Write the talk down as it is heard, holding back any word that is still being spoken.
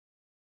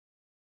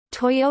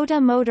Toyota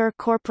Motor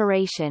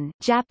Corporation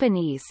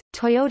Japanese,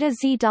 Toyota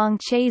Zedong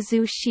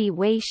Cheizu Shi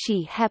Wei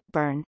Shi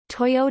Hepburn,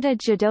 Toyota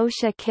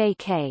Jidosha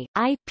KK,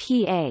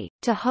 IPA,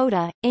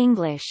 Toyota,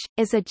 English,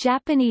 is a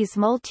Japanese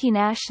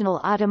multinational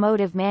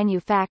automotive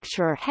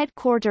manufacturer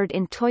headquartered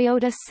in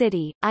Toyota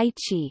City,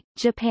 Aichi,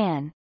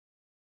 Japan.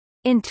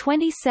 In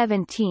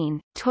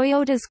 2017,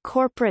 Toyota's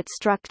corporate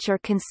structure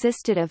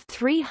consisted of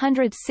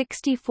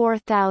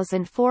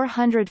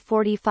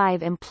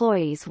 364,445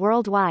 employees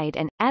worldwide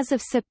and, as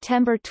of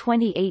September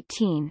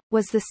 2018,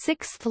 was the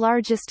sixth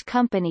largest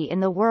company in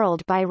the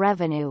world by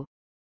revenue.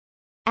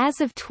 As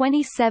of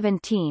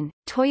 2017,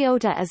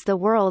 Toyota is the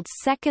world's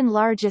second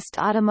largest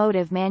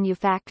automotive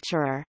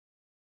manufacturer.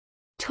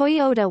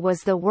 Toyota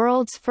was the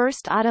world's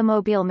first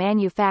automobile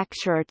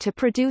manufacturer to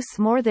produce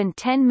more than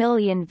 10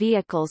 million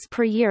vehicles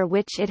per year,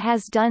 which it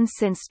has done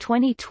since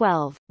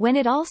 2012, when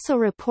it also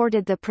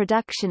reported the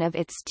production of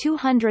its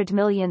 200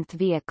 millionth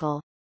vehicle.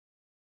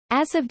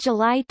 As of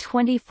July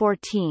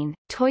 2014,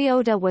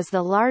 Toyota was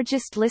the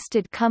largest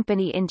listed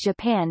company in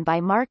Japan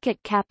by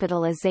market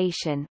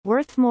capitalization,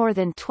 worth more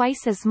than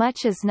twice as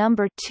much as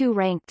number 2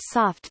 ranked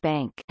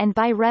SoftBank, and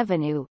by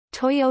revenue,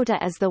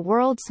 Toyota is the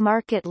world's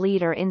market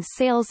leader in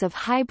sales of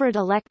hybrid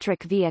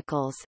electric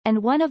vehicles,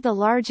 and one of the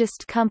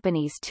largest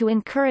companies to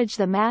encourage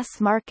the mass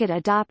market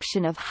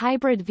adoption of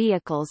hybrid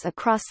vehicles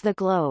across the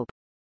globe.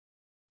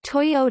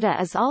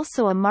 Toyota is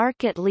also a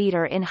market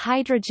leader in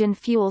hydrogen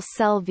fuel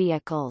cell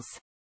vehicles.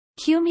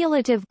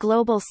 Cumulative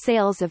global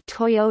sales of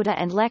Toyota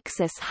and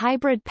Lexus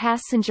hybrid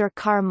passenger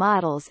car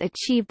models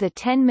achieved the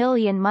 10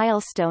 million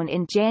milestone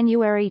in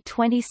January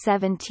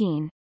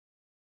 2017.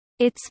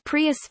 Its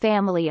Prius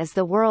family is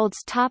the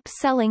world's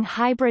top-selling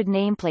hybrid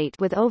nameplate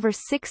with over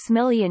 6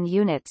 million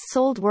units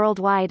sold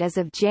worldwide as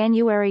of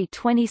January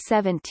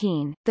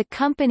 2017. The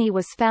company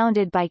was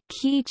founded by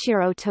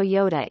Kiichiro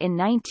Toyota in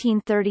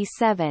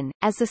 1937,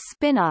 as a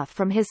spin-off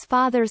from his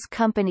father's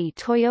company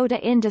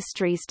Toyota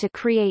Industries to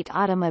create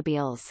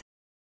automobiles.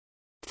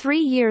 3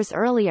 years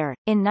earlier,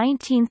 in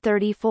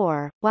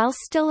 1934, while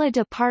still a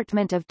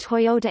department of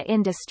Toyota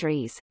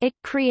Industries, it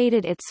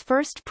created its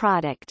first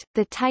product,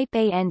 the Type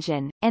A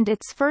engine, and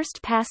its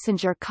first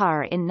passenger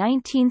car in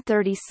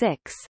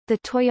 1936, the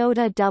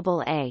Toyota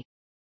AA.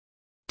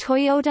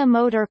 Toyota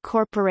Motor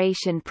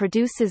Corporation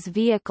produces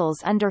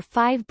vehicles under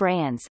 5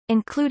 brands,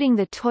 including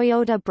the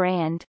Toyota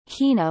brand,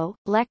 Hino,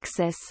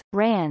 Lexus,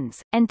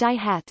 Rans, and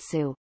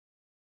Daihatsu.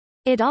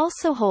 It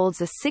also holds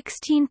a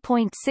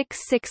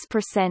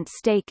 16.66%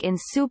 stake in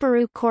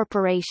Subaru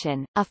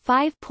Corporation, a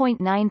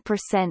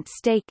 5.9%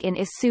 stake in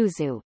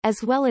Isuzu,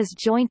 as well as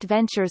joint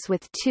ventures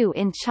with 2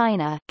 in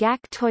China, GAC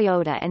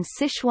Toyota and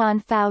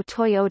Sichuan Fao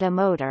Toyota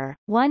Motor,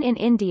 1 in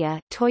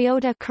India,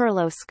 Toyota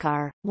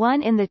Kirloskar,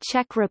 1 in the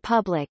Czech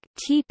Republic,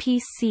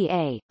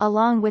 TPCA,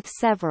 along with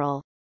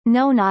several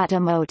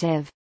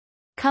non-automotive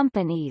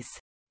companies.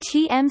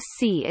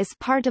 TMC is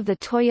part of the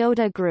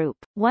Toyota Group,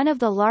 one of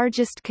the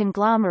largest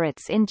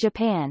conglomerates in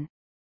Japan.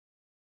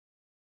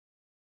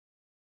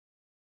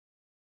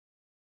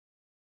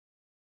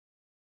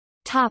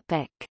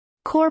 Topic: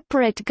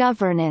 Corporate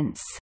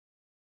governance.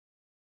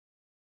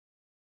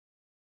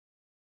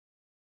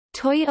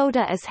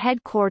 Toyota is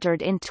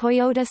headquartered in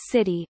Toyota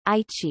City,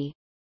 Aichi.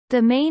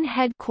 The main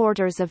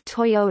headquarters of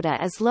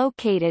Toyota is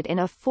located in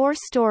a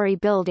 4-story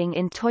building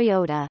in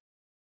Toyota.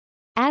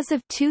 As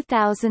of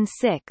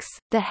 2006,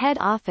 the head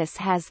office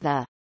has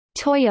the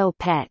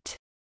Toyopet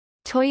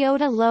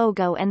Toyota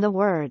logo and the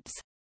words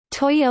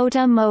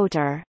Toyota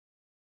Motor.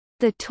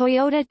 The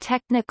Toyota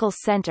Technical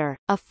Center,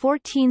 a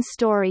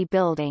 14-story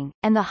building,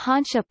 and the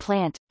Honsha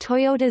plant,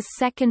 Toyota's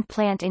second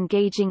plant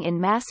engaging in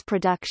mass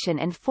production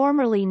and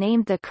formerly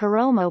named the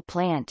Kuromo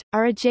plant,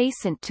 are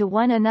adjacent to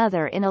one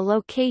another in a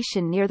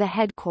location near the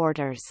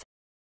headquarters.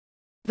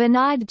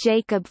 Vinod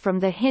Jacob from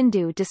The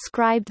Hindu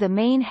described the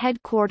main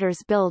headquarters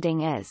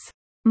building as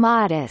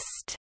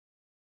modest.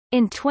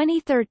 In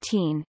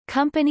 2013,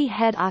 company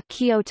head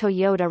Akio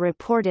Toyoda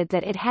reported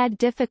that it had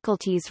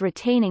difficulties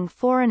retaining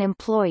foreign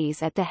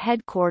employees at the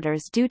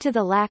headquarters due to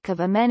the lack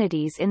of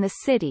amenities in the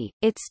city.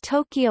 Its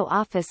Tokyo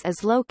office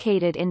is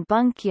located in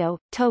Bunkyo,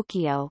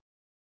 Tokyo.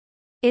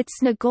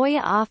 Its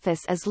Nagoya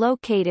office is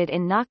located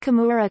in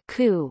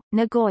Nakamura-ku,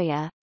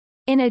 Nagoya.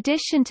 In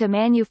addition to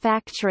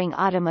manufacturing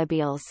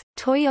automobiles,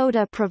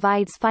 Toyota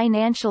provides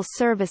financial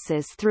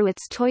services through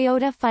its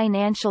Toyota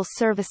Financial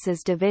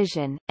Services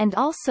division, and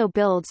also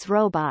builds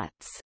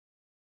robots.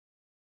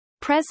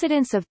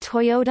 Presidents of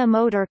Toyota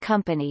Motor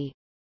Company: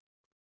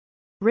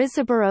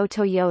 Risaburo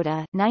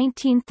Toyota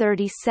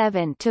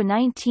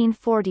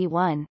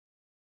 (1937–1941),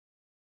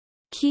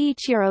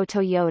 Kiichiro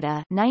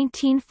Toyota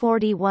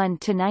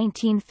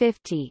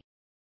 (1941–1950).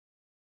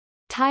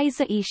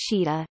 Taiza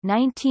Ishida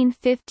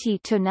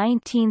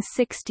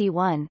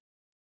 (1950–1961),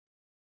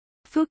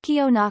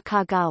 Fukio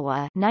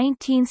Nakagawa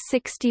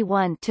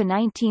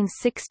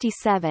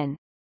 (1961–1967),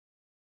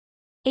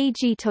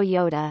 AG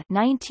Toyota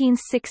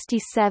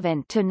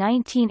 1967 to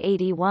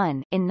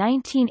 1981. In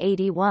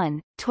 1981,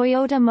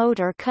 Toyota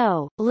Motor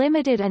Co.,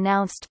 Limited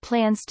announced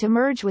plans to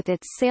merge with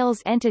its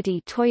sales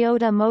entity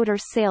Toyota Motor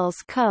Sales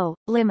Co.,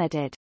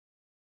 Limited.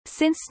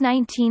 Since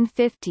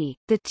 1950,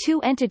 the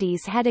two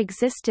entities had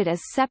existed as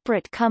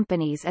separate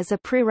companies as a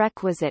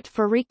prerequisite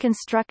for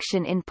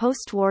reconstruction in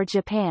post-war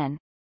Japan.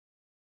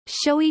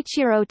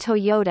 Shoichiro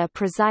Toyota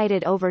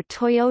presided over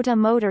Toyota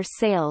Motor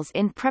sales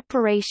in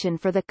preparation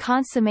for the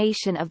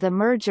consummation of the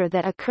merger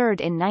that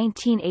occurred in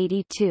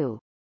 1982.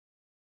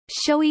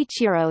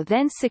 Shoichiro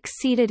then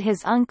succeeded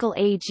his uncle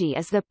Eiji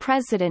as the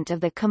president of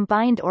the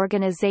combined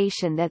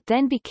organization that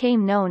then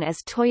became known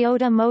as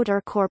Toyota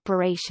Motor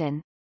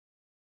Corporation.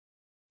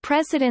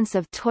 Presidents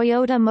of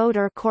Toyota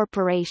Motor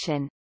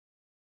Corporation: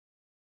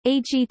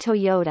 Eiji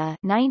Toyota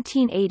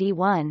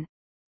 1981,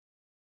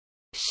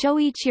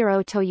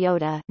 Shoichiro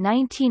Toyota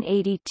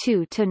 1982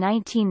 to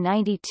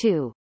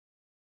 1992,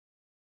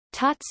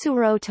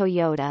 Tatsuro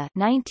Toyota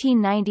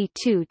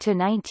 1992 to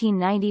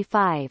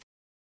 1995,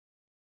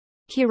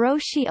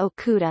 Hiroshi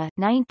Okuda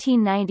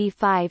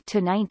 1995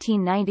 to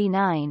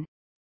 1999,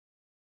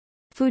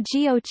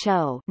 Fujio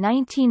Cho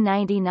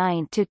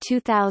 1999 to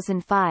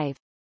 2005,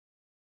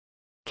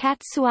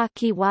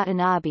 Katsuaki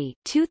Watanabe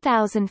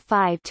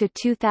 2005 to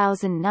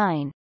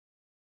 2009,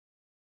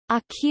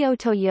 Akio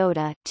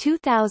Toyoda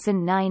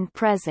 2009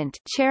 present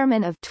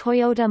chairman of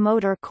Toyota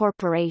Motor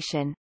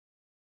Corporation,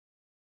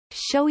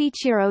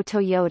 Shoichiro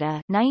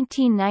Toyota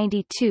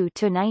 1992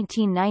 to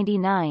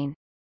 1999,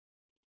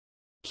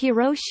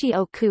 Hiroshi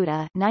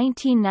Okuda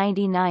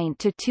 1999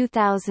 to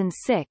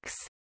 2006,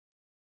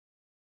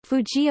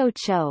 Fujio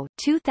Cho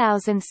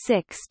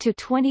 2006 to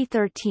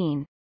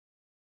 2013,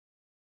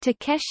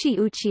 Takeshi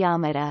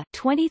Uchiyamada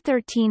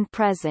 2013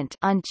 present.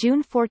 On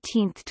June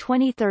 14,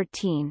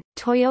 2013,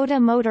 Toyota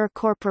Motor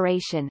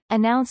Corporation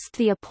announced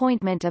the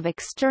appointment of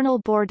external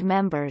board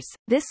members.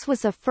 This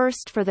was a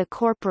first for the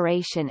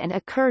corporation and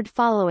occurred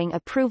following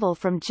approval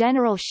from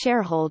general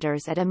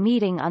shareholders at a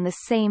meeting on the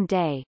same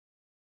day.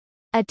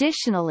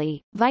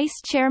 Additionally,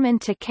 Vice Chairman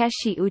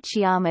Takeshi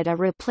Uchiyamada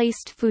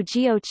replaced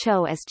Fujio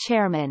Cho as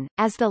chairman,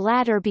 as the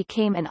latter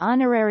became an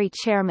honorary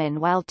chairman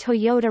while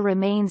Toyota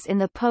remains in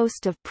the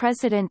post of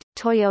president.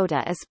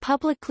 Toyota is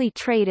publicly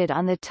traded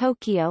on the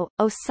Tokyo,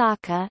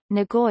 Osaka,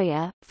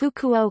 Nagoya,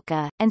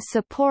 Fukuoka, and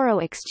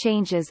Sapporo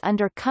exchanges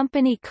under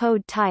company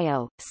code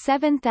TAIO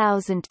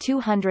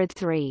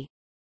 7203.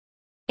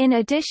 In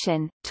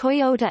addition,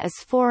 Toyota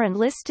is foreign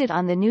listed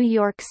on the New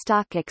York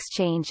Stock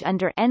Exchange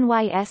under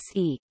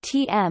NYSE,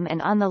 TM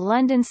and on the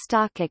London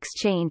Stock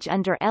Exchange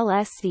under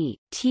LSE,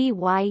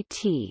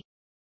 TYT.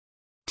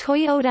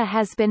 Toyota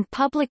has been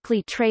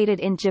publicly traded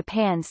in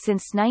Japan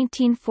since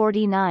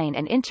 1949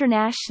 and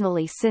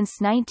internationally since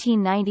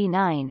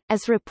 1999.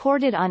 As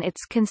reported on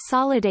its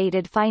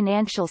consolidated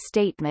financial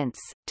statements,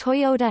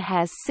 Toyota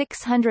has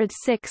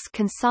 606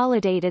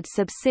 consolidated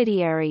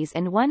subsidiaries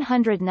and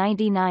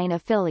 199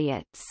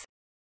 affiliates.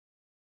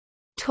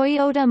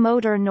 Toyota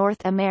Motor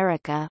North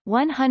America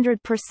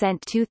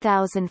 100%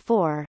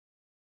 2004,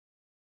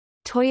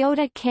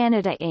 Toyota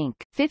Canada Inc.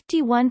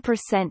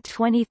 51%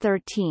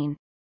 2013,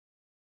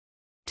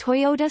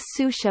 Toyota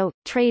Tsusho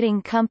 –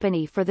 trading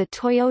company for the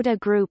Toyota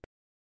Group,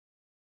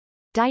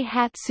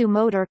 Daihatsu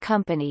Motor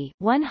Company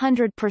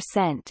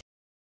 100%,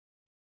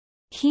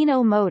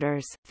 Hino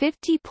Motors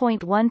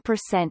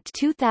 50.1%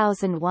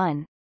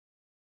 2001,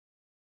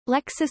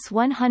 Lexus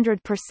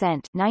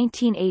 100%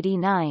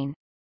 1989,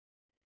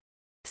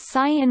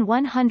 Scion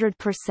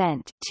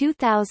 100%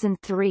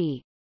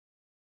 2003,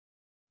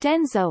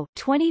 Denso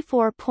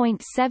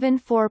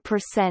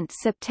 24.74%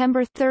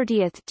 September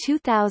 30,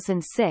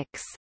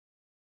 2006,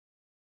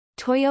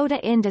 Toyota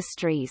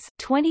Industries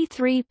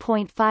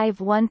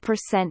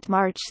 23.51%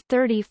 March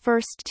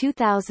 31,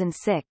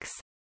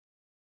 2006,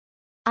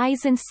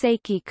 Aizen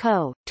Seiki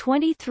Co.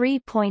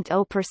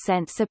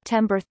 23.0%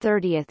 September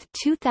 30,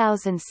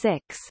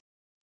 2006,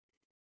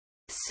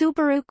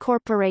 Subaru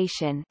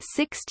Corporation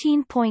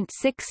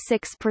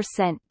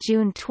 16.66%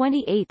 June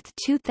 28,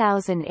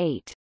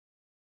 2008,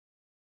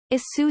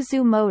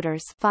 Isuzu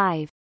Motors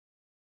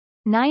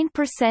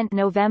 5.9%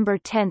 November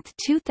 10,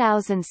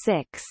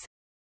 2006,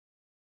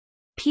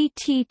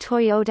 PT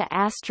Toyota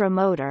Astra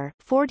Motor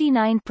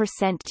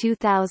 49%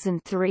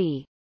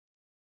 2003,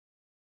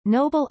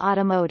 Noble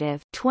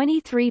Automotive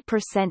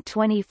 23%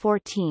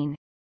 2014,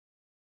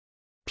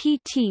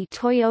 PT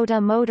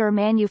Toyota Motor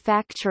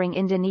Manufacturing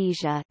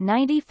Indonesia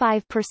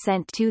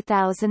 95%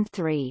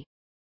 2003.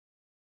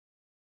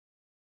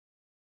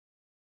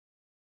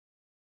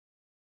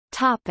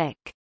 Topic: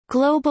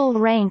 Global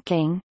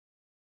ranking.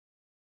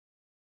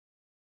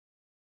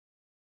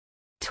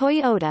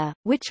 Toyota,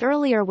 which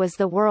earlier was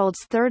the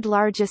world's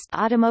third-largest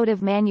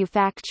automotive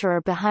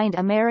manufacturer behind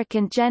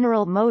American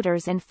General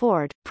Motors and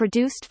Ford,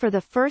 produced for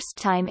the first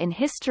time in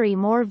history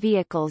more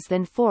vehicles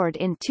than Ford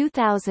in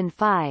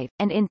 2005,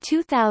 and in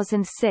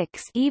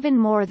 2006 even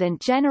more than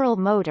General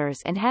Motors,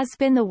 and has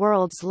been the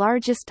world's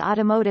largest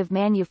automotive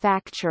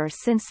manufacturer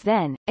since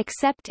then,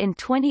 except in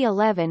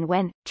 2011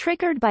 when,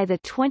 triggered by the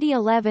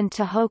 2011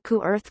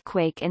 Tohoku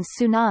earthquake and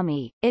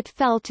tsunami, it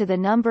fell to the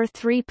number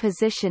 3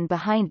 position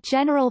behind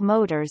General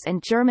Motors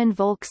and German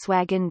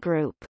Volkswagen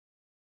Group.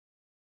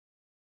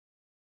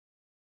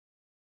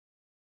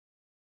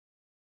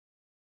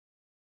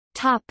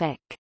 Topic: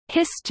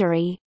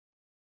 History.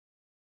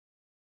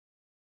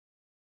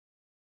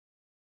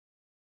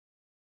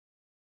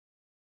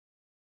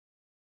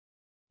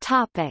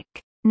 Topic: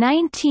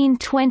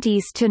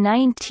 1920s to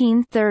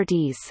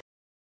 1930s.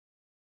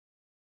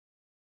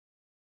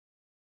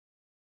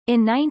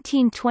 In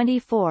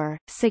 1924,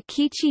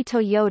 Sakichi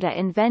Toyota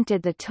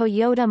invented the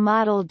Toyota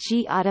Model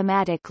G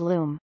automatic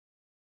loom.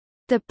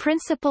 The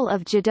principle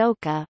of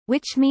jidoka,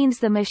 which means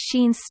the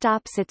machine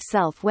stops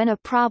itself when a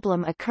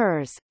problem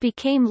occurs,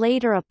 became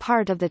later a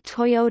part of the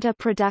Toyota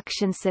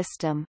production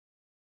system.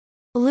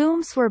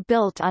 Looms were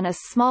built on a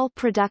small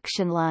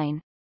production line.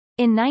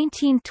 In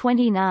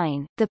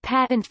 1929, the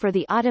patent for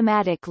the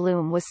automatic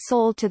loom was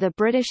sold to the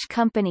British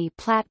company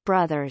Platt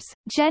Brothers,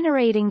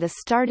 generating the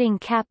starting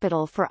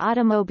capital for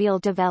automobile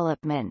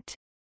development.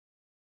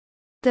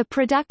 The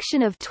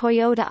production of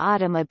Toyota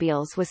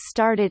automobiles was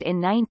started in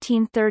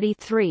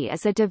 1933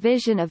 as a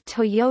division of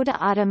Toyota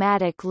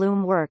Automatic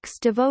Loom Works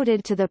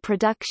devoted to the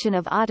production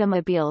of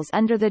automobiles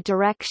under the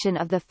direction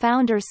of the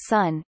founder's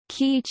son,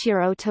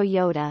 Kiichiro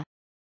Toyota.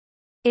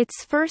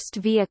 Its first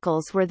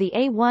vehicles were the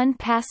A1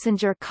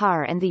 passenger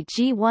car and the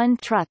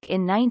G1 truck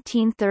in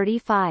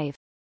 1935.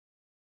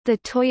 The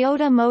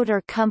Toyota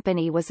Motor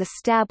Company was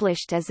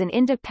established as an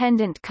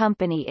independent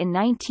company in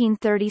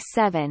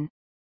 1937.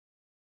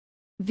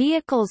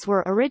 Vehicles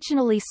were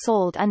originally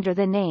sold under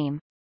the name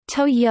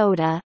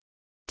Toyota.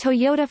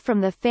 Toyota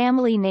from the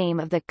family name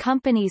of the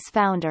company's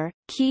founder,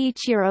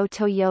 Kiichiro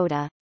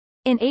Toyota.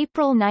 In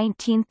April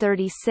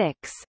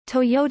 1936,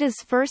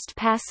 Toyota's first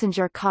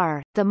passenger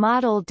car, the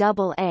Model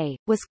AA,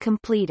 was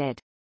completed.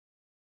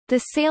 The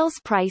sales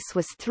price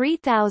was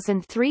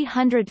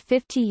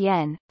 3,350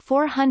 yen,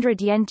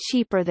 400 yen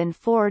cheaper than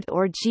Ford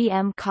or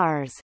GM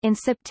cars. In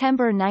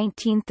September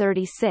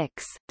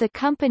 1936, the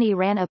company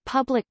ran a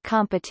public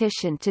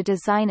competition to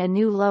design a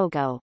new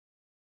logo.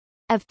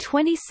 Of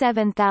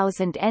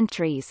 27,000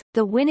 entries,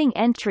 the winning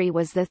entry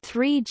was the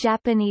 3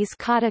 Japanese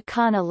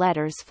katakana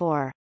letters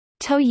for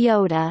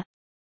Toyota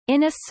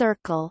in a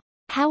circle.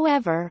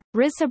 However,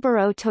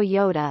 Risaburo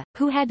Toyota,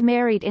 who had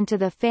married into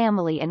the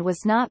family and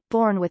was not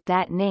born with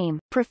that name,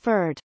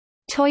 preferred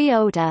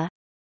Toyota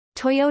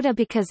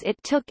because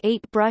it took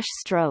 8 brush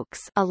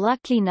strokes, a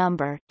lucky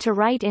number, to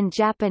write in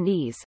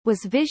Japanese,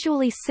 was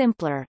visually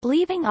simpler,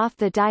 leaving off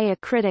the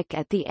diacritic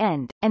at the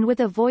end, and with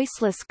a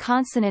voiceless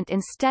consonant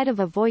instead of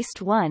a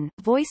voiced one.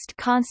 Voiced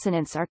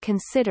consonants are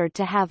considered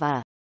to have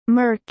a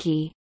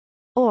murky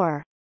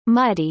or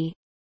muddy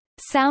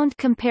sound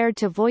compared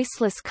to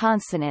voiceless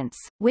consonants,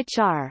 which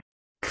are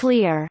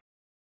clear.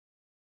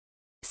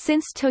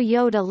 Since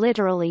Toyota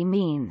literally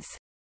means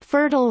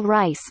fertile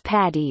rice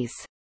paddies,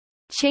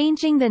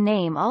 changing the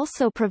name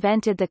also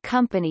prevented the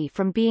company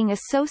from being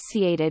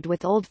associated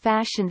with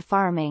old-fashioned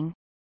farming.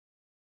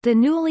 The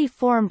newly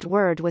formed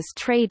word was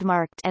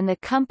trademarked and the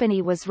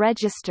company was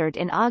registered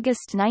in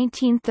August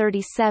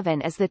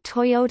 1937 as the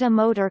Toyota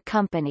Motor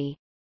Company.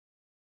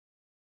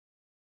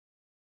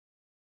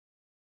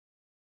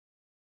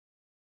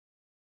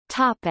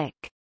 Topic: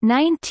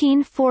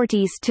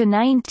 1940s to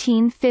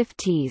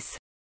 1950s.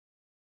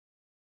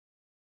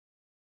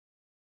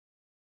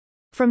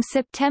 From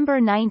September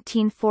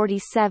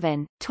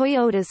 1947,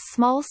 Toyota's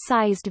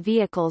small-sized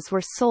vehicles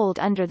were sold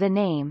under the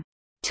name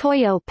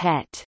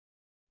Toyopet.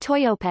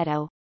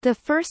 Toyopetto. The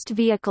first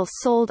vehicle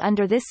sold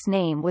under this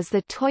name was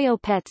the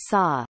Toyopet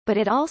Sa, but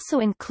it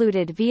also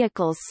included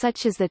vehicles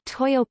such as the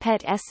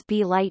Toyopet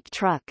SB light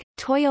truck,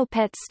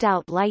 Toyopet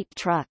Stout light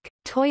truck,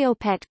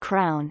 Toyopet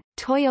Crown,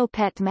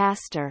 Toyopet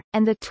Master,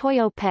 and the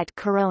Toyopet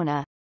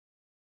Corona.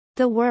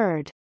 The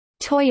word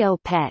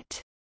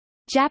Toyopet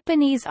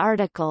Japanese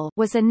article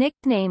was a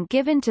nickname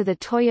given to the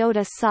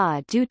Toyota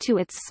Sa due to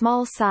its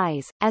small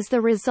size, as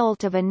the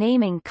result of a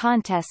naming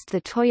contest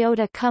the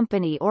Toyota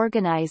Company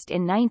organized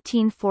in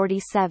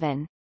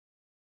 1947.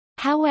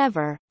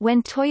 However,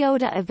 when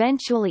Toyota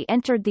eventually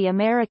entered the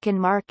American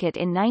market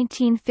in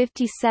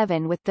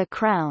 1957 with the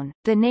Crown,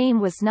 the name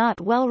was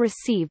not well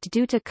received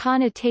due to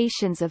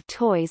connotations of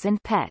toys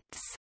and pets.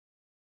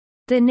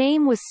 The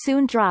name was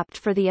soon dropped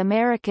for the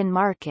American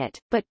market,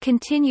 but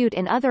continued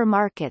in other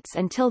markets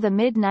until the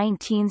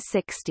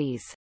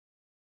mid-1960s.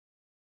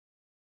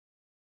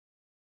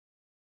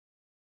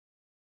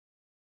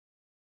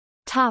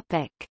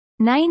 Topic: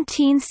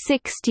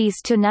 1960s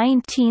to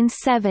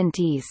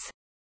 1970s.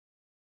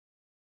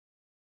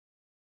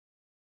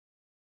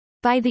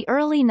 By the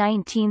early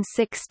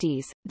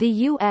 1960s, the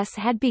U.S.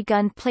 had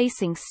begun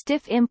placing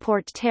stiff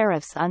import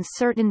tariffs on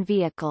certain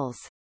vehicles.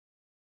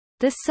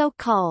 The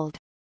so-called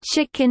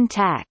chicken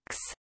tax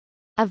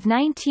of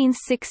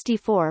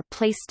 1964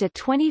 placed a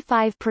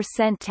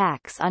 25%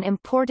 tax on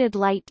imported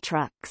light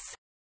trucks.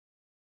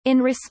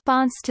 In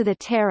response to the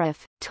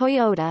tariff,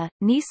 Toyota,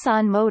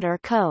 Nissan Motor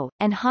Co.,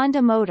 and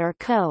Honda Motor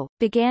Co.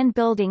 began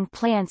building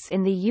plants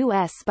in the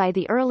U.S. by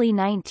the early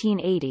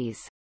 1980s.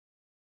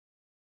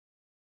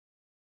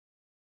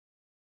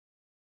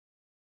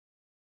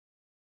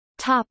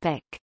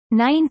 Topic: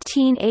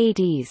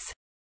 1980s.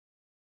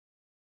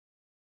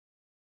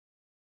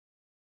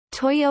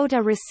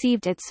 Toyota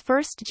received its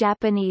first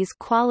Japanese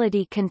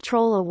Quality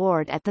Control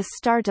Award at the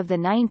start of the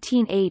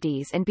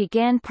 1980s and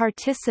began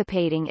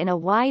participating in a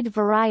wide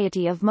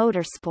variety of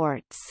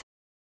motorsports.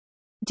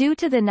 Due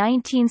to the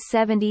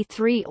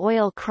 1973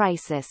 oil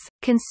crisis,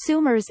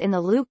 consumers in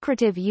the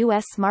lucrative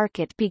U.S.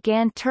 market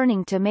began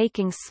turning to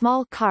making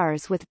small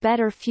cars with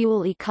better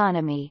fuel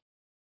economy.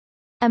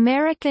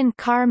 American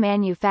car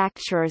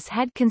manufacturers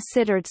had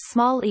considered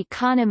small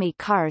economy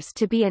cars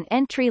to be an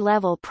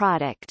entry-level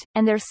product,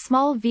 and their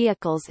small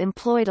vehicles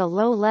employed a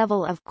low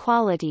level of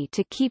quality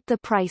to keep the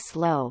price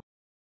low.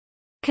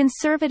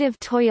 Conservative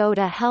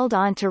Toyota held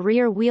on to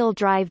rear-wheel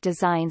drive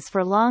designs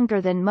for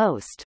longer than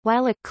most.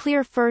 While a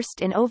clear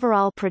first in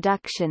overall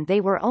production,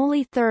 they were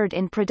only third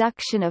in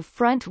production of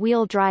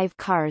front-wheel drive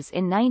cars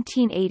in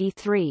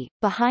 1983,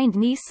 behind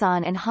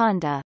Nissan and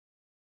Honda.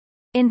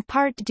 In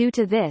part due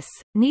to this,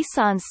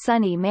 Nissan's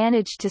Sunny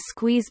managed to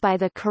squeeze by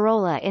the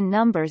Corolla in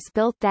numbers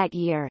built that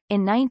year.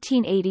 In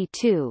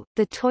 1982,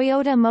 the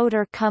Toyota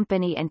Motor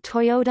Company and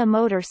Toyota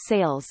Motor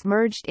Sales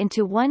merged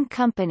into one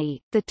company,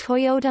 the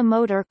Toyota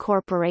Motor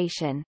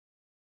Corporation.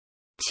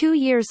 2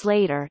 years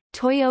later,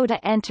 Toyota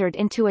entered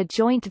into a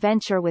joint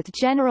venture with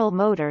General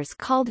Motors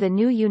called the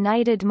New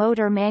United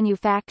Motor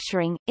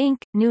Manufacturing,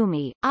 Inc.,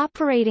 NUMI,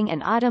 operating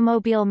an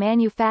automobile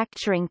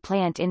manufacturing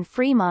plant in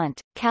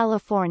Fremont,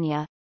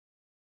 California.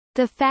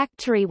 The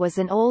factory was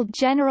an old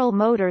General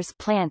Motors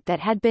plant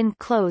that had been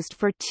closed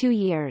for 2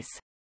 years.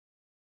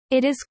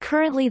 It is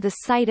currently the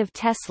site of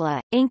Tesla,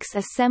 Inc.'s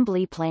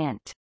assembly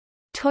plant.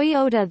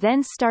 Toyota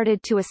then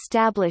started to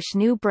establish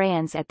new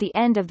brands at the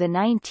end of the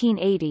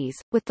 1980s,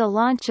 with the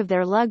launch of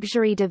their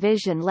luxury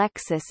division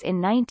Lexus in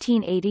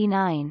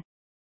 1989.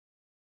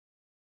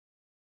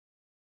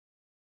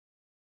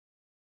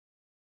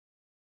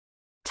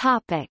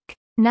 Topic: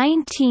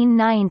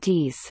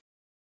 1990s.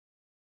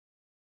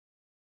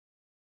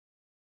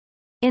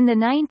 In the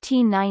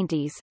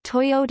 1990s,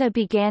 Toyota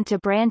began to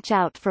branch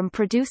out from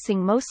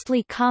producing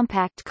mostly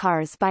compact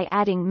cars by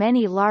adding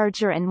many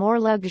larger and more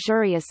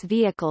luxurious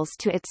vehicles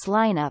to its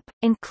lineup,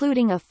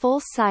 including a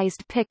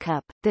full-sized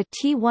pickup, the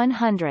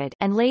T100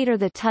 and later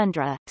the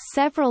Tundra,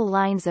 several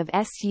lines of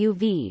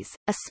SUVs,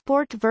 a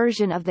sport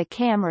version of the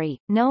Camry,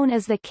 known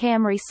as the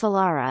Camry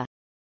Solara.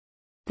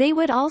 They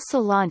would also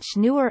launch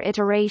newer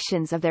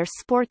iterations of their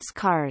sports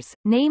cars,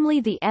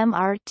 namely the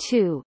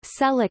MR2,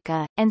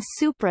 Celica, and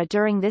Supra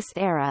during this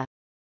era.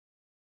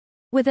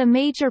 With a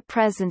major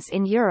presence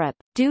in Europe,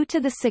 due to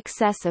the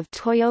success of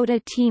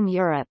Toyota Team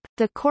Europe,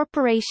 the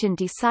corporation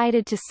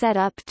decided to set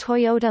up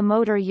Toyota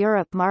Motor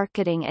Europe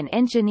Marketing and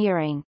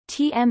Engineering,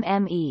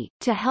 TMME,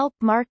 to help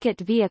market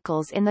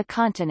vehicles in the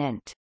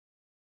continent.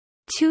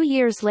 2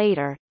 years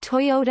later,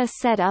 Toyota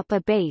set up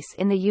a base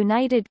in the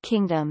United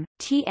Kingdom,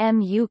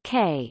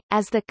 TMUK,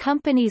 as the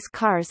company's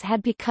cars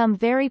had become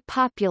very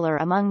popular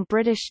among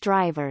British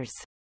drivers.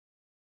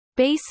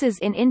 Bases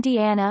in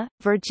Indiana,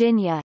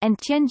 Virginia, and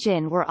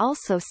Tianjin were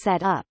also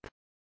set up.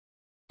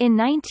 In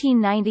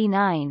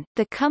 1999,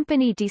 the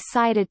company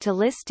decided to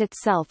list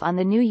itself on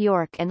the New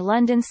York and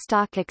London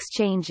stock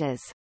exchanges.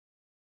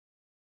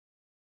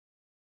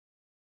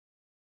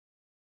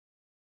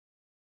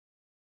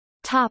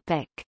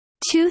 Topic: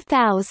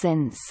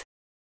 2000s.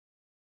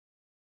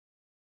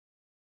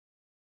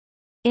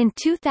 In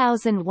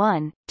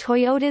 2001,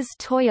 Toyota's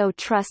Toyo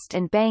Trust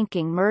and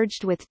Banking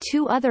merged with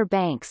 2 other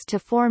banks to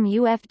form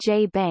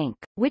UFJ Bank,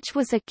 which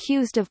was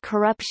accused of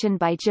corruption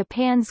by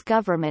Japan's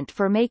government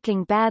for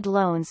making bad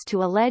loans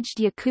to alleged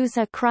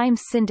Yakuza crime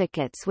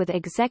syndicates, with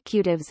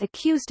executives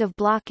accused of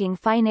blocking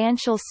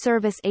Financial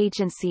Service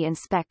Agency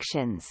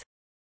inspections.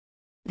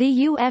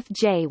 The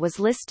UFJ was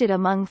listed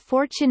among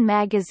Fortune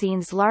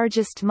magazine's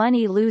largest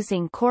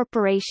money-losing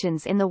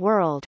corporations in the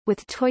world,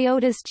 with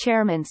Toyota's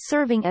chairman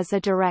serving as a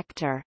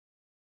director.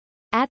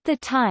 At the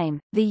time,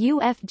 the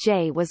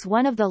UFJ was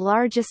one of the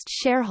largest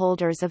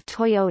shareholders of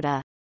Toyota.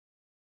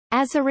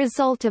 As a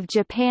result of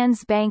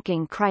Japan's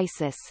banking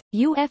crisis,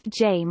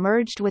 UFJ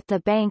merged with the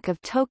Bank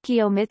of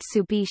Tokyo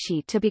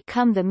Mitsubishi to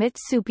become the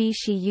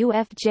Mitsubishi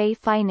UFJ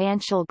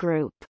Financial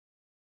Group.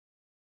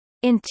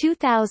 In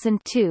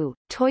 2002,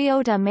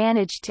 Toyota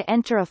managed to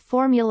enter a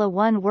Formula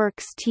One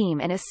Works team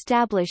and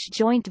establish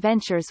joint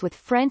ventures with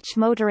French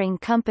motoring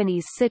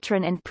companies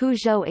Citroën and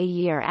Peugeot a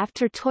year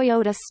after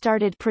Toyota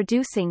started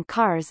producing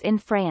cars in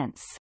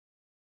France.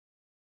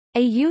 A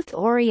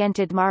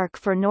youth-oriented mark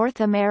for North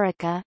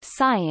America,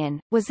 Scion,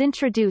 was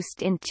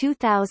introduced in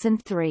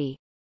 2003.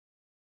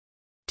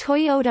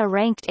 Toyota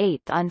ranked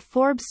 8th on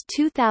Forbes'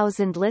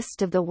 2000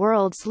 list of the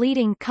world's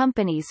leading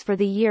companies for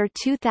the year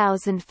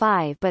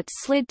 2005 but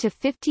slid to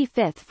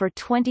 55th for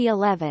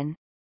 2011.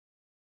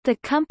 The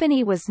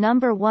company was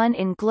number 1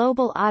 in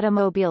global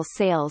automobile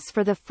sales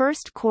for the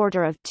first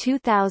quarter of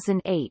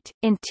 2008.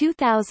 In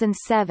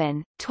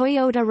 2007,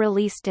 Toyota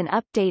released an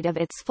update of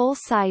its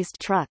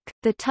full-sized truck,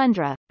 the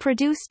Tundra,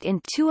 produced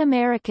in 2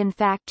 American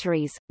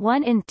factories,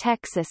 one in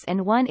Texas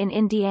and one in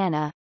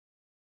Indiana.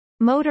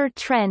 Motor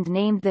Trend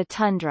named the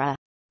Tundra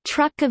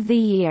Truck of the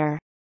Year,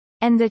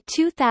 and the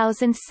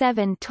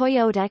 2007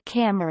 Toyota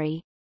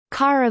Camry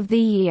Car of the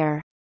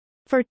Year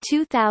for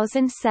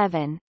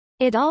 2007.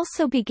 It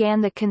also began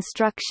the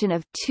construction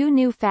of 2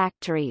 new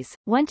factories,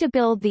 one to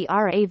build the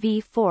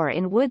RAV4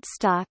 in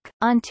Woodstock,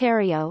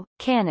 Ontario,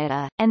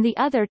 Canada, and the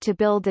other to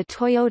build the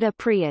Toyota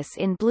Prius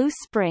in Blue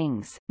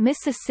Springs,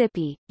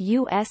 Mississippi,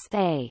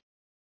 USA.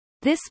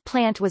 This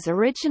plant was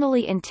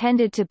originally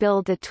intended to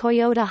build the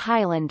Toyota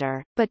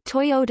Highlander, but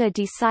Toyota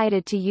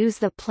decided to use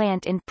the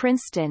plant in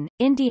Princeton,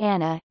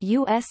 Indiana,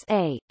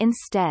 USA,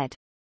 instead.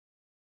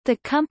 The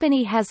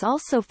company has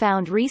also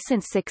found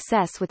recent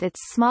success with its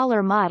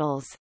smaller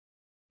models,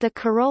 the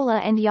Corolla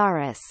and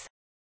Yaris.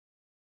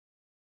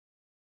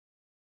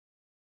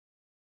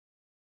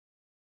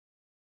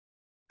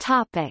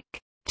 Topic: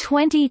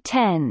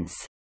 2010s.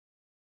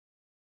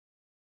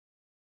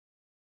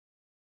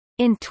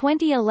 In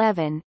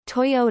 2011,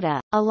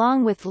 Toyota,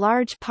 along with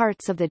large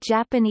parts of the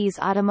Japanese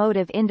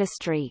automotive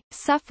industry,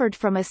 suffered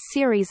from a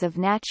series of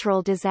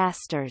natural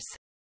disasters.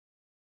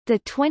 The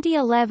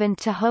 2011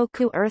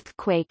 Tohoku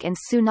earthquake and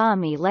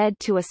tsunami led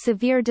to a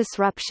severe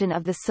disruption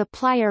of the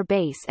supplier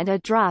base and a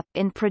drop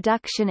in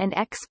production and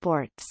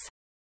exports.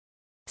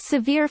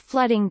 Severe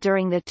flooding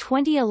during the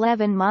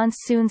 2011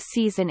 monsoon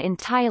season in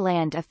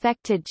Thailand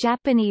affected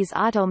Japanese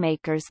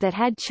automakers that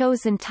had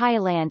chosen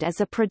Thailand as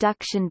a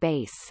production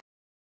base.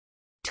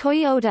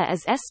 Toyota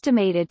is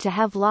estimated to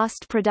have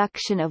lost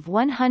production of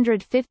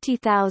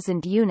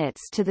 150,000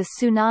 units to the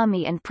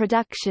tsunami and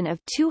production of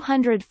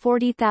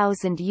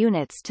 240,000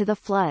 units to the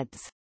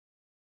floods.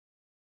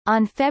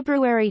 On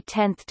February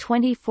 10,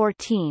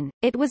 2014,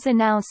 it was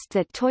announced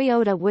that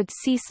Toyota would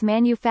cease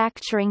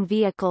manufacturing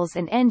vehicles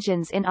and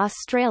engines in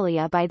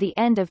Australia by the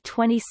end of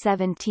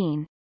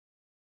 2017.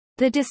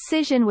 The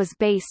decision was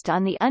based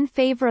on the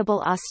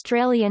unfavourable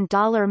Australian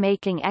dollar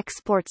making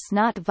exports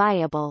not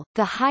viable,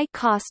 the high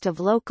cost of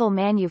local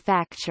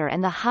manufacture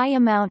and the high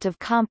amount of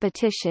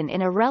competition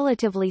in a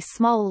relatively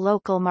small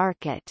local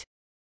market.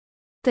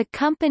 The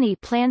company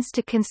plans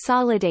to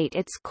consolidate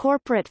its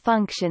corporate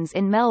functions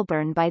in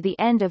Melbourne by the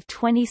end of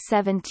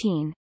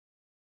 2017.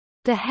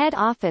 The head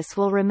office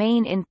will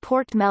remain in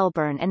Port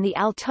Melbourne and the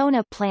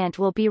Altona plant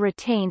will be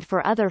retained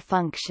for other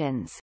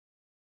functions.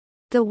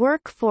 The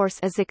workforce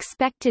is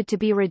expected to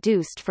be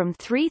reduced from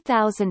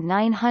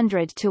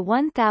 3,900 to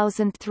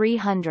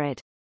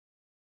 1,300.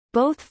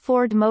 Both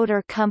Ford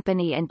Motor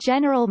Company and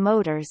General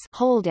Motors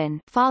Holden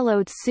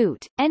followed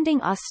suit,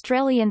 ending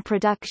Australian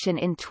production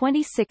in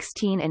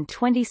 2016 and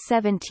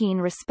 2017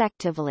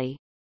 respectively.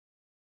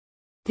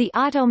 The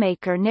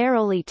automaker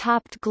narrowly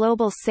topped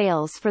global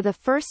sales for the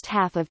first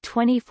half of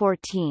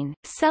 2014,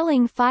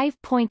 selling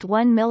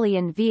 5.1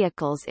 million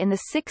vehicles in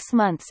the 6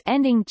 months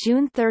ending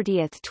June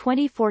 30,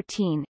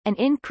 2014, an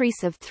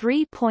increase of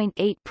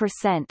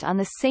 3.8% on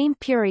the same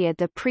period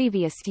the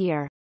previous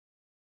year.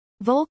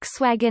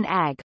 Volkswagen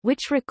AG,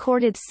 which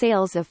recorded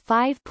sales of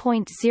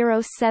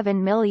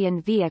 5.07 million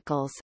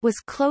vehicles, was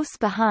close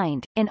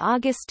behind. In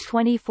August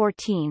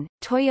 2014,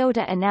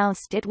 Toyota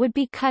announced it would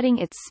be cutting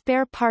its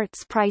spare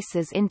parts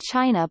prices in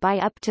China by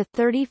up to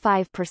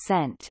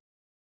 35%.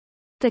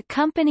 The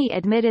company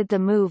admitted the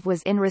move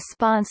was in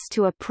response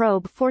to a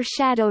probe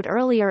foreshadowed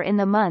earlier in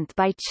the month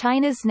by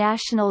China's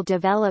National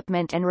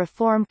Development and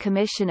Reform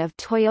Commission of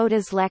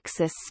Toyota's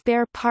Lexus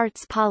spare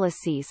parts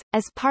policies,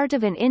 as part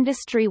of an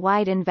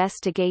industry-wide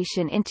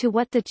investigation into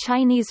what the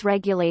Chinese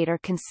regulator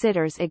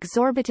considers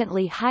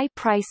exorbitantly high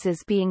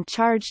prices being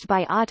charged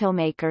by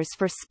automakers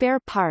for spare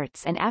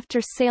parts and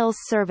after-sales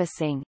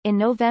servicing. In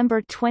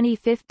November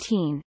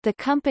 2015, the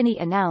company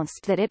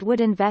announced that it would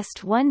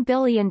invest $1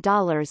 billion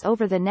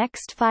over the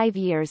next 5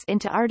 years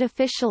into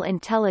artificial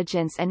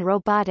intelligence and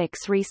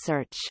robotics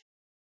research.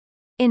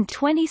 In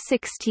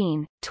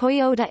 2016,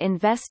 Toyota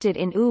invested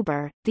in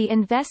Uber. The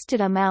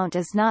invested amount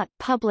is not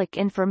public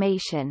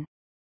information.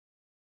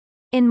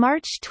 In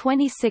March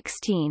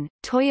 2016,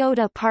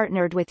 Toyota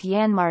partnered with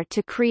Yanmar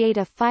to create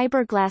a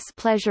fiberglass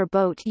pleasure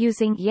boat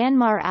using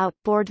Yanmar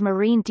outboard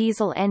marine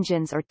diesel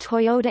engines or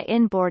Toyota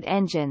inboard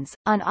engines.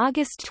 On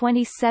August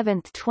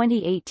 27,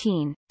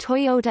 2018,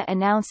 Toyota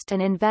announced an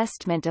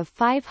investment of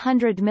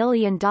 $500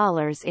 million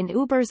in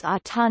Uber's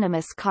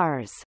autonomous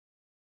cars.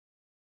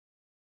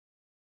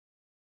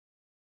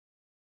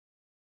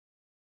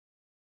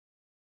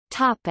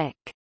 Topic: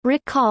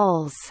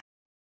 Recalls.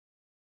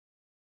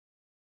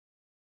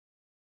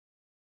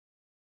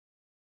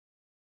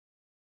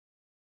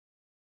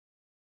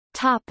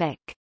 Topic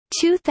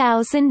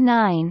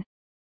 2009.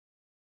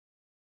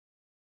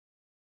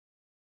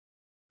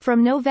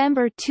 From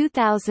November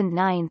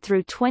 2009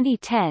 through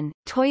 2010,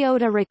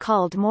 Toyota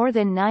recalled more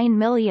than 9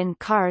 million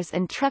cars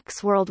and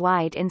trucks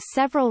worldwide in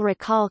several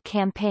recall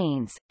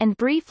campaigns, and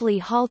briefly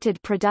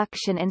halted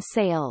production and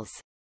sales.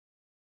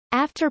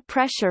 After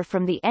pressure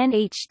from the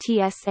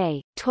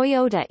NHTSA,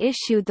 Toyota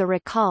issued the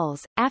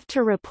recalls,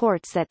 after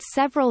reports that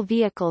several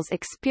vehicles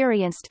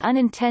experienced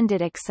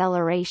unintended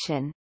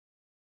acceleration.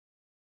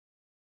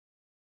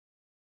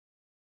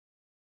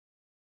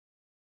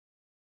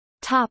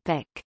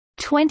 Topic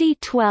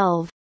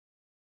 2012.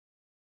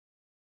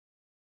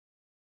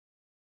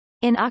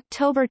 In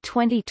October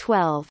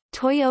 2012,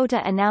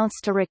 Toyota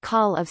announced a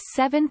recall of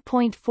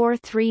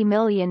 7.43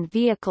 million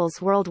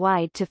vehicles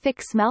worldwide to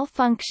fix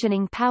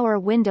malfunctioning power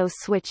window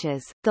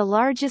switches, the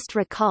largest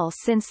recall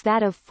since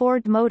that of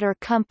Ford Motor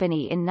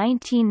Company in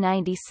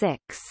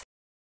 1996.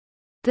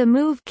 The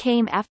move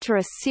came after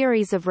a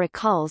series of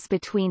recalls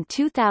between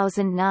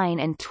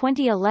 2009 and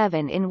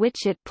 2011 in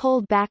which it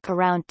pulled back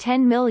around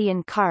 10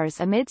 million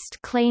cars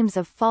amidst claims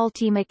of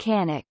faulty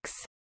mechanics.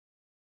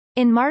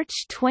 In March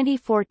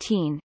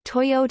 2014,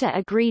 Toyota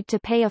agreed to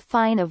pay a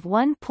fine of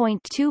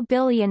 $1.2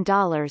 billion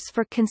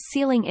for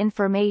concealing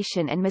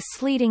information and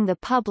misleading the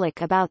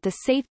public about the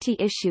safety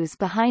issues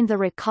behind the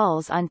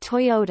recalls on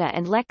Toyota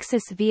and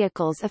Lexus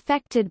vehicles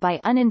affected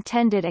by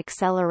unintended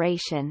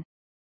acceleration.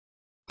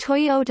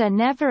 Toyota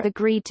never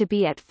agreed to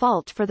be at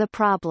fault for the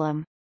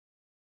problem.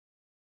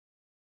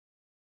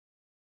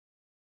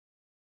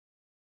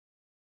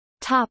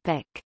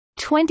 Topic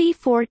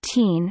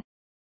 2014.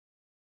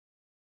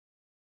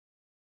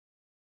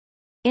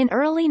 In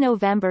early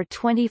November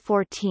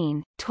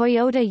 2014,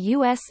 Toyota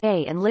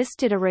USA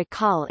enlisted a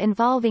recall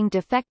involving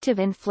defective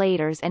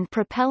inflators and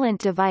propellant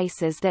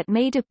devices that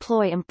may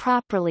deploy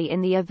improperly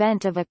in the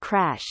event of a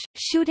crash,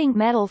 shooting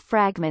metal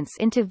fragments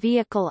into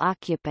vehicle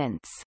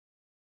occupants.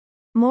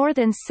 More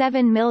than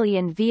 7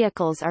 million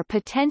vehicles are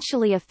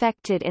potentially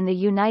affected in the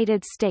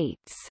United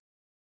States.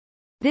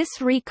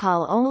 This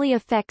recall only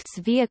affects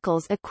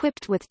vehicles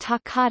equipped with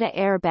Takata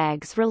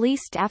airbags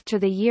released after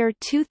the year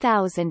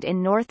 2000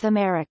 in North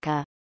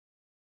America.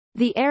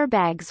 The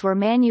airbags were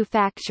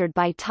manufactured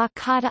by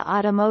Takata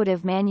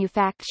Automotive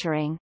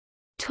Manufacturing.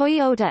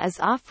 Toyota is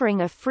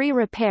offering a free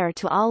repair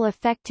to all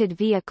affected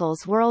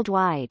vehicles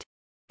worldwide.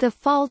 The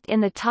fault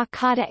in the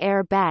Takata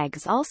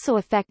airbags also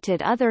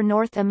affected other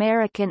North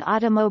American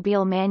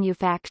automobile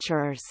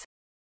manufacturers.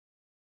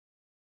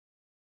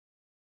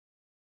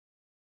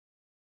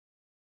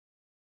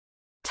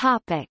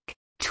 Topic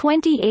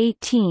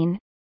 2018.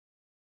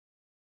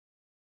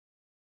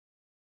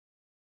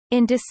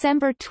 In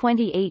December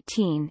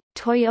 2018,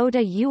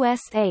 Toyota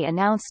USA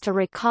announced a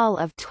recall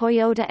of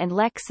Toyota and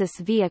Lexus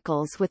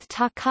vehicles with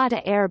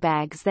Takata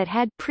airbags that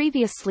had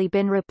previously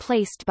been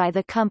replaced by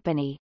the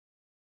company.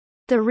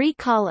 The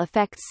recall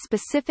affects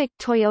specific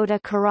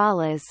Toyota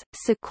Corollas,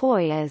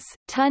 Sequoias,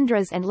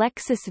 Tundras and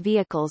Lexus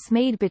vehicles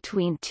made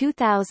between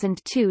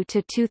 2002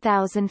 to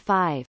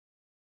 2005.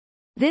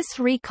 This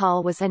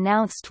recall was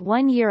announced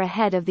 1 year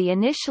ahead of the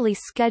initially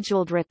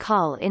scheduled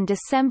recall in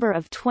December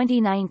of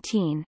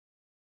 2019.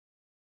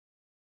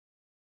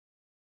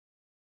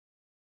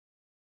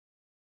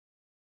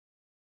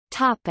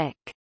 Topic: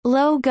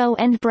 Logo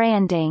and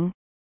branding.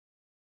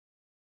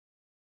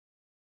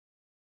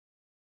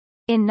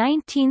 In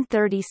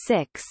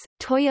 1936,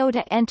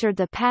 Toyota entered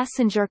the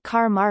passenger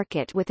car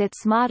market with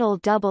its Model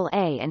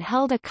AA and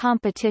held a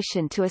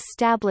competition to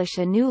establish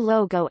a new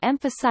logo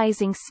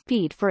emphasizing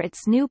speed for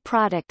its new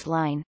product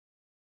line.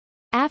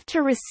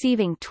 After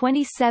receiving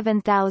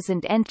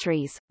 27,000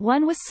 entries,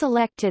 one was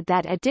selected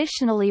that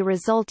additionally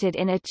resulted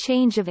in a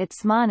change of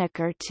its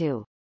moniker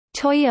to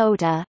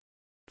Toyota,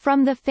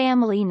 from the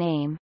family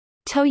name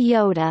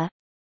Toyota.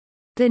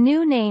 The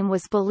new name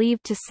was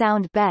believed to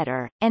sound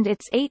better, and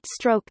its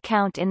 8-stroke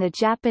count in the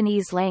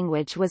Japanese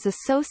language was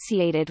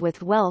associated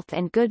with wealth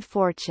and good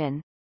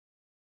fortune.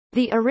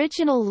 The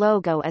original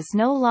logo is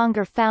no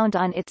longer found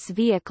on its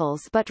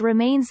vehicles but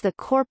remains the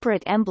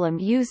corporate emblem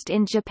used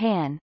in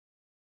Japan.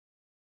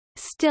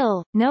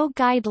 Still, no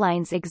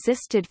guidelines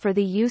existed for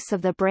the use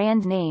of the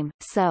brand name,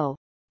 so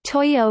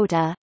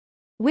Toyota,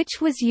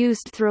 which was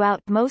used throughout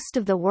most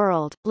of the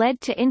world,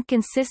 led to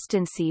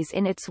inconsistencies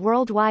in its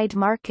worldwide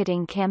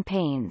marketing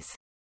campaigns.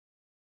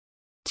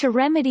 To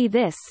remedy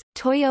this,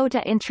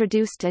 Toyota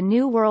introduced a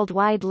new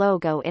worldwide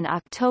logo in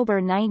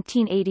October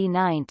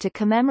 1989 to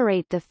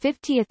commemorate the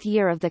 50th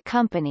year of the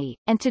company,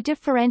 and to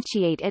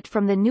differentiate it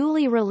from the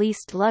newly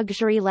released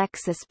luxury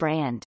Lexus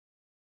brand.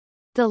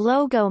 The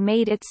logo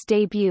made its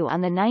debut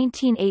on the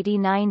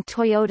 1989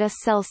 Toyota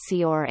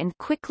Celsior and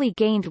quickly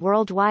gained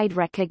worldwide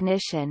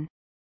recognition.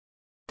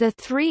 The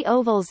 3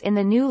 ovals in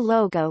the new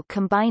logo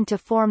combine to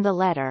form the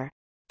letter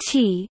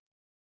T,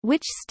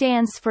 which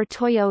stands for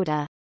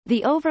Toyota.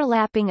 The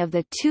overlapping of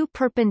the two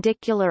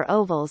perpendicular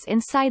ovals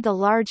inside the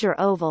larger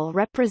oval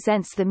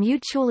represents the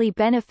mutually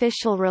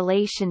beneficial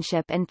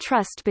relationship and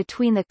trust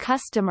between the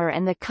customer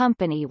and the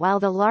company,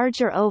 while the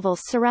larger oval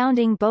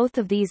surrounding both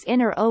of these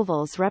inner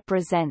ovals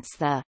represents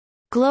the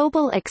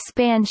global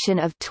expansion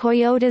of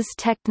Toyota's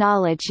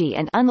technology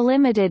and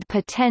unlimited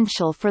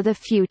potential for the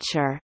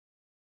future.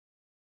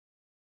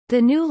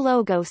 The new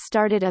logo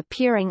started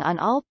appearing on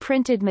all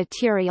printed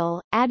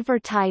material,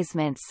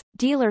 advertisements,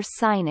 dealer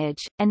signage,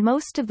 and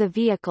most of the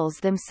vehicles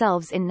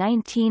themselves in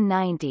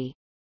 1990.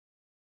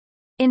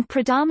 In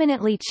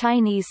predominantly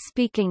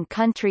Chinese-speaking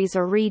countries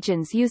or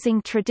regions using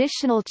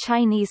traditional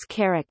Chinese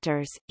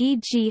characters,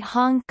 e.g.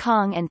 Hong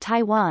Kong and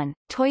Taiwan,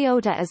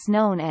 Toyota is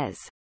known as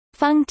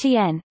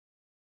Fengtian.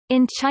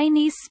 In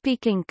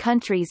Chinese-speaking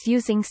countries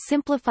using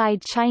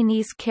simplified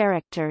Chinese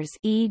characters,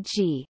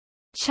 e.g.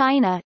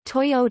 China,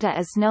 Toyota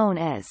is known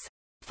as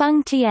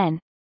Fengtian,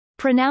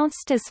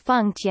 pronounced as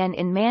Fengtian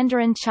in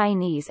Mandarin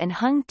Chinese and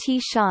Hung Ti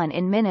Shan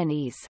in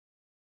Minnanese.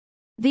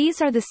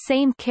 These are the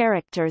same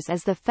characters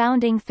as the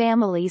founding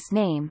family's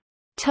name,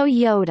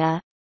 Toyota,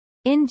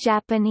 in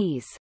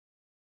Japanese.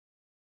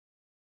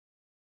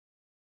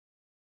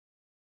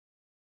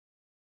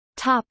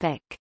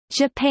 Topic: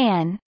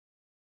 Japan.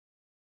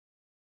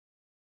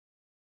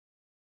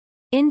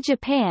 In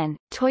Japan,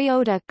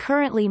 Toyota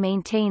currently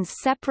maintains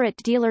separate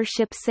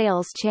dealership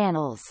sales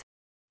channels.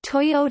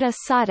 Toyota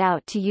sought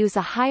out to use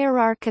a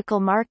hierarchical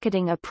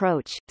marketing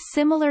approach,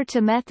 similar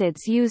to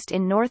methods used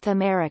in North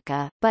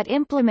America, but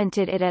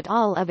implemented it at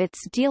all of its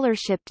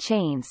dealership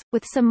chains,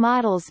 with some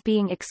models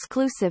being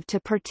exclusive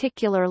to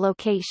particular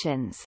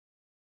locations.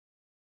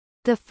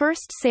 The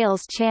first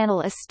sales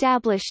channel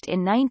established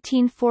in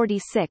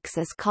 1946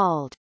 is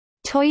called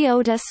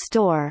Toyota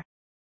Store,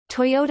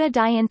 Toyota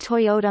Dian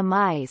Toyota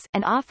Mize,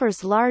 and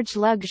offers large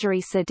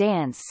luxury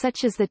sedans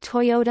such as the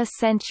Toyota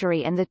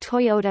Century and the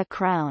Toyota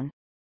Crown.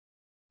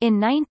 In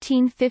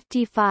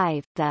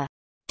 1955, the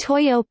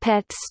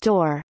Toyopet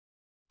Store,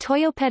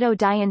 Toyopedo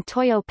Dian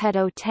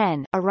Toyopedo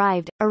 10,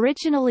 arrived,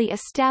 originally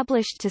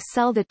established to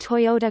sell the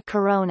Toyota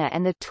Corona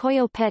and the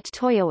Toyopet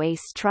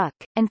Toyoace truck,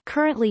 and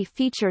currently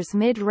features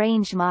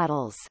mid-range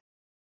models.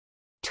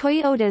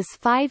 Toyota's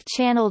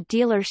 5-channel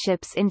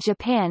dealerships in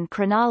Japan.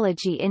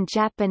 Chronology in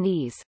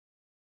Japanese.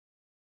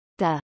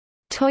 The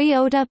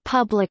Toyota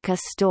Publica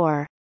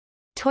Store,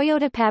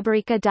 Toyota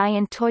Pabrika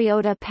Dian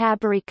Toyota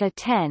Pabrika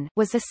 10,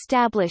 was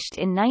established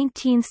in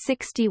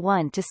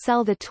 1961 to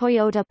sell the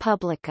Toyota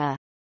Publica.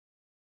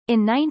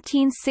 In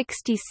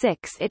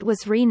 1966 it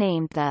was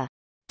renamed the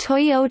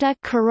Toyota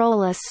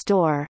Corolla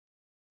Store,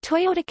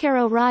 Toyota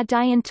Carora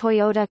Dian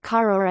Toyota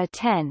Carora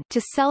 10, to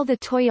sell the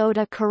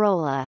Toyota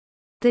Corolla.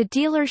 The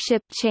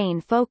dealership chain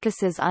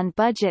focuses on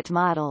budget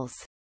models.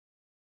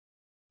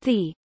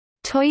 The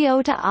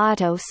Toyota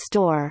Auto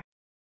Store,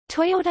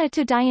 Toyota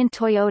Dian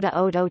Toyota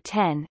Auto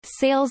 10,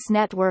 sales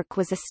network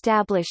was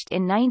established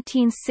in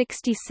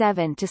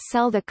 1967 to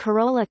sell the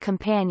Corolla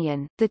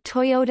Companion, the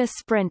Toyota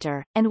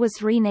Sprinter, and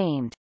was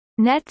renamed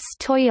Nets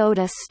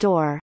Toyota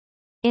Store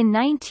in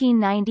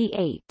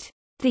 1998.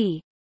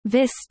 The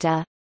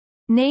Vista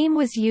name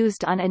was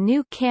used on a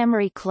new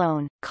Camry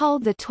clone,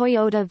 called the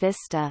Toyota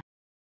Vista.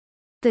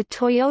 The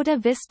Toyota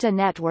Vista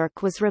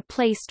network was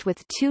replaced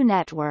with two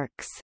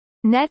networks,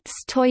 Nets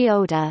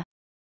Toyota,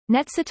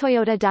 Netsu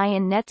Toyota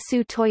Dian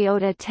Netsu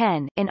Toyota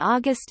 10, in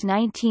August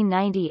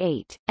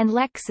 1998, and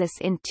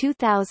Lexus in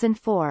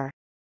 2004.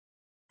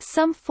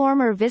 Some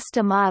former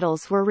Vista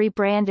models were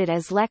rebranded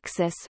as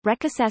Lexus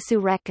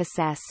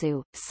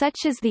Rekasasu, such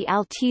as the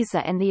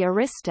Altiza and the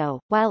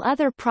Aristo, while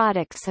other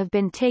products have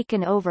been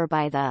taken over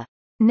by the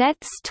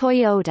Nets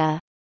Toyota,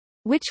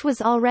 which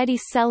was already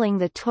selling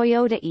the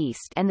Toyota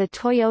East and the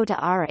Toyota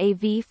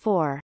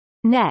RAV4.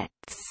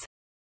 Nets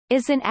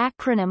is an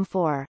acronym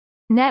for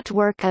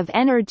Network of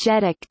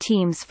Energetic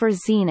Teams for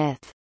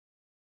Zenith,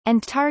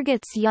 and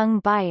targets young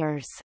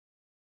buyers.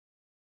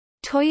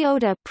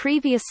 Toyota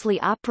previously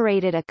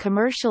operated a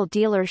commercial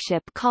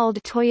dealership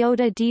called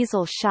Toyota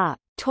Diesel Shop,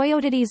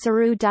 Toyota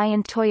Dizaru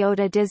Dian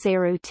Toyota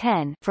Dizaru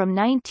 10, from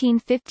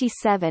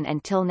 1957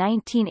 until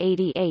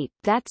 1988,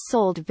 that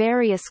sold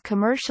various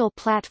commercial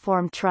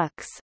platform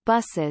trucks,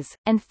 buses,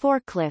 and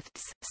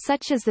forklifts,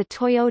 such as the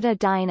Toyota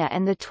Dyna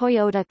and the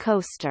Toyota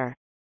Coaster.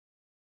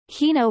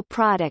 Hino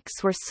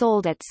products were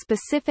sold at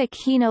specific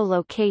Hino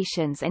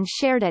locations and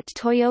shared at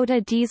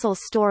Toyota Diesel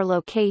Store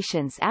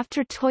locations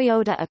after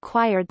Toyota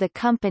acquired the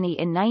company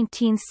in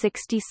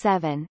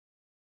 1967.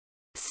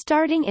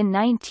 Starting in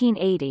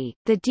 1980,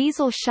 the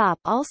Diesel Shop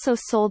also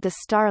sold the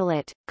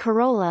Starlet,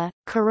 Corolla,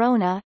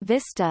 Corona,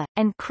 Vista,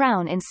 and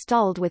Crown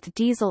installed with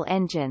diesel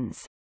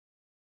engines.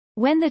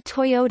 When the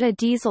Toyota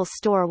Diesel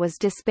Store was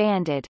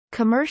disbanded,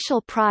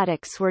 commercial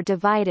products were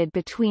divided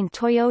between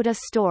Toyota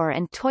Store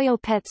and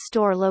Toyopet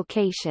Store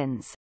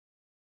locations.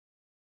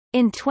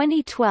 In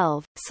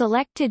 2012,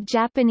 selected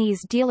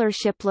Japanese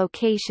dealership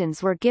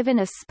locations were given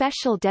a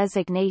special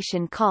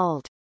designation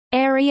called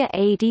Area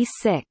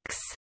 86.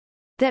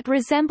 that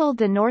resembled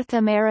the North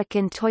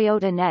American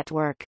Toyota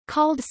network,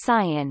 called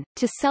Scion,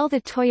 to sell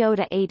the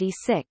Toyota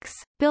 86,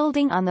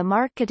 building on the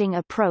marketing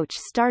approach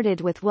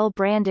started with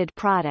Will-branded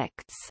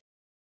products.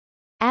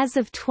 As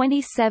of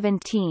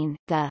 2017,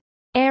 the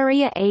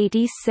Area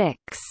 86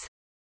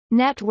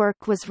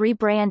 network was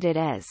rebranded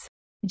as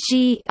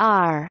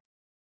GR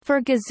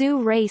for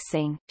Gazoo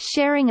Racing,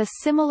 sharing a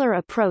similar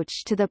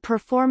approach to the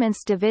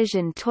performance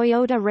division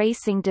Toyota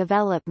Racing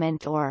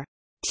Development or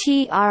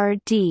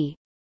TRD,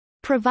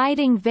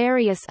 providing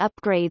various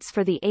upgrades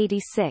for the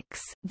 86,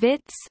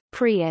 Vitz,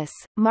 Prius,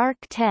 Mark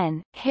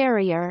 10,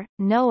 Harrier,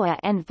 Noah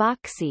and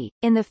Voxy.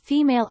 In the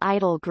female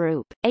idol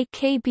group,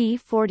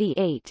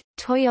 AKB48,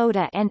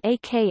 Toyota and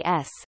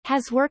AKS,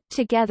 has worked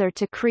together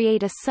to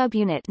create a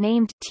subunit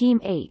named Team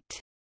 8.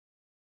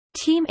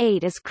 Team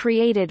 8 is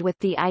created with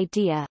the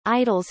idea,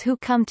 idols who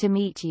come to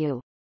meet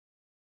you.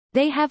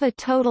 They have a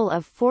total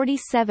of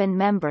 47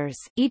 members,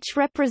 each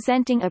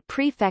representing a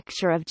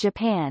prefecture of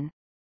Japan.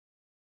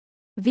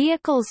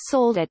 Vehicles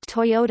sold at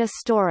Toyota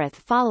Storeth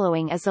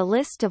following is a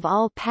list of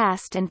all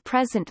past and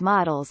present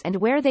models and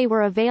where they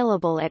were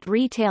available at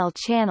retail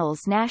channels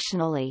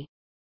nationally.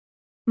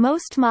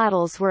 Most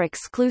models were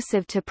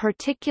exclusive to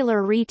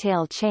particular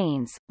retail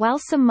chains, while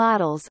some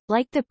models,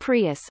 like the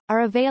Prius,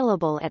 are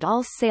available at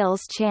all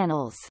sales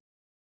channels.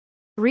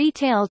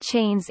 Retail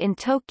chains in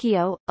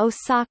Tokyo,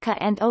 Osaka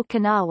and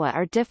Okinawa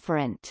are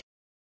different.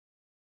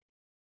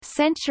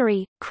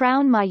 Century,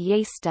 Crown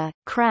Majesta,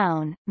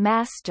 Crown,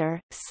 Master,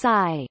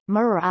 Sai,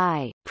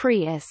 Mirai,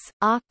 Prius,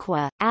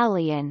 Aqua,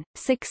 Allion,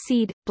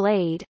 Succeed,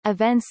 Blade,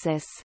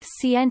 Avensis,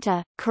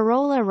 Sienta,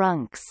 Corolla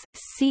Runx,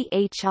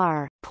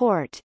 CHR,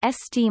 Port,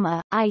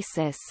 Estima,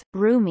 Isis,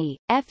 Rumi,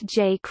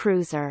 FJ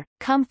Cruiser,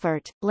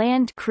 Comfort,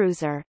 Land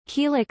Cruiser,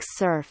 Helix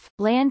Surf,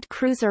 Land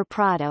Cruiser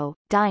Prado,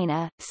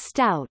 Dyna,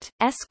 Stout,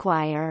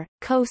 Esquire,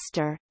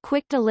 Coaster,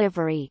 Quick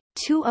Delivery,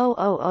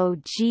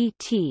 2000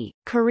 GT,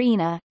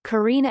 Carina,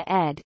 Carina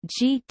Ed,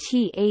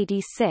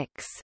 GT86,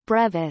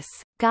 Brevis,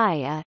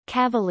 Gaia,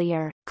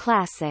 Cavalier,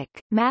 Classic,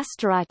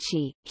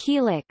 Maserachi,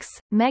 Helix,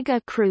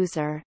 Mega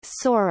Cruiser,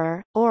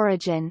 Soarer,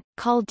 Origin,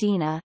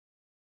 Caldina.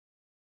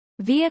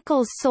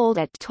 Vehicles sold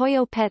at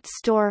Toyopet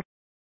Store: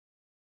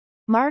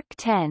 Mark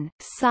 10,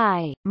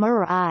 Sai,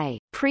 Mirai,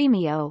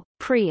 Premio,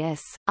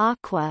 Prius,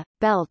 Aqua,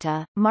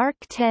 Belta, Mark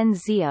 10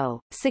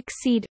 Zio,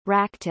 Succeed,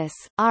 Ractus,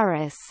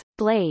 Aris,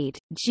 Blade,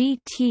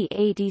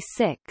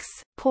 GT86,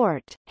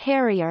 Port,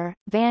 Harrier,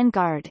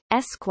 Vanguard,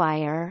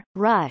 Esquire,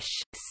 Rush,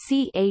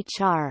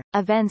 CHR,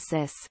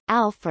 Avensis,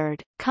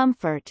 Alford,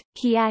 Comfort,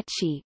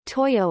 Hiachi,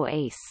 Toyo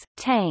Ace,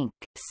 Tank,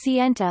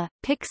 Sienta,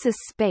 Pixis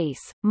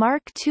Space,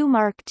 Mark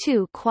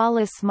II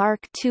Qualis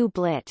Mark II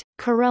Blit,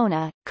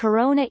 Corona,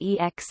 Corona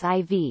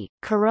EXIV,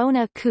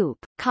 Corona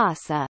Coupe,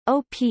 Casa,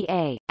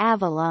 OPA,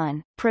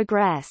 Avalon,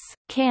 Progress,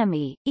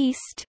 Cami,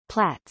 East,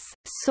 Platts,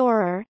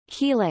 Soarer,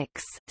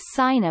 Helix,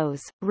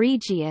 Sinos,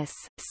 Regius,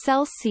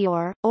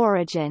 Celsior,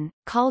 Origin,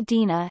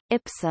 Caldina,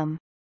 Ipsum.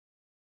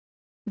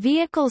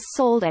 Vehicles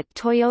sold at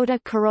Toyota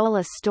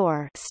Corolla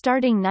Store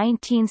starting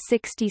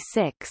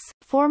 1966,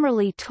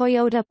 formerly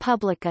Toyota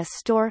Publica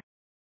Store: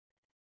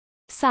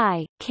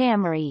 Sai,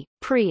 Camry,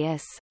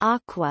 Prius,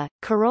 Aqua,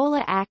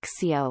 Corolla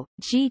Axio,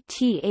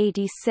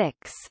 GT86,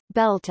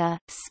 Belta,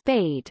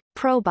 Spade,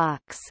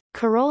 Probox,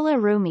 Corolla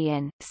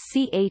Rumian,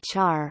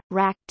 CHR,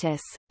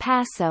 Ractus,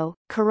 Passo,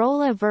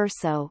 Corolla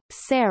Verso,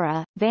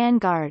 Serra,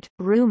 Vanguard,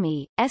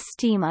 Rumi,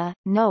 Estima,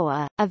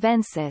 Noah,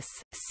 Avensis,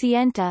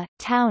 Sienta,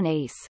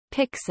 Townace,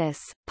 Pixis,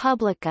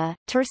 Publica,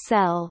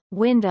 Tercel,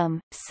 Wyndham,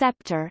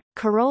 Scepter,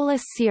 Corolla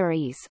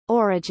Series,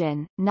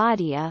 Origin,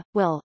 Nadia,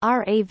 Will,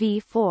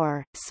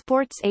 RAV4,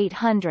 Sports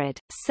 800,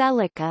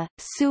 Celica,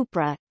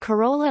 Supra,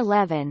 Corolla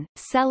 11,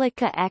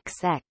 Celica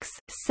XX,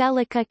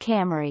 Celica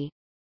Camry.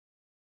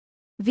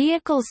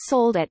 Vehicles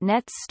sold at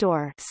Nets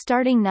Store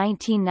starting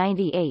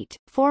 1998,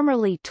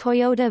 formerly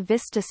Toyota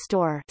Vista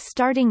Store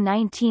starting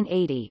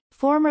 1980,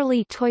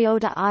 formerly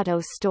Toyota Auto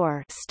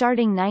Store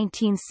starting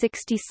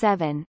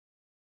 1967.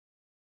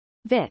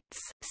 Vitz,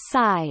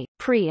 Sai,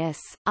 Prius,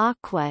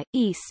 Aqua,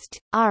 East,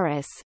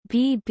 Aris,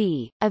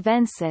 BB,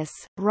 Avensis,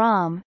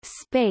 Rom,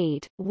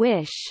 Spade,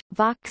 Wish,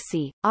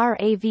 Voxy,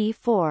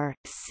 RAV4,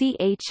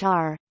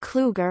 CHR,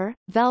 Kluger,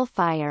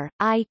 Velfire,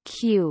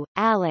 IQ,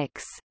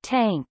 Alex,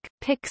 Tank,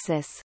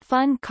 Pixis,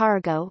 Fun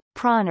Cargo,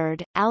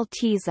 Pronard,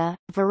 Altiza,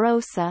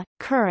 Verosa,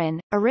 Curran,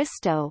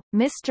 Aristo,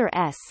 Mr.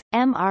 S,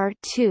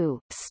 MR2,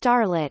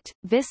 Starlet,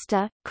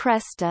 Vista,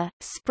 Cresta,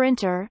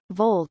 Sprinter,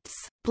 Volts,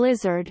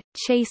 Blizzard,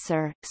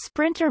 Chaser,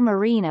 Sprinter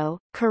Marino,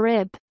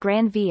 Carib,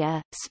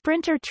 Granvia,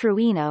 Sprinter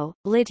Truino,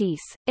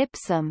 Litis,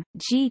 Ipsum,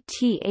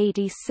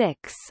 GT86,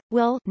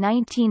 Will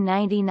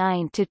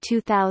 1999 to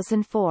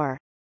 2004.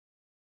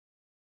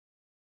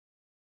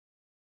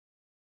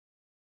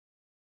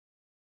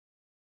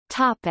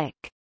 Topic: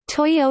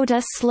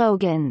 Toyota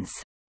slogans.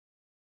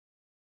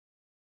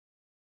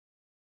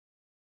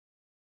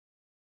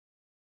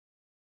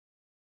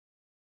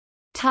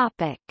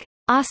 Topic: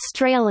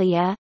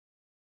 Australia.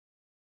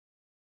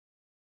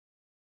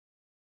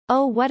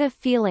 Oh What a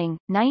Feeling,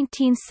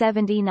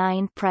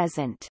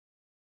 1979–present.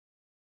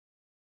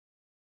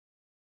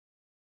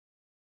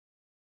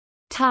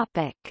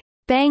 Topic: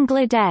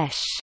 Bangladesh.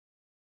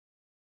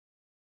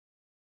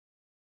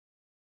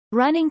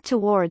 Running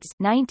Towards,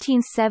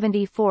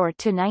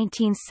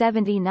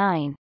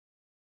 1974–1979.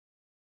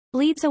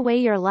 Leads Away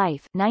Your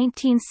Life,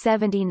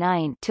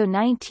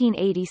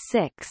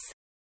 1979–1986.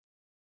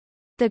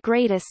 The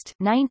Greatest,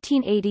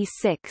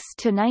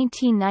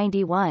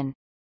 1986–1991.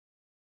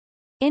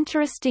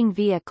 Interesting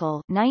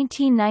Vehicle,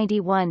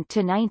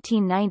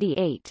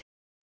 1991–1998.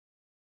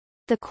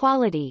 The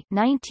Quality,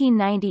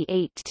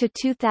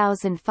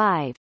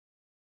 1998–2005.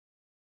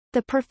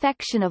 The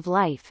Perfection of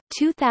Life,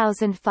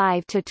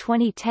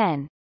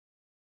 2005–2010.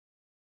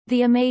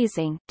 The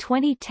Amazing,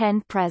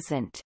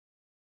 2010–present.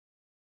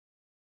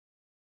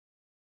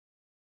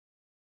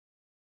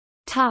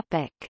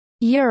 Topic: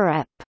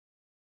 Europe.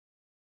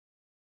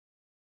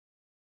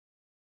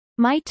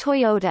 My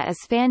Toyota is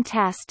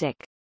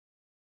fantastic.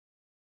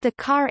 The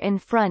car in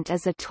front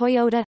is a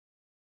Toyota.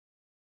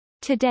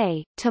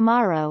 Today,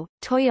 tomorrow,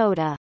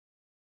 Toyota.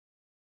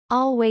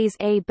 Always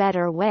a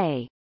better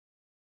way.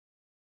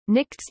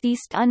 Nichts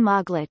ist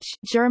unmöglich,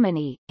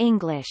 Germany,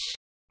 English.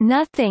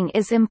 Nothing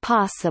is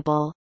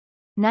impossible.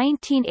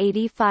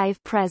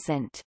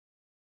 1985–present.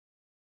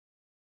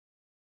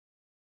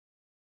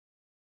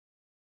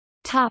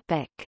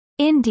 Topic: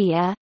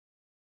 India.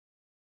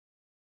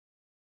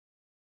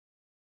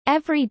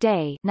 Every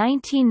Day,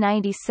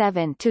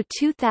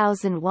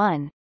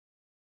 1997–2001.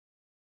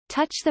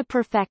 Touch the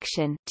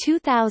Perfection,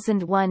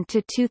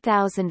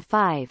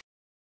 2001–2005.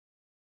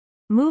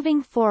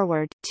 Moving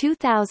Forward,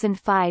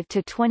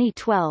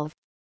 2005–2012.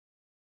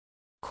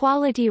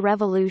 Quality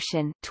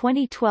Revolution,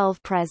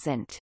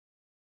 2012–present.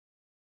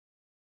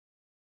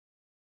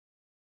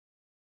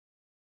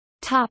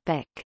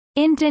 Topic: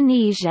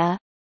 Indonesia.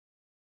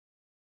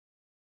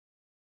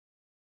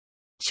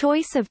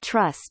 Choice of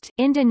Trust,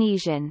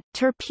 Indonesian,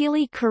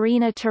 Terpilih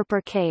Karena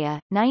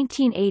Terpercaya,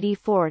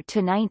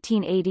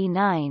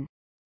 1984–1989.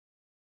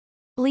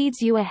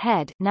 Leads You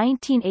Ahead,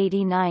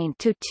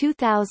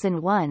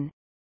 1989–2001.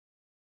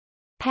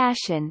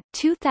 Passion,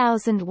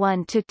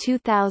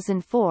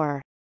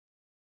 2001–2004.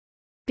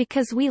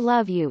 Because We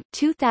Love You,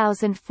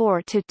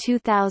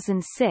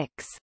 2004–2006.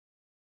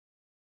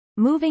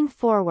 Moving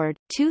Forward,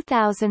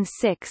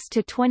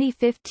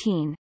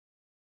 2006–2015.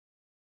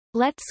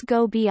 Let's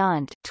Go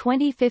Beyond,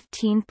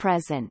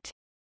 2015–present.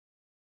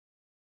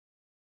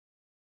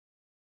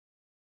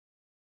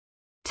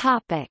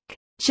 Topic: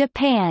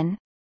 Japan.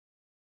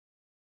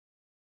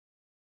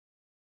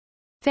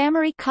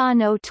 Famarica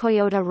no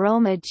Toyota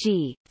Roma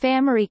G,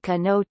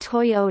 Famarica no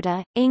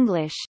Toyota,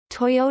 English,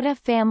 Toyota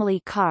Family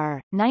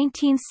Car,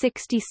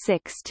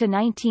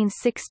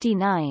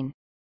 1966–1969.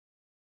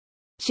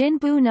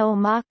 Jinbu no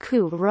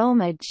Maku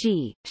Roma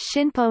G,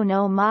 Shinpo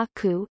no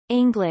Maku,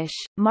 English,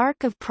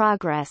 Mark of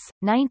Progress,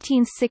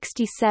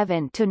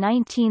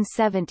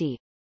 1967–1970.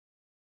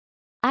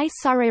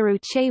 Isareru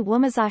che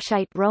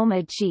Wumazashite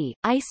Roma G,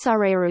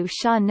 Isareru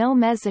sha no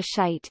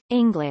Mezashite,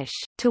 English,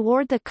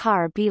 Toward the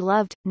Car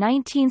Beloved,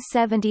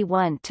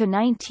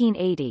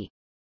 1971–1980.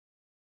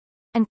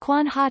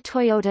 Anquan ha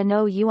Toyota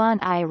no Yuan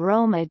I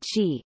Roma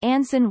G,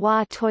 Anzan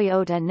wa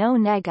Toyota no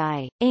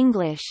Negai,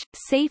 English,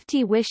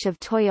 Safety Wish of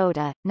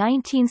Toyota,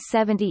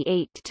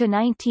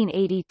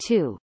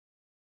 1978–1982.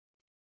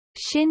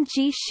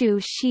 Shinji Shu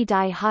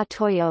Shidai ha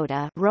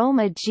Toyota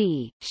Roma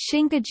G,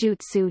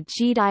 Shingajutsu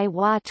Jidai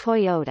wa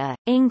Toyota,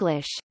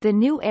 English, The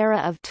New Era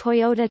of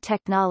Toyota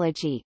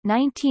Technology,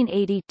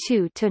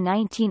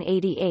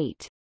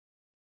 1982–1988.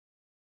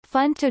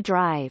 Fun to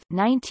Drive,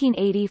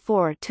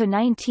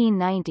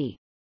 1984–1990.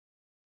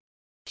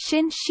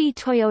 Shin-shi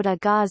Toyota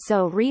ga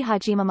zo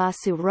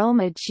rihajimamasu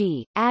Roma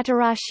G,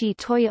 Atarashi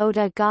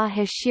Toyota ga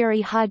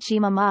hashiri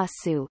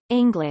hajimamasu,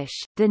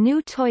 English, The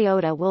New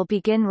Toyota Will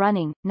Begin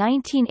Running,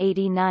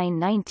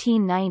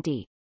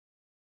 1989–1990.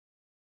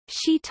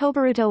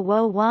 Shitobaruto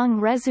wo wang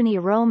rezuni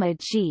Roma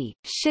G,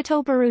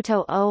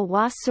 Shitobaruto o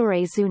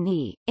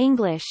wasurezuni,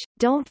 English,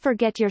 Don't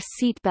Forget Your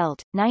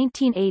Seatbelt,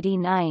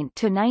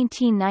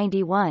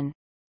 1989–1991.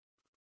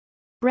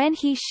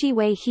 Renhi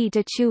Shiwei Hi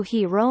Dachu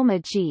Hi Roma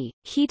G,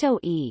 Hito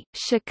E,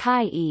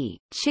 Shikai E,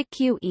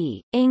 Chikyu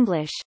E,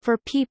 English, For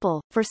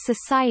People, For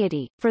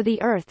Society, For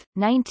the Earth,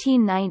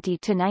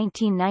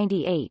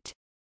 1990–1998.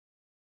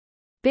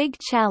 Big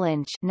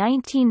Challenge,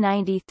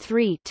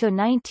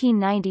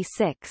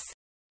 1993–1996.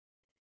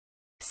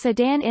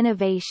 Sedan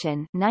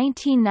Innovation,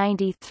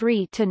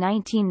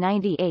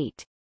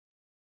 1993–1998.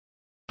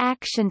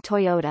 Action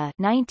Toyota,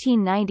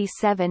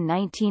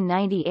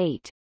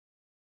 1997–1998.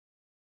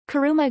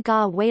 Kuruma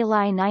ga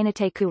Wailai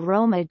Ninateku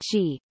Roma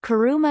G,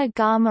 Kuruma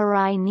ga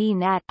Marai ni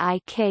Nat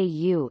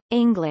Iku,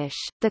 English,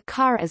 The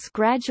Car is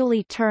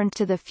Gradually Turned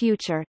to the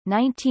Future,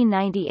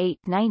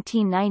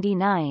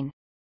 1998–1999.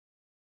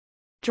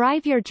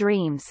 Drive Your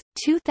Dreams,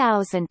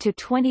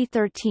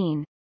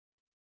 2000–2013.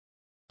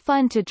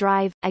 Fun to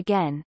Drive,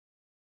 Again.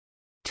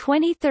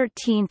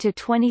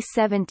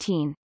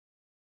 2013–2017.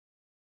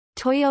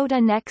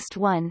 Toyota Next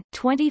One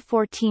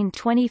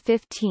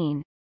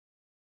 2014-2015.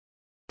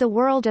 The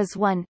World is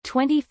One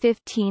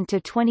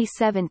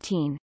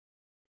 2015-2017.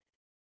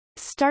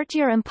 Start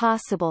Your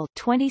Impossible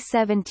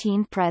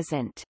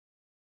 2017-present.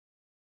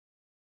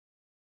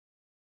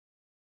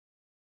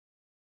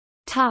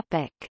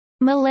 Topic: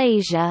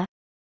 Malaysia.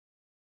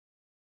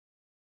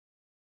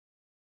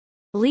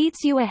 Leads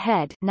You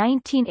Ahead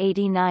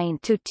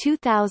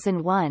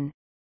 1989-2001.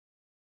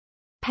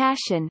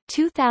 Passion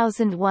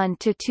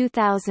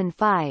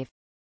 2001-2005.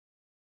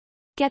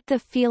 Get the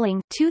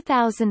Feeling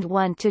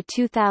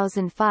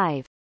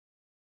 2001-2005.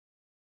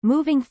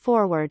 Moving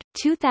Forward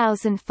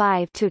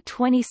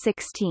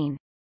 2005-2016.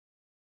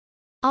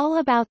 All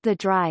About the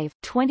Drive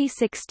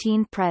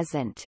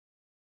 2016-present.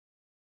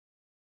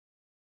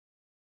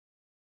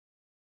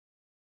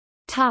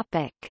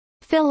 Topic: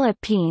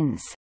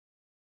 Philippines.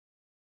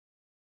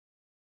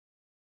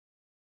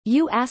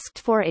 You Asked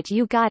for It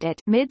You Got It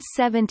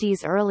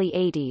mid-70s early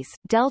 80s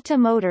Delta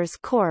Motors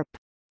Corp.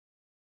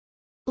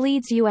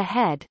 Leads You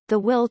Ahead, The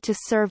Will to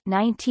Serve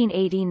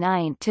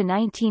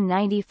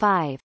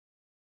 1989-1995.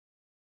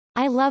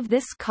 I Love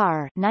This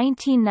Car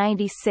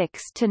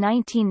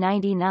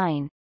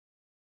 1996-1999.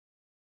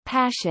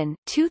 Passion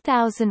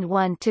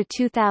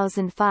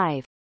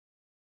 2001-2005.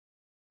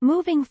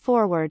 Moving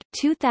Forward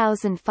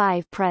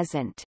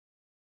 2005-present.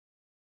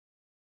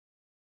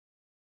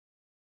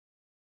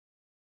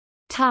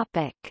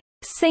 Topic: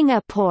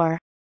 Singapore.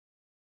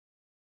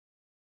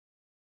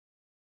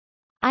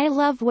 I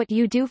Love What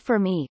You Do for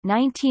Me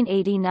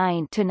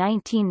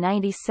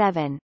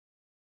 1989-1997.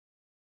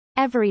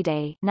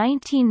 Everyday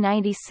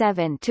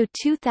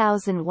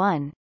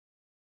 1997-2001.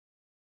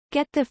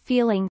 Get the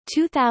Feeling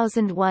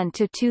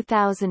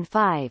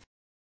 2001-2005.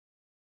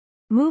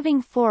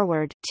 Moving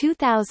Forward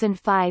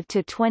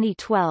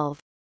 2005-2012.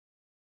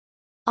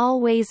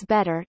 Always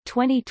Better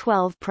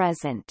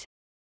 2012-present.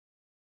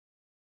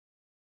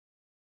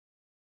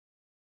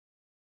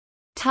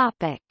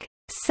 Topic: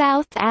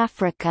 South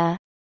Africa.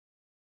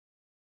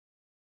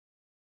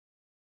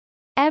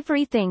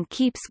 Everything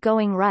Keeps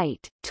Going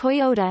Right,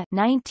 Toyota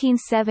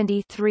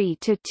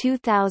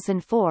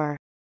 1973-2004.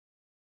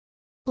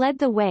 Led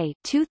the Way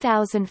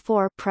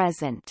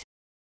 2004-present.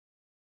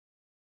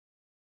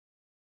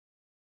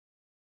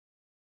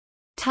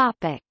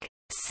 Topic: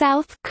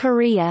 South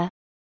Korea.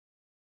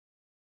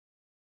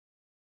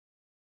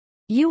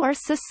 You Are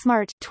So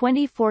Smart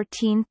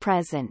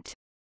 2014-present.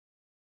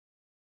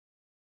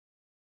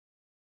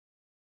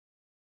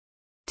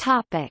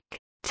 Topic: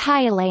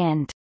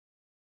 Thailand.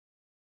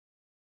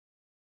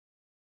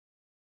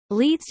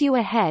 Leads You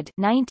Ahead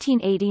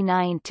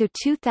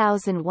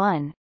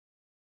 1989-2001.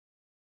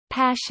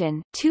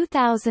 Passion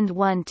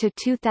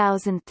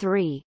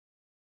 2001-2003.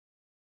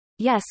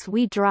 Yes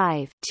We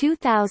Drive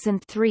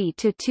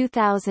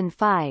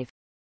 2003-2005.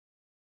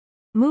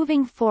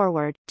 Moving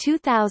Forward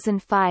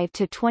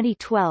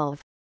 2005-2012.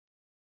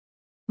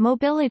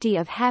 Mobility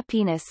of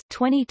Happiness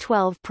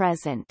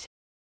 2012-present.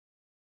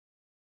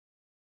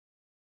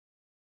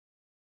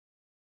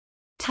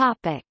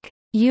 Topic: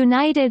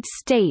 United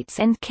States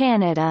and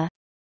Canada.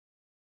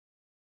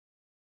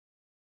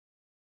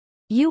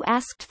 You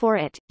Asked for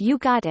It, You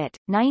Got It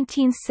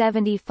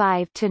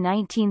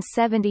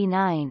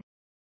 1975-1979.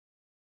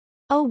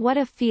 Oh What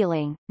a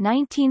Feeling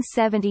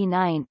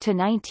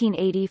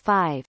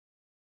 1979-1985.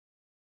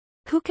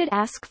 Who Could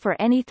Ask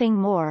for Anything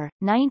More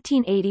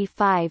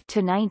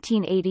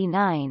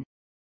 1985-1989.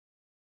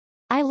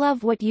 I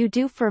Love What You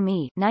Do for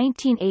Me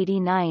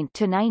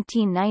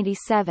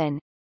 1989-1997.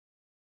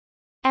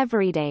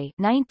 Everyday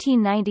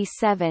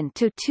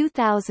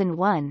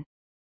 1997-2001.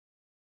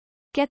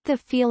 Get the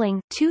Feeling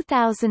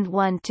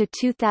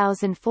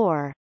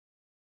 2001-2004.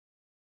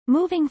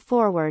 Moving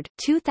Forward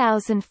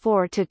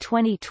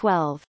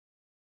 2004-2012.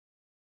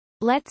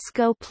 Let's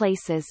Go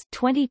Places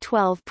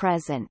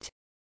 2012-present.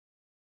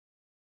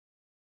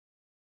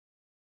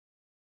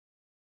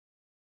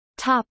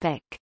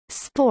 Topic: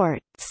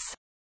 Sports.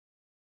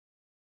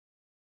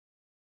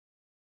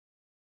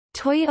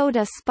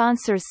 Toyota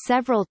sponsors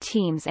several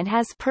teams and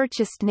has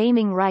purchased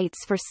naming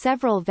rights for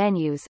several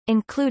venues,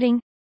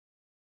 including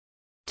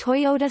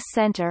Toyota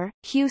Center,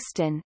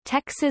 Houston,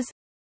 Texas;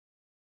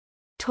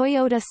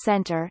 Toyota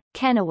Center,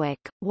 Kennewick,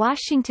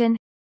 Washington;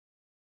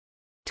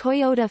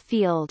 Toyota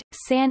Field,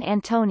 San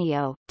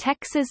Antonio,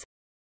 Texas;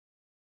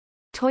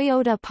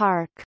 Toyota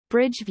Park,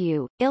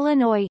 Bridgeview,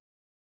 Illinois;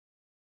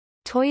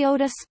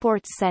 Toyota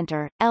Sports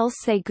Center, El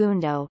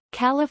Segundo,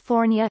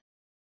 California;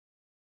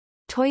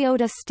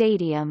 Toyota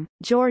Stadium,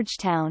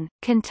 Georgetown,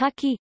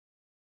 Kentucky;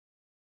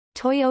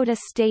 Toyota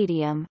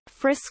Stadium,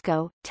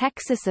 Frisco,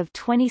 Texas. Of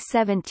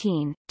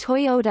 2017,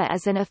 Toyota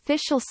is an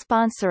official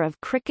sponsor of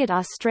Cricket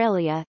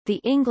Australia,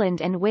 the England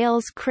and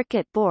Wales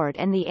Cricket Board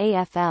and the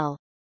AFL.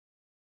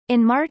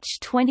 In March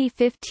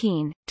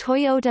 2015,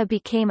 Toyota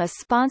became a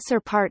sponsor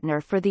partner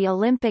for the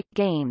Olympic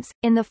Games,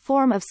 in the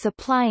form of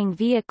supplying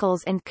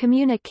vehicles and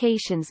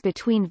communications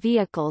between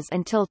vehicles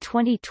until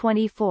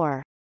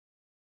 2024.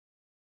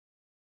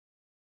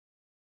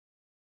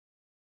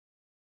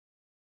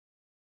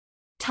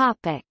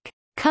 Topic: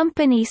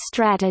 Company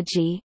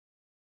strategy.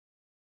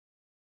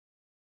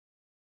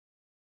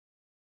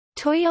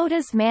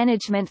 Toyota's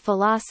management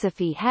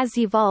philosophy has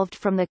evolved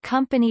from the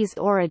company's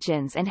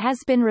origins and has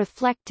been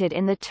reflected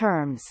in the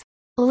terms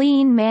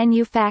lean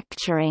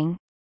manufacturing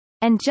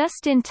and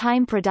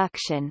just-in-time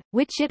production,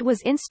 which it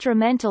was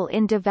instrumental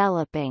in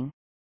developing.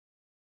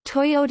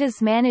 Toyota's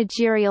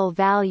managerial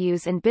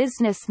values and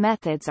business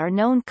methods are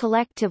known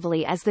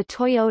collectively as the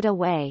Toyota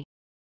Way.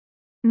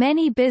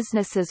 Many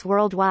businesses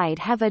worldwide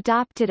have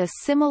adopted a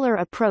similar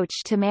approach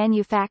to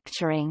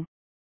manufacturing.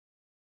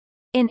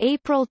 In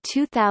April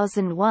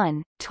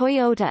 2001,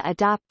 Toyota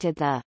adopted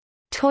the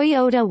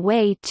Toyota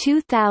Way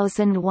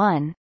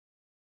 2001,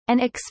 an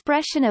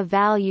expression of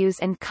values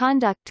and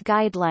conduct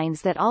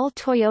guidelines that all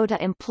Toyota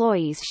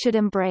employees should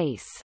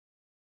embrace.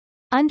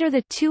 Under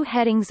the two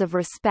headings of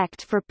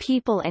respect for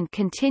people and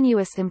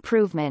continuous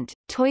improvement,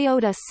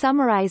 Toyota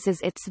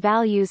summarizes its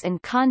values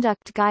and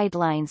conduct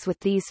guidelines with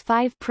these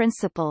 5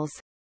 principles: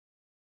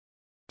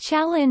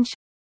 challenge,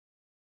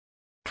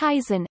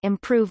 Kaizen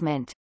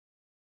improvement,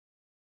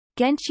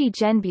 Genchi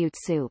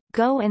Genbutsu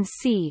go and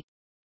see,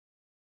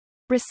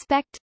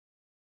 respect,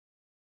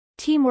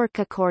 teamwork.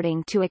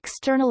 According to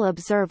external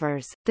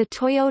observers, the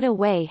Toyota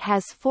Way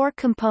has 4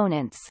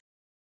 components: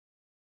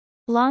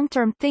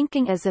 long-term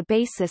thinking as a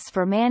basis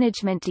for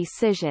management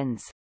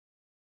decisions,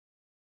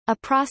 a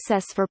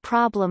process for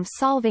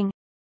problem-solving,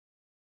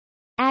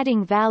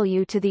 adding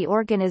value to the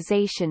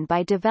organization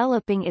by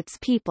developing its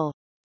people,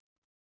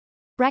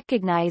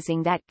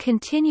 recognizing that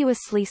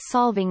continuously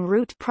solving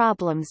root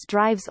problems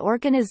drives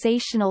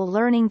organizational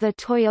learning. The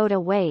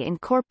Toyota Way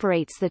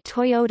incorporates the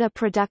Toyota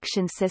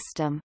production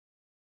system.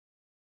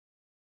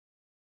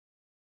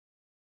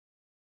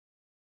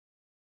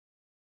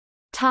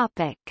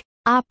 Topic: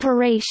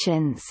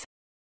 Operations.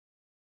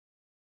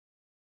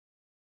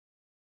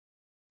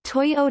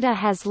 Toyota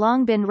has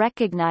long been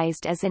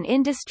recognized as an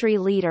industry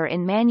leader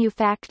in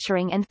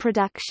manufacturing and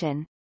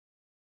production.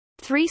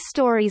 3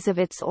 stories of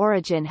its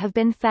origin have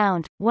been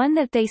found, one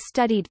that they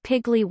studied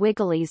Piggly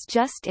Wiggly's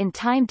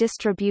just-in-time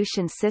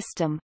distribution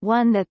system,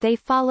 one that they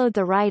followed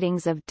the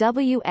writings of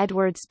W.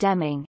 Edwards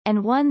Deming,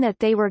 and one that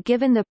they were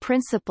given the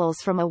principles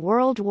from a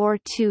World War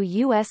II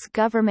U.S.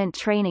 government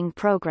training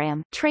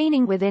program,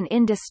 Training Within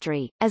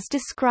Industry. As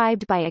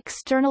described by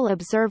external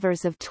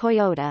observers of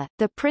Toyota,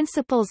 the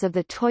principles of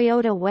the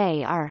Toyota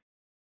Way are: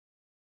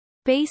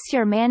 base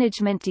your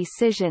management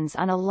decisions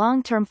on a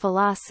long-term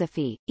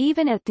philosophy,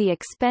 even at the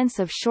expense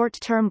of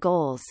short-term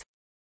goals.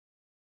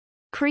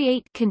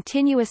 Create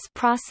continuous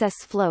process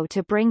flow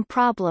to bring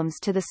problems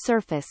to the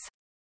surface.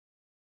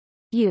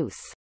 Use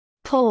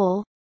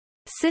pull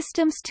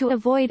systems to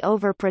avoid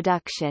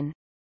overproduction.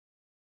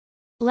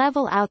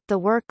 Level out the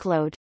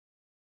workload.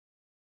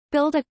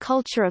 Build a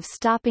culture of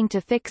stopping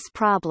to fix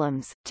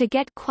problems, to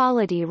get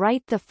quality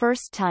right the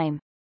first time.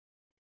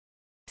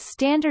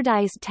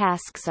 Standardized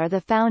tasks are the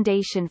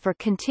foundation for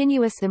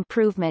continuous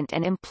improvement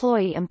and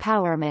employee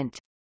empowerment.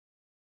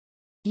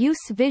 Use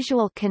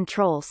visual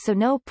control so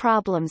no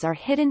problems are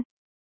hidden.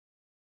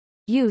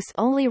 Use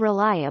only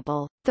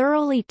reliable,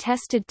 thoroughly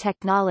tested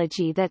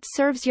technology that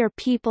serves your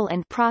people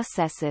and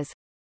processes.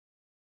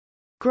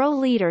 Grow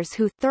leaders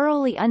who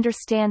thoroughly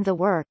understand the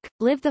work,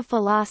 live the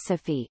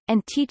philosophy,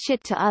 and teach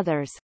it to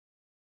others.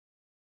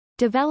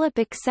 Develop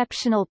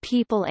exceptional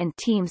people and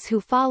teams who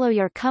follow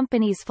your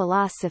company's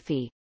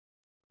philosophy.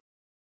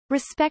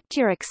 Respect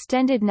your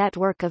extended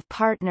network of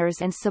partners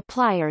and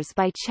suppliers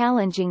by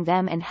challenging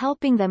them and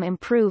helping them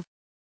improve.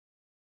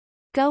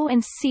 Go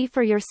and see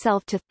for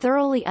yourself to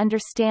thoroughly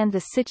understand the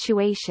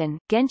situation.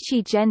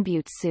 Genchi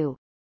Genbutsu.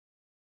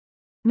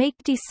 Make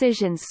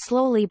decisions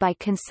slowly by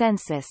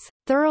consensus,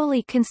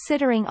 thoroughly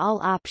considering all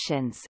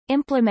options,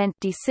 implement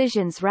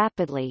decisions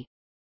rapidly.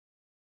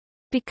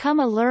 Become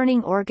a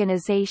learning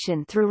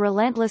organization through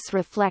relentless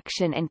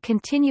reflection and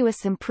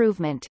continuous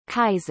improvement.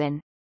 Kaizen.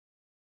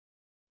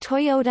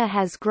 Toyota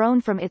has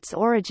grown from its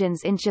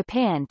origins in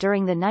Japan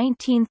during the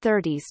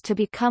 1930s to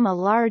become a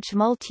large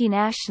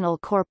multinational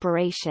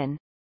corporation.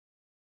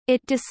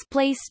 It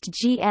displaced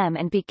GM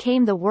and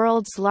became the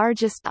world's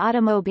largest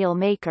automobile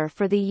maker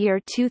for the year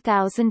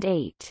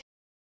 2008.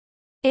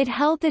 It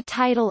held the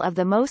title of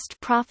the most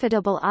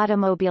profitable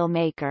automobile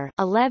maker,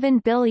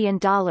 $11 billion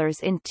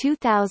in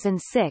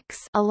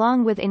 2006,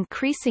 along with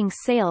increasing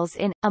sales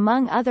in,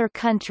 among other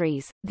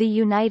countries, the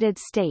United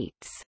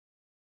States.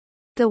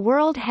 The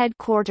world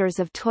headquarters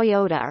of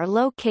Toyota are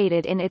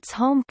located in its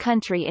home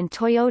country in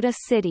Toyota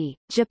City,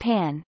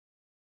 Japan.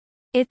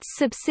 Its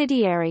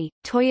subsidiary,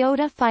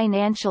 Toyota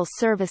Financial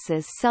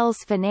Services, sells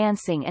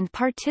financing and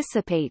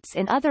participates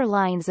in other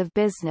lines of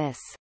business.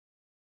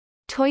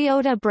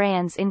 Toyota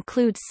brands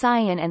include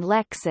Scion and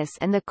Lexus,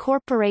 and the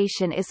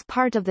corporation is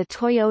part of the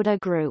Toyota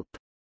Group.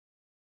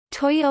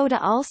 Toyota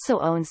also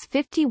owns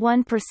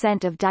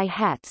 51% of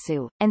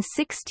Daihatsu, and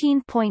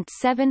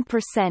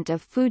 16.7%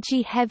 of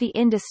Fuji Heavy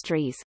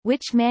Industries,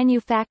 which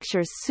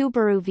manufactures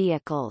Subaru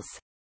vehicles.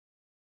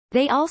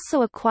 They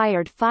also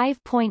acquired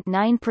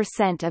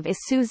 5.9% of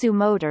Isuzu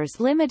Motors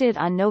Limited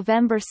on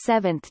November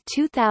 7,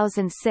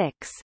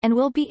 2006, and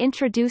will be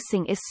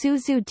introducing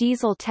Isuzu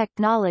diesel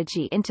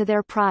technology into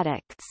their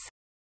products.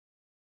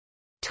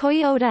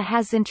 Toyota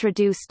has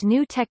introduced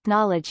new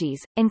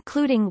technologies,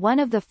 including one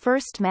of the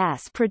first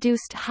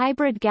mass-produced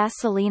hybrid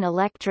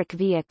gasoline-electric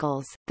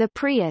vehicles, the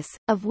Prius,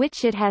 of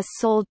which it has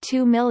sold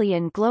 2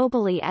 million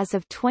globally as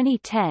of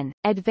 2010,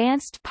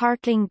 Advanced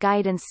Parking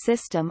Guidance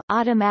System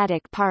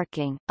automatic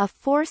parking, a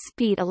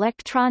 4-speed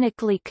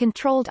electronically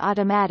controlled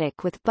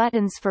automatic with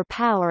buttons for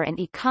power and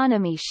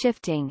economy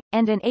shifting,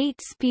 and an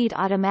 8-speed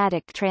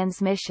automatic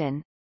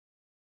transmission.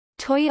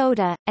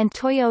 Toyota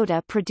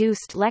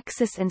produced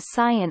Lexus and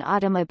Scion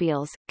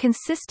automobiles,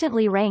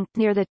 consistently ranked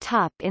near the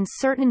top in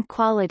certain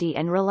quality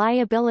and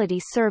reliability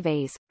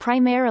surveys,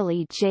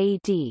 primarily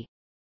J.D.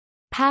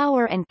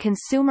 Power and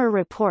Consumer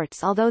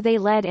Reports. Although they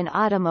led in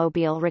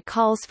automobile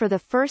recalls for the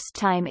first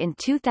time in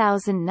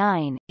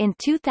 2009, in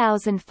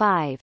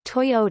 2005,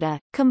 Toyota,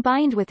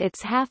 combined with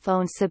its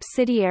half-owned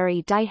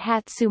subsidiary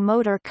Daihatsu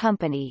Motor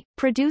Company,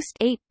 produced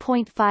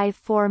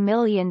 8.54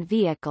 million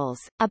vehicles,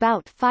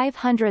 about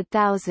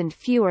 500,000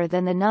 fewer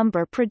than the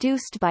number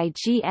produced by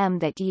GM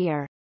that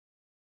year.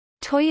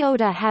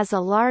 Toyota has a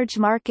large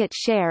market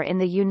share in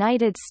the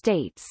United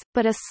States,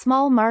 but a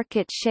small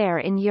market share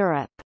in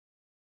Europe.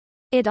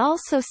 It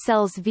also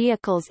sells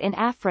vehicles in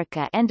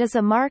Africa and is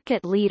a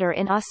market leader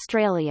in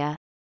Australia.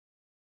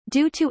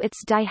 Due to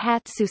its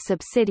Daihatsu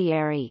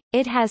subsidiary,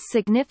 it has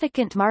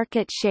significant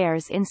market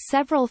shares in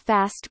several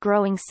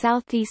fast-growing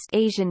Southeast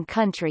Asian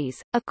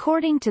countries.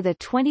 According to the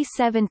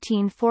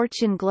 2017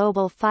 Fortune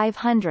Global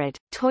 500,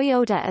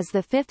 Toyota is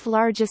the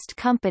fifth-largest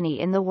company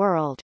in the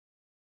world.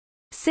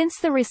 Since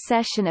the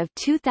recession of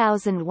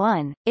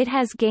 2001, it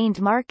has gained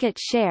market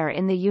share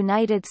in the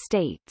United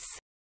States.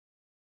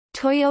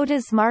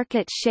 Toyota's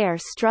market share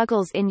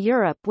struggles in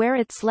Europe where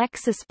its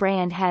Lexus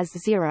brand has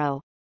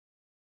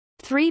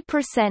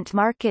 0.3%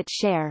 market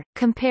share,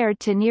 compared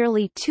to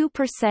nearly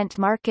 2%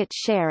 market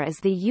share as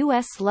the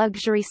U.S.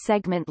 luxury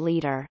segment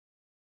leader.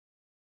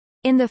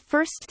 In the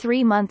first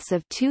 3 months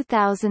of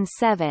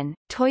 2007,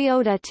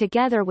 Toyota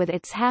together with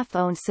its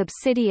half-owned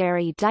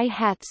subsidiary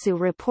Daihatsu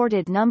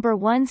reported number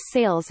 1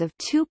 sales of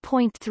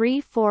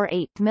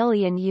 2.348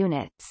 million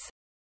units.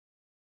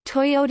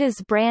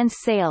 Toyota's brand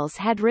sales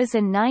had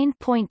risen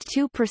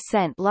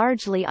 9.2%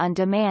 largely on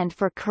demand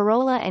for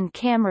Corolla and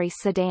Camry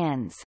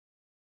sedans.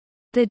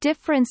 The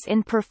difference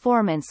in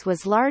performance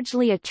was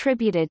largely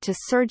attributed to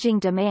surging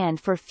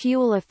demand for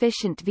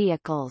fuel-efficient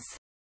vehicles.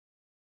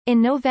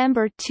 In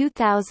November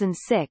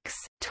 2006,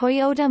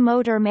 Toyota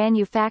Motor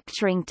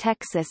Manufacturing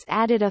Texas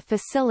added a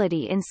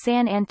facility in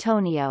San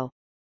Antonio.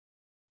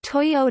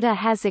 Toyota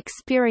has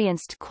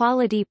experienced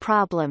quality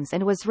problems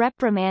and was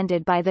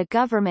reprimanded by the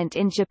government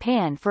in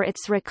Japan for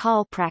its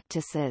recall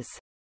practices.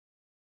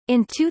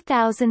 In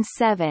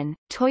 2007,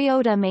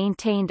 Toyota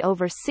maintained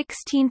over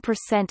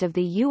 16% of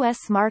the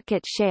U.S.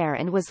 market share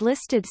and was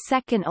listed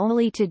second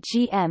only to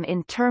GM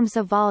in terms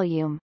of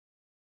volume.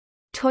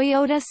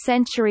 Toyota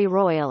Century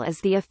Royal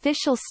is the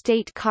official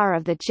state car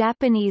of the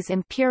Japanese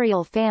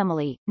imperial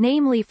family,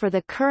 namely for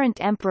the current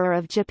Emperor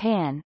of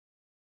Japan.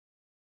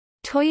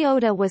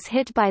 Toyota was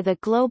hit by the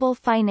global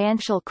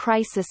financial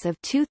crisis of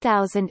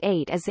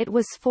 2008 as it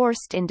was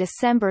forced in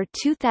December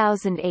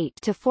 2008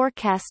 to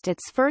forecast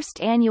its first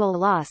annual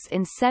loss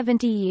in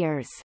 70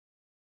 years.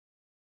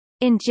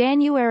 In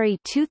January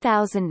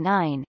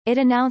 2009, it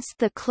announced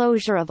the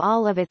closure of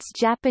all of its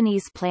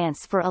Japanese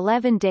plants for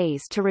 11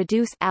 days to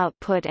reduce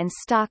output and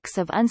stocks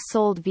of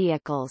unsold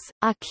vehicles.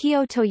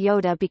 Akio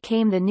Toyoda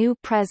became the new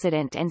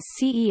president and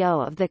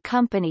CEO of the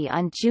company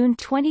on June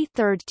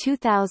 23,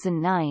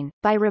 2009,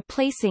 by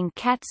replacing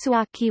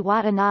Katsuaki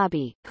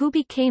Watanabe, who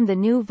became the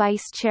new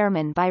vice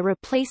chairman by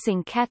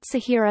replacing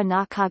Katsuhira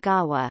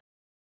Nakagawa.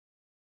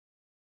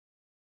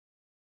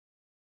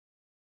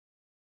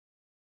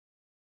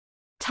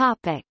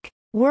 Topic: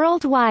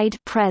 Worldwide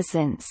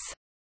presence.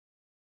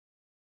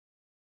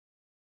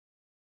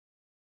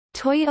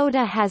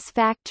 Toyota has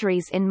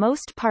factories in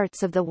most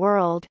parts of the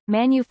world,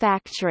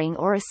 manufacturing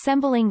or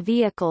assembling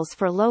vehicles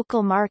for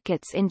local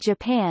markets in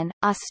Japan,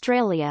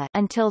 Australia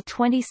until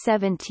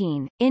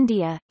 2017,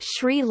 India,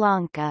 Sri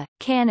Lanka,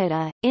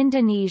 Canada,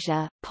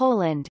 Indonesia,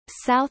 Poland,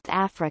 South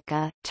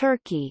Africa,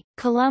 Turkey,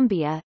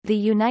 Colombia, the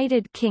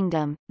United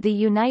Kingdom, the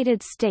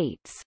United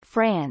States,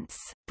 France,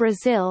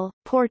 Brazil,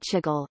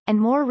 Portugal, and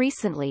more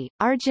recently,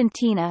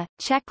 Argentina,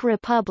 Czech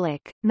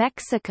Republic,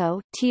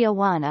 Mexico,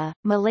 Tijuana,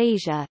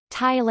 Malaysia,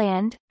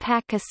 Thailand,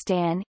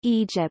 Pakistan,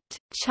 Egypt,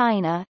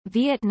 China,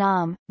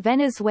 Vietnam,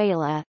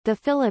 Venezuela, the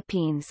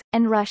Philippines,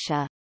 and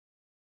Russia.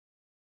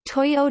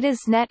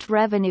 Toyota's net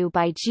revenue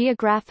by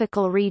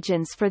geographical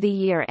regions for the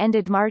year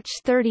ended March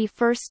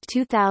 31,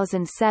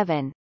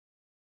 2007.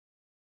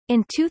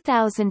 In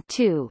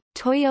 2002,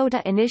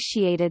 Toyota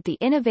initiated the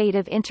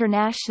Innovative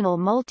International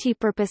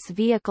Multipurpose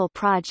Vehicle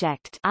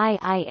Project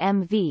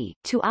 (IIMV)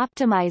 to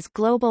optimize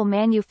global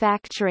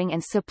manufacturing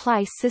and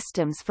supply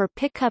systems for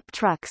pickup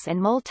trucks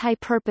and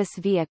multi-purpose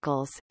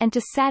vehicles, and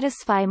to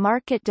satisfy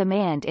market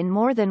demand in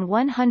more than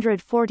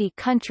 140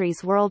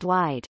 countries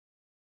worldwide.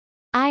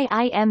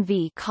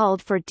 IIMV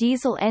called for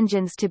diesel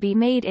engines to be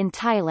made in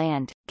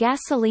Thailand,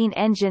 gasoline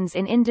engines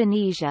in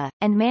Indonesia,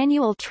 and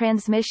manual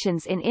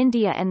transmissions in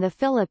India and the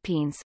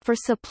Philippines, for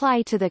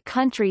supply to the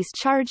countries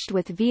charged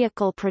with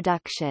vehicle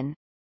production.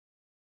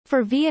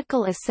 For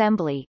vehicle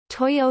assembly,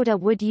 Toyota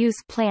would use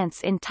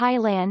plants in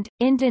Thailand,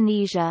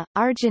 Indonesia,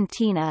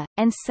 Argentina,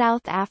 and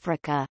South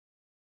Africa.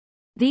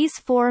 These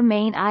four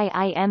main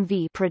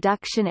IIMV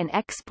production and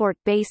export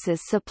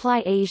bases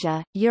supply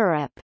Asia,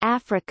 Europe,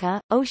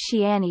 Africa,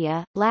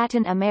 Oceania,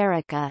 Latin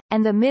America,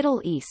 and the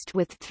Middle East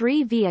with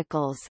three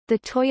vehicles, the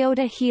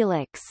Toyota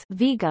Helix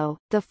Vigo,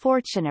 the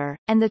Fortuner,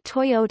 and the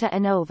Toyota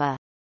Innova.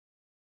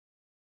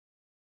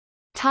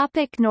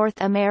 North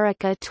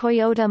America.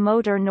 Toyota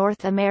Motor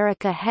North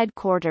America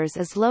headquarters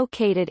is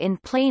located in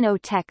Plano,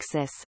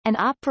 Texas, and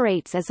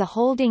operates as a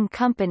holding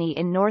company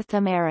in North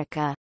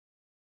America.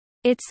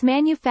 Its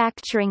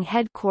manufacturing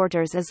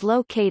headquarters is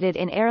located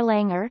in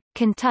Erlanger,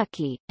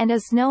 Kentucky, and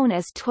is known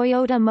as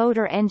Toyota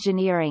Motor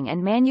Engineering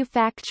and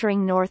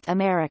Manufacturing North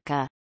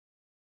America.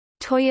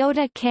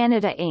 Toyota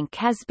Canada Inc.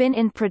 has been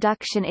in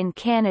production in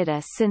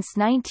Canada since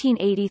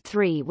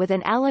 1983 with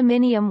an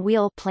aluminium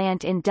wheel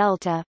plant in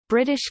Delta,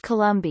 British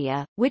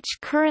Columbia, which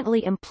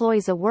currently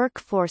employs a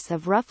workforce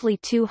of roughly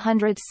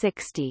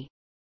 260.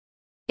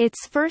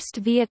 Its first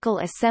vehicle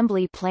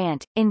assembly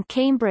plant, in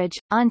Cambridge,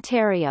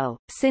 Ontario,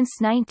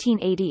 since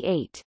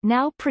 1988,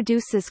 now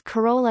produces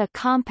Corolla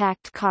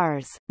compact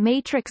cars,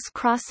 Matrix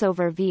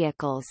crossover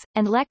vehicles,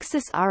 and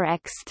Lexus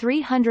RX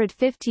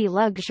 350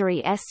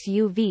 luxury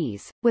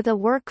SUVs, with a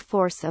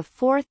workforce of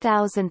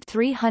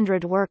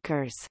 4,300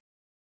 workers.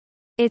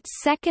 Its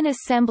second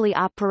assembly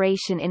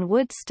operation in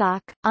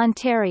Woodstock,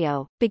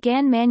 Ontario,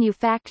 began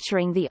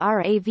manufacturing the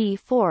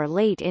RAV4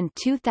 late in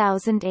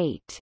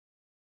 2008.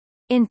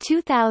 In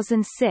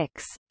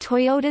 2006,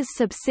 Toyota's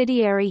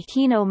subsidiary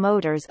Hino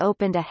Motors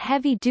opened a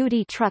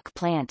heavy-duty truck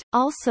plant,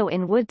 also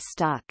in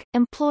Woodstock,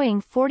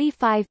 employing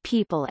 45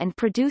 people and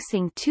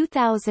producing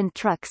 2,000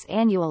 trucks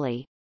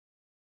annually.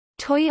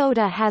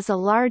 Toyota has a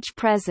large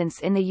presence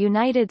in the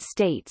United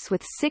States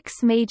with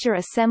 6 major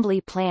assembly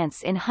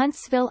plants in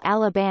Huntsville,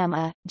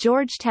 Alabama,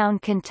 Georgetown,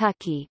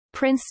 Kentucky,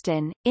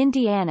 Princeton,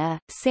 Indiana,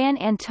 San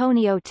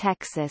Antonio,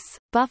 Texas,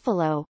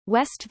 Buffalo,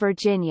 West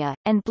Virginia,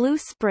 and Blue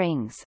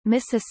Springs,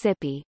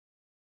 Mississippi.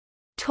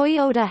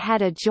 Toyota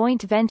had a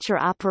joint venture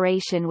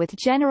operation with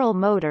General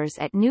Motors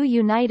at New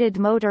United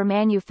Motor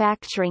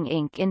Manufacturing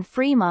Inc. in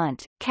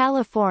Fremont,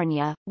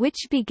 California,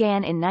 which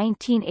began in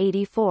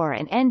 1984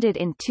 and ended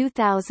in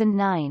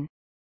 2009.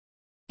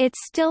 It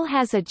still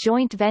has a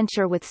joint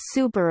venture with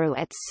Subaru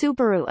at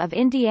Subaru of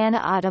Indiana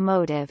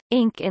Automotive,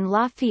 Inc. in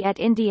Lafayette,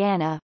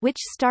 Indiana, which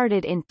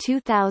started in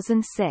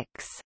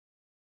 2006.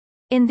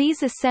 In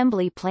these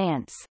assembly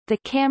plants, the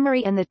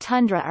Camry and the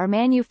Tundra are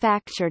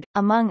manufactured,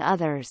 among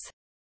others.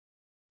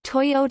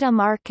 Toyota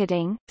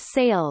marketing,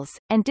 sales,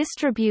 and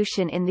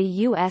distribution in the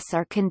U.S.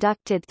 are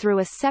conducted through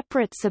a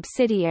separate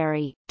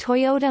subsidiary,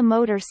 Toyota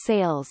Motor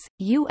Sales,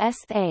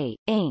 USA,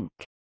 Inc.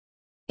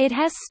 It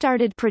has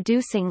started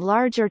producing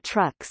larger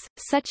trucks,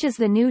 such as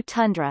the new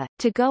Tundra,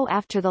 to go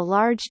after the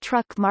large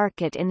truck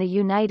market in the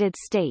United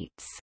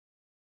States.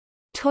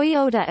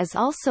 Toyota is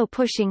also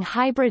pushing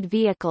hybrid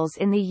vehicles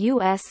in the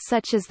U.S.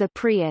 such as the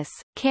Prius,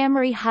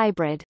 Camry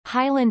Hybrid,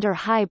 Highlander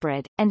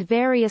Hybrid, and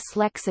various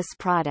Lexus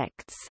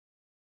products.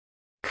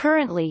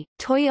 Currently,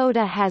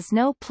 Toyota has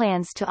no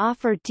plans to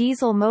offer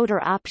diesel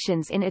motor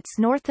options in its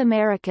North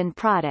American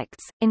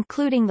products,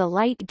 including the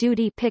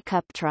light-duty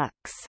pickup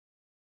trucks.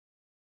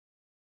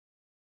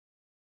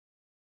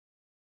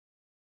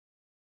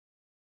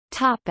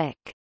 Topic: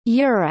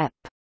 Europe.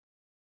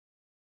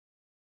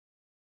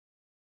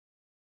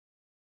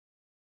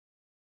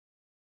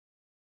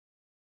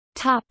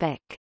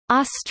 Topic: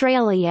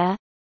 Australia.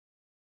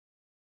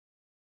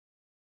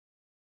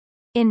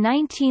 In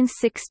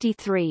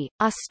 1963,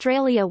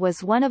 Australia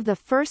was one of the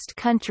first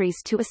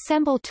countries to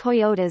assemble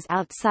Toyotas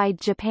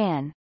outside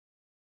Japan.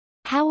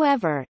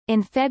 However,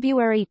 in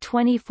February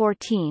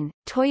 2014,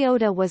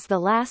 Toyota was the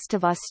last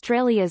of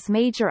Australia's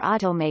major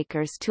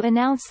automakers to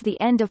announce the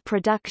end of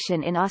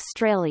production in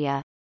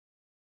Australia.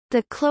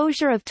 The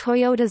closure of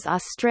Toyota's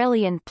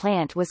Australian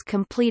plant was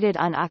completed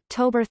on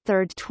October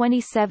 3,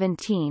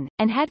 2017,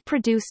 and had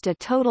produced a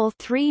total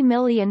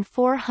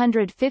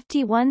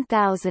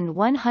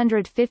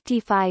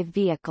 3,451,155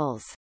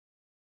 vehicles.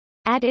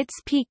 At its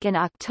peak in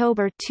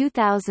October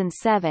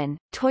 2007,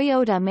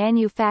 Toyota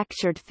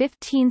manufactured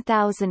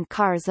 15,000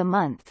 cars a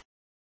month.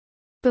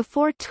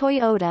 Before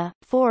Toyota,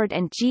 Ford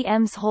and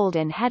GM's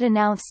Holden had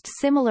announced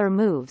similar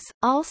moves,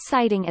 all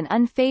citing an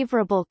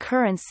unfavorable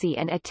currency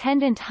and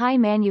attendant high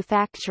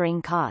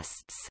manufacturing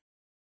costs.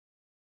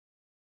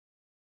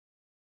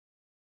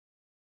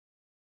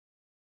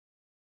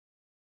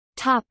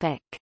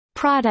 Topic: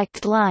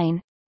 Product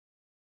line.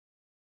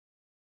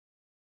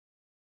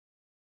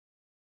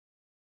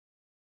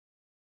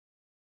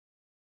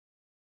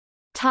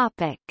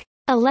 Topic: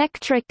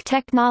 Electric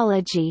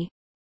technology.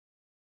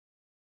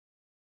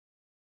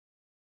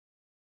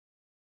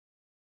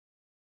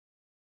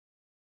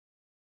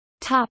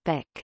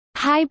 Topic: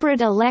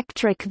 Hybrid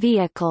electric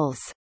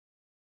vehicles.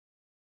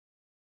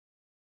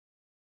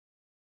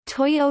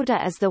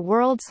 Toyota is the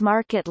world's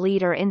market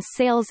leader in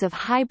sales of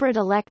hybrid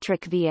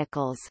electric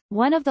vehicles,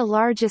 one of the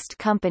largest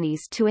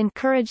companies to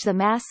encourage the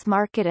mass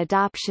market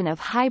adoption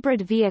of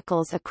hybrid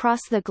vehicles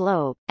across the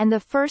globe, and the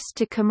first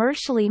to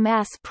commercially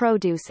mass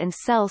produce and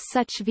sell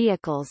such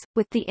vehicles,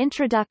 with the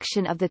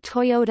introduction of the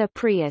Toyota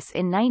Prius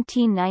in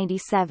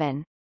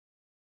 1997.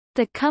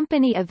 The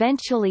company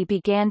eventually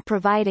began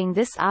providing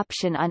this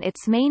option on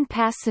its main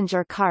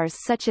passenger cars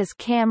such as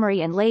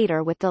Camry and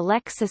later with the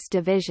Lexus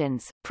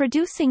divisions,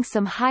 producing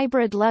some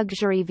hybrid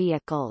luxury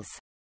vehicles.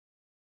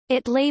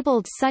 It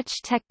labeled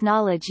such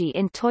technology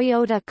in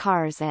Toyota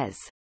cars as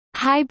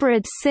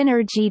Hybrid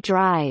Synergy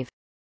Drive,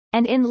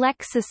 and in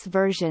Lexus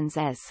versions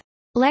as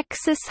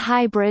Lexus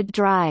Hybrid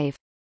Drive.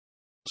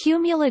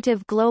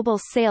 Cumulative global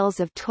sales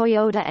of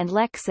Toyota and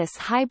Lexus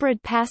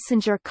hybrid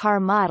passenger car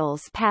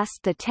models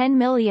passed the 10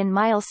 million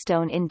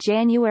milestone in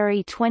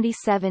January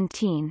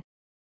 2017.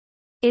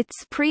 Its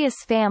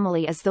Prius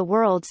family is the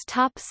world's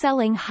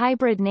top-selling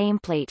hybrid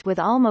nameplate with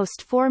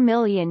almost 4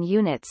 million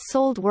units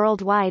sold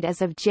worldwide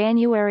as of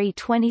January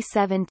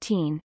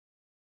 2017.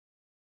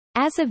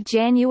 As of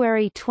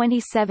January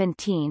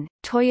 2017,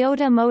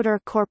 Toyota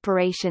Motor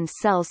Corporation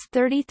sells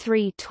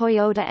 33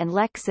 Toyota and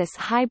Lexus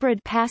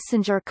hybrid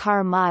passenger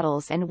car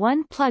models and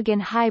one plug-in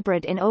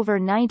hybrid in over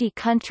 90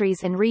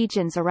 countries and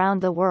regions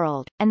around the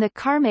world, and the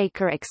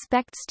carmaker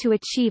expects to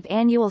achieve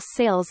annual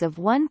sales of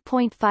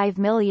 1.5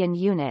 million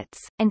units,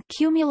 and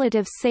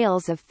cumulative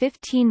sales of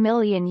 15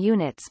 million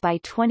units by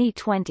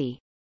 2020.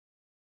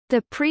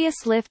 The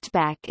Prius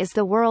liftback is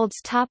the world's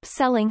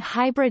top-selling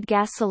hybrid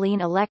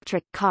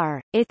gasoline-electric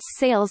car. Its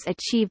sales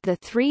achieved the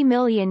 3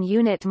 million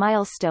unit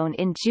milestone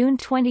in June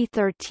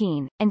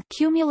 2013, and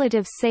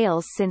cumulative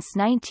sales since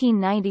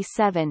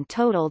 1997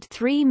 totaled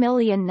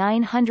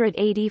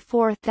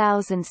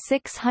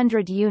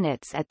 3,984,600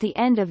 units at the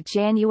end of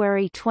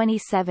January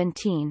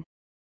 2017.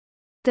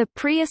 The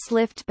Prius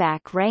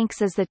liftback ranks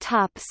as the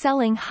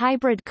top-selling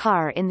hybrid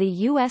car in the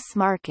U.S.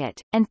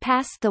 market, and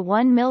passed the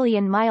 1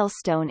 million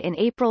milestone in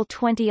April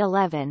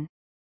 2011.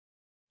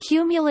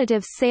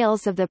 Cumulative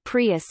sales of the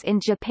Prius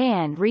in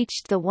Japan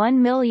reached the 1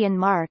 million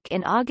mark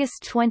in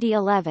August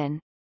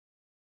 2011.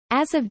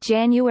 As of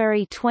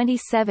January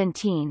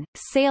 2017,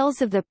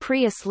 sales of the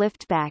Prius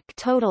liftback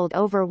totaled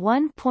over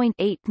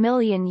 1.8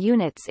 million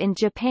units in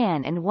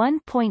Japan and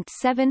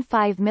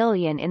 1.75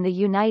 million in the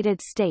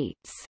United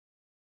States.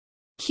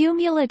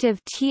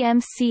 Cumulative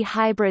TMC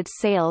hybrid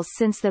sales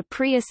since the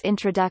Prius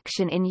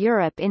introduction in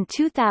Europe in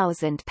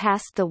 2000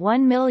 passed the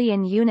 1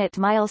 million unit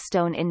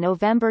milestone in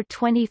November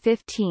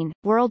 2015.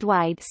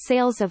 Worldwide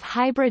sales of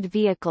hybrid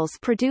vehicles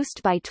produced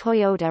by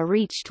Toyota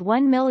reached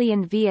 1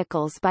 million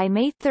vehicles by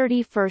May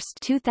 31,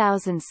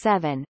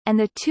 2007, and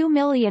the 2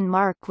 million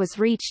mark was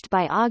reached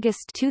by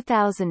August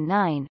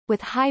 2009,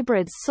 with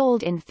hybrids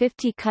sold in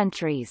 50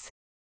 countries.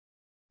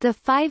 The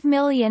 5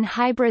 million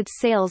hybrid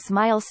sales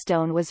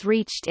milestone was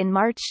reached in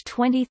March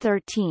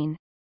 2013.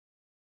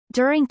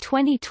 During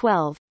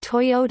 2012,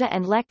 Toyota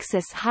and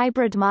Lexus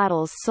hybrid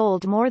models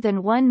sold more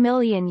than 1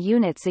 million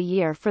units a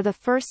year for the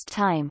first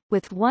time,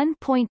 with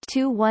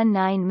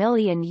 1.219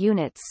 million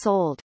units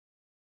sold.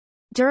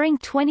 During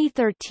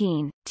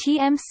 2013,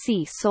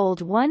 TMC sold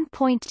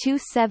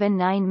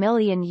 1.279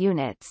 million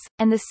units,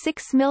 and the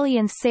 6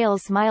 million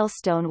sales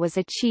milestone was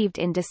achieved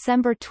in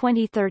December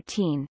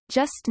 2013,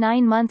 just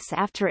 9 months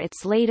after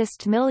its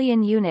latest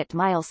million-unit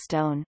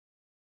milestone.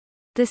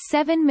 The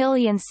 7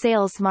 million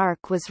sales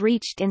mark was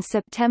reached in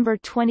September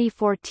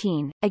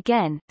 2014,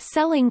 again,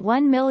 selling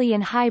 1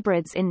 million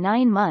hybrids in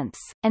 9 months,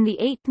 and the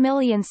 8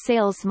 million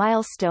sales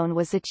milestone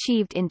was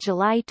achieved in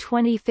July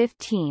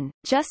 2015,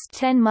 just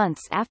 10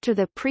 months after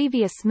the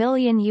previous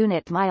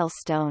million-unit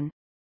milestone.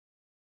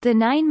 The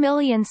 9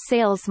 million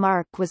sales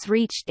mark was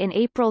reached in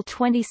April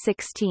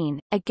 2016,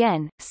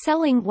 again,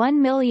 selling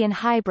 1 million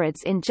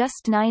hybrids in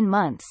just 9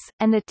 months,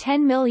 and the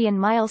 10 million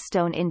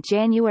milestone in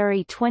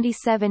January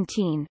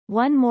 2017,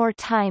 one more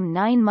time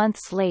 9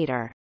 months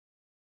later.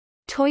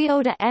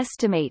 Toyota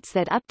estimates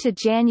that up to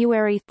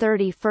January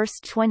 31,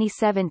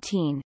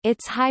 2017,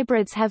 its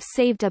hybrids have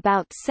saved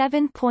about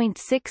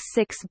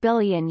 7.66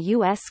 billion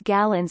U.S.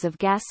 gallons of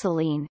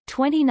gasoline,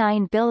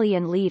 29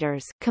 billion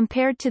liters,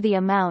 compared to the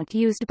amount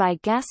used by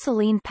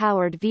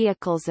gasoline-powered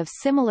vehicles of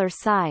similar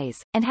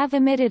size, and have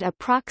emitted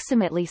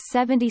approximately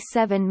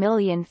 77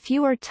 million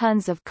fewer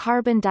tons of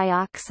carbon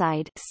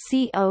dioxide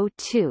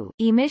 (CO2)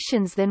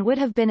 emissions than would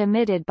have been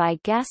emitted by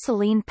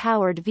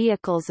gasoline-powered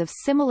vehicles of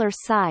similar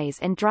size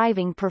and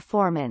driving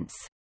performance.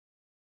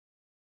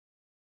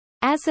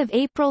 As of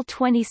April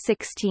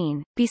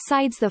 2016,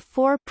 besides the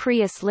four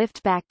Prius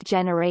liftback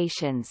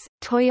generations,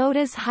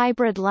 Toyota's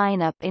hybrid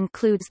lineup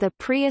includes the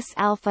Prius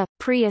Alpha,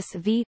 Prius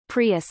V,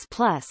 Prius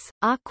Plus,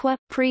 Aqua,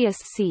 Prius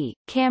C,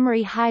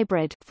 Camry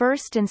Hybrid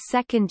first and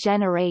second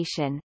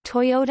generation,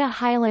 Toyota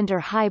Highlander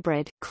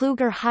Hybrid,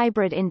 Kluger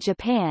Hybrid in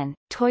Japan,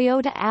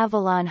 Toyota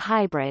Avalon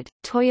Hybrid,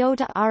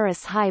 Toyota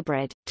Auris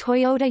Hybrid,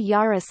 Toyota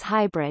Yaris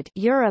Hybrid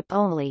Europe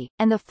only,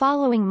 and the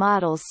following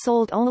models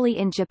sold only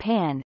in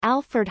Japan: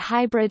 Alphard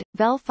Hybrid,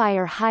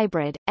 Velfire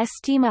Hybrid,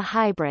 Estima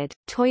Hybrid,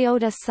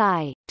 Toyota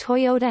Sai,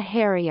 Toyota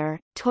Harrier,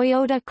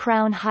 Toyota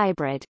Crown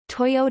Hybrid,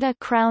 Toyota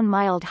Crown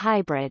Mild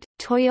Hybrid,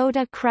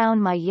 Toyota Crown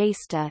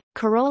Majesta,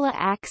 Corolla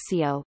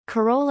Axio,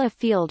 Corolla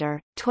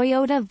Fielder,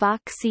 Toyota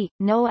Voxy,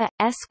 Noah,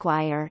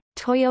 Esquire,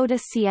 Toyota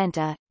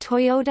Sienta,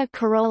 Toyota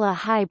Corolla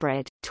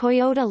Hybrid,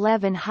 Toyota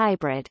Levin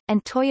Hybrid,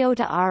 and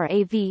Toyota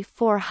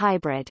RAV4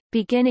 Hybrid.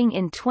 Beginning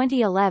in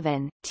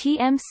 2011,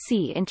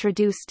 TMC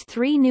introduced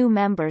three new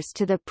members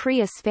to the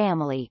Prius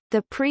family: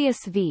 the Prius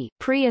V,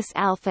 Prius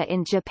Alpha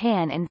in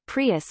Japan and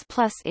Prius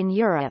Plus in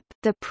Europe,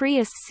 the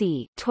Prius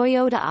C,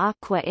 Toyota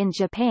Aqua in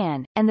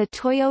Japan, and the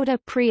Toyota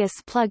Prius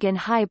plug-in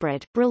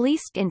hybrid,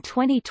 released in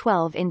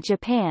 2012 in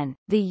Japan,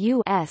 the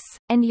US,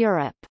 and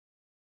Europe.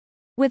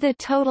 With a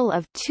total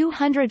of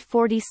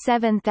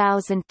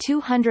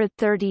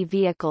 247,230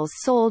 vehicles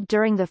sold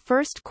during the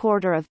first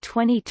quarter of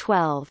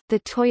 2012, the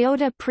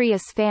Toyota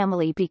Prius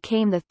family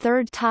became the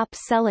third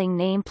top-selling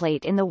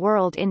nameplate in the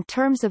world in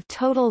terms of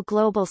total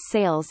global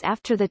sales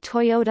after the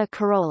Toyota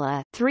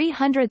Corolla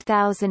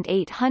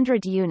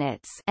 300,800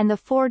 units and the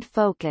Ford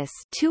Focus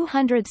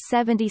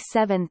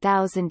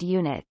 277,000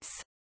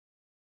 units.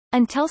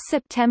 Until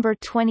September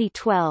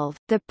 2012,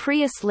 the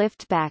Prius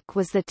liftback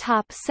was the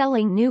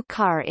top-selling new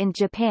car in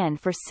Japan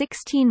for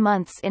 16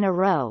 months in a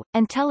row,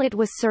 until it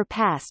was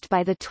surpassed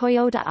by the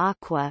Toyota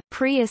Aqua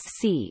Prius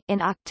C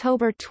in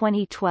October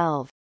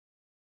 2012.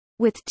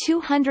 With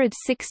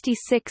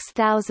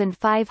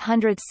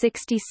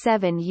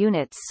 266,567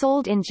 units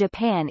sold in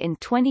Japan in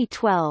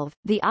 2012,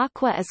 the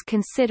Aqua is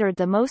considered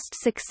the most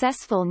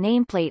successful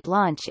nameplate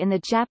launch in the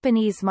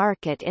Japanese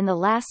market in the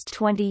last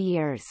 20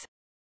 years.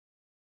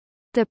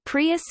 The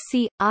Prius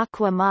C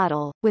Aqua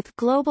model, with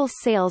global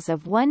sales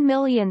of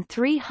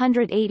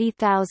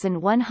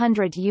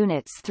 1,380,100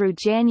 units through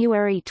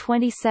January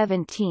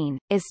 2017,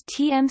 is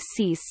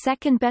TMC's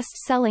second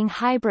best-selling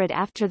hybrid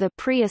after the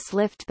Prius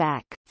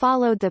liftback,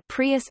 followed the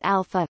Prius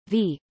Alpha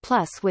V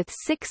Plus with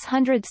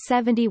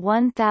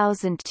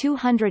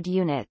 671,200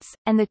 units,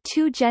 and the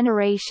two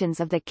generations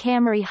of the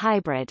Camry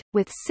Hybrid,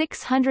 with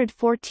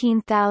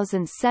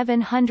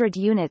 614,700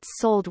 units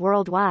sold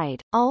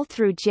worldwide, all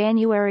through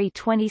January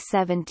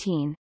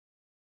 2017.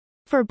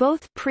 For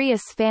both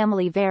Prius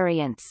family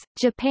variants,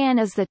 Japan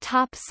is the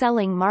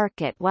top-selling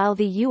market while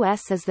the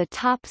US is the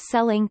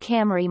top-selling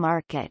Camry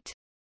market.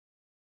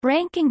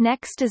 Ranking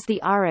next is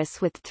the Auris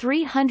with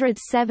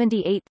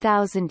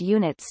 378,000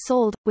 units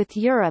sold, with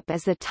Europe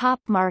as the top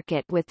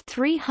market with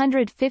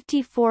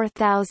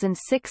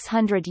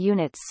 354,600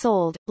 units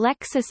sold.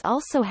 Lexus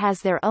also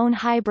has their own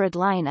hybrid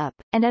lineup,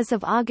 and as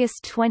of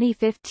August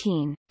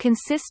 2015,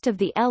 consist of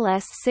the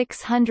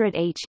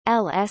LS600H,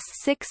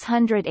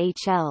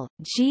 LS600HL,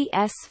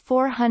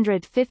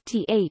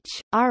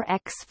 GS450H,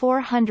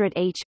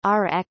 RX400H,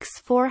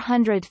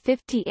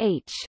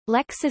 RX450H,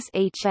 Lexus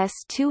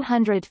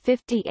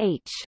HS250H,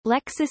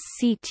 Lexus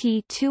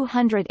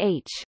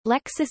CT200H,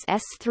 Lexus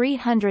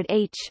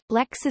S300H,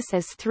 Lexus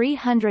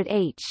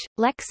S300H,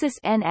 Lexus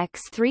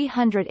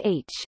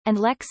NX300H, and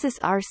Lexus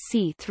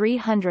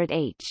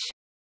RC300H.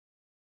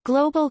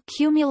 Global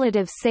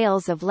cumulative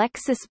sales of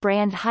Lexus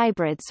brand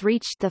hybrids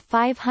reached the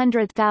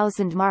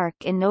 500,000 mark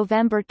in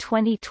November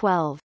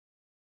 2012.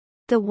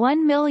 The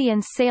 1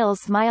 million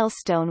sales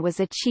milestone was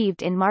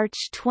achieved in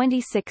March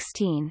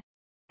 2016.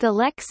 The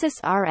Lexus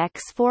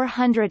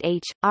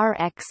RX400H,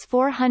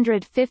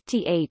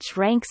 RX450H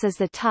ranks as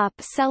the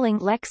top-selling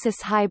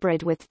Lexus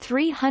hybrid with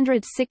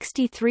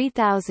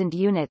 363,000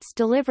 units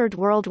delivered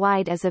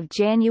worldwide as of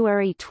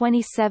January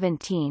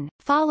 2017,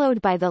 followed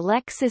by the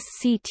Lexus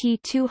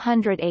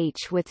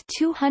CT200H with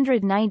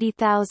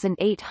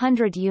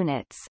 290,800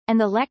 units, and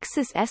the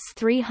Lexus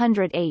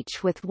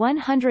S300H with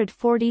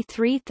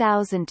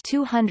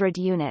 143,200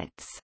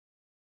 units.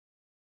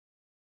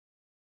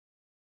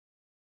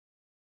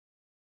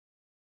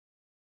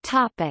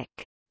 Topic: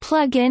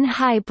 Plug-in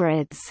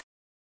hybrids.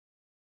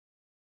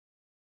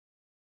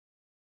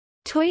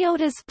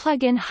 Toyota's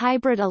plug-in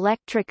hybrid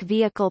electric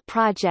vehicle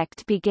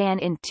project began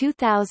in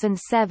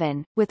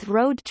 2007, with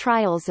road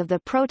trials of the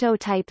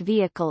prototype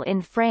vehicle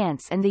in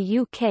France and the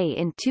UK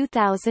in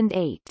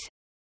 2008.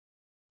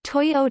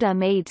 Toyota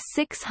made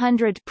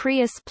 600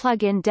 Prius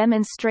plug-in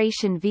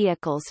demonstration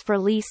vehicles for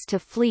lease to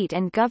fleet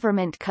and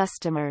government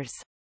customers.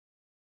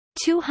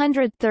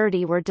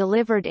 230 were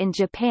delivered in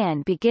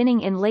Japan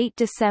beginning in late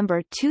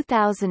December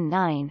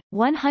 2009,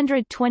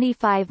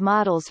 125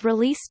 models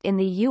released in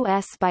the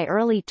US by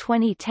early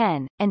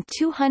 2010, and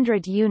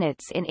 200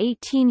 units in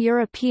 18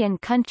 European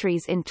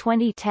countries in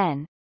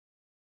 2010.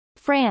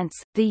 France,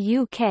 the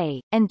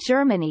UK, and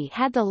Germany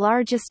had the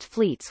largest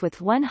fleets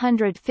with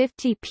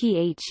 150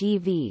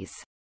 PHEVs.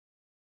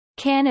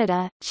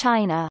 Canada,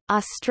 China,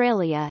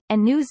 Australia,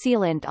 and New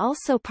Zealand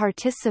also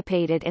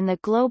participated in the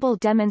global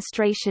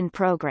demonstration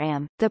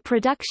program. The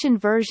production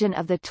version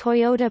of the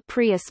Toyota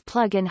Prius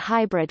plug-in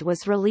hybrid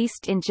was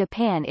released in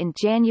Japan in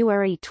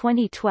January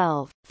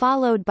 2012,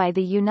 followed by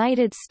the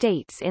United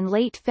States in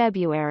late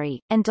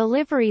February, and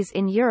deliveries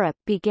in Europe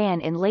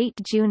began in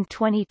late June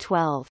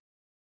 2012.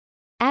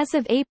 As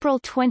of April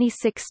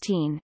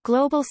 2016,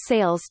 global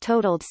sales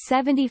totaled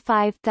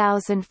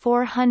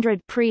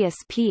 75,400 Prius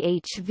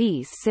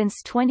PHEVs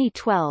since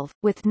 2012,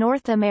 with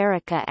North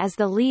America as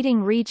the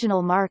leading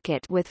regional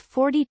market with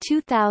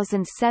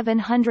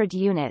 42,700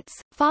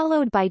 units,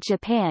 followed by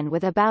Japan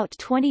with about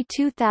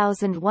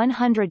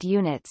 22,100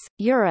 units,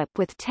 Europe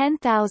with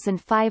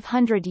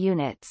 10,500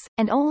 units,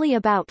 and only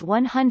about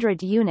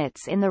 100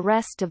 units in the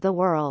rest of the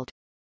world.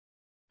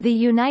 The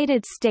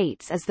United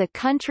States is the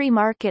country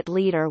market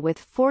leader with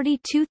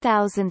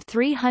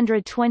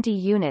 42,320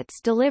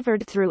 units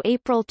delivered through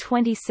April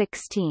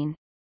 2016.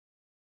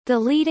 The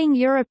leading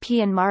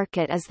European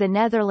market is the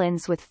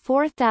Netherlands with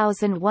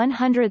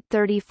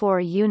 4,134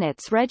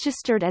 units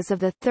registered as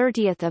of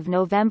 30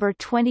 November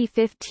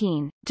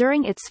 2015.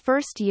 During its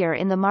first year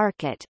in the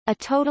market, a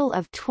total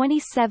of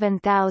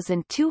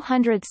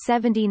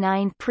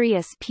 27,279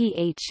 Prius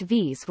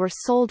PHEVs were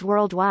sold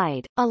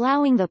worldwide,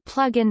 allowing the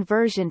plug-in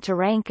version to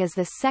rank as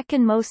the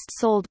second most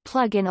sold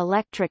plug-in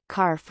electric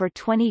car for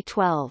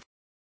 2012.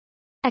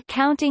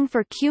 Accounting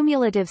for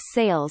cumulative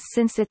sales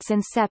since its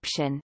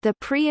inception, the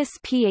Prius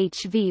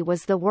PHEV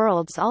was the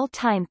world's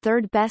all-time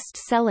third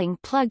best-selling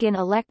plug-in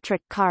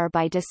electric car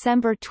by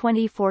December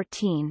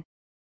 2014.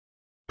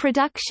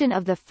 Production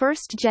of the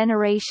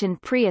first-generation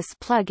Prius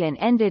plug-in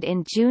ended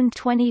in June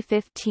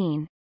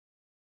 2015.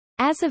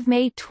 As of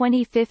May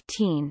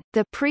 2015,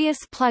 the Prius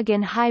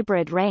plug-in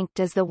hybrid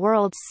ranked as the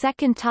world's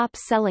second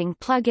top-selling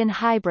plug-in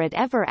hybrid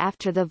ever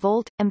after the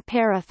Volt,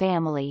 Ampera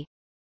family.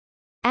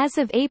 As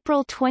of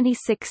April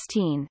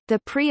 2016, the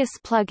Prius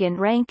plug-in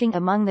ranking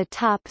among the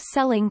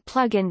top-selling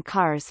plug-in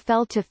cars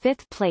fell to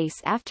fifth place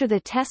after the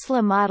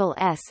Tesla Model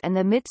S and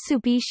the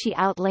Mitsubishi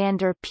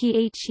Outlander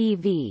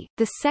PHEV.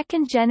 The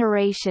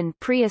second-generation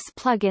Prius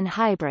plug-in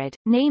hybrid,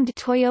 named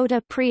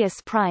Toyota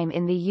Prius Prime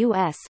in the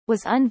U.S.,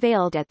 was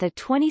unveiled at the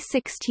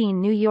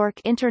 2016 New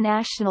York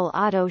International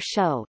Auto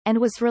Show, and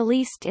was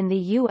released in the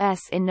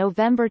U.S. in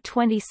November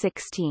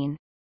 2016.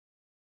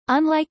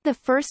 Unlike the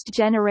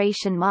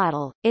first-generation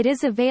model, it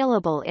is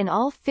available in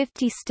all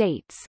 50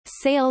 states.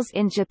 Sales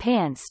in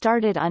Japan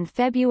started on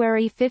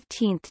February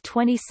 15,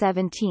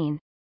 2017.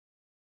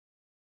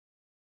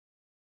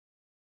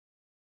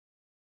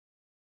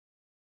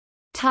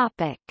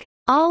 Topic: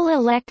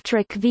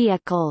 All-electric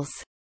vehicles.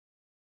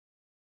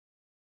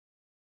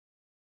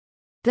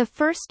 The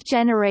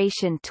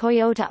first-generation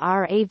Toyota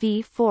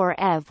RAV4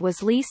 EV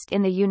was leased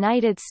in the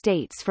United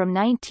States from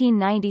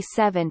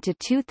 1997 to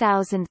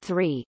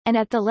 2003, and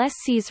at the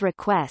lessee's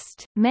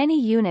request,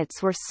 many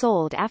units were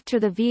sold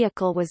after the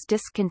vehicle was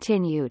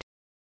discontinued.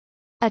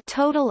 A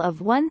total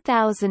of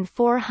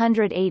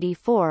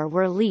 1,484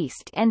 were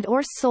leased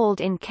and/or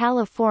sold in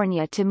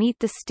California to meet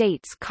the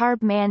state's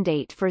CARB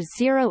mandate for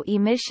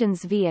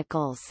zero-emissions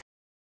vehicles.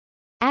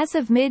 As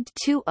of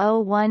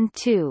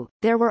mid-2012,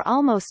 there were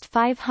almost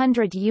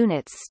 500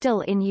 units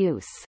still in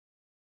use.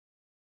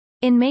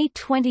 In May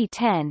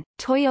 2010,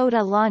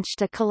 Toyota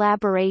launched a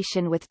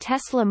collaboration with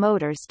Tesla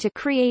Motors to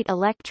create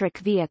electric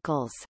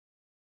vehicles.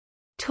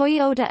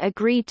 Toyota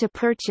agreed to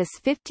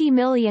purchase $50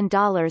 million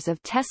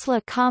of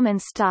Tesla common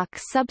stock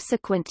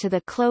subsequent to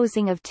the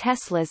closing of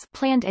Tesla's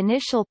planned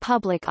initial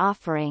public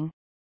offering.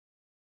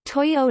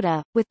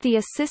 Toyota, with the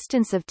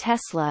assistance of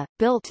Tesla,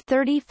 built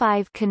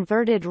 35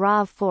 converted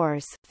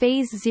RAV4s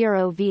Phase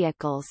Zero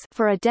vehicles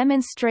for a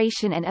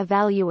demonstration and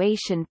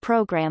evaluation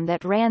program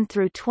that ran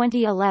through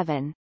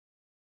 2011.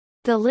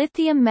 The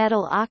lithium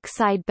metal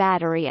oxide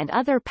battery and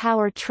other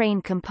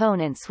powertrain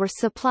components were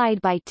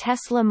supplied by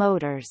Tesla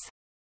Motors.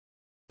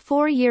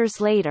 4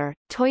 years later,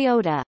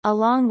 Toyota,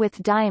 along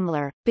with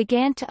Daimler,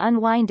 began to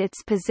unwind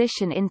its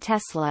position in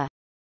Tesla.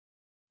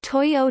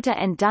 Toyota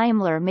and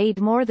Daimler made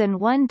more than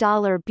 $1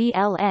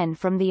 BLN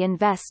from the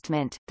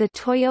investment. The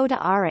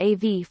Toyota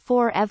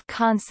RAV4 EV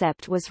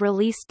concept was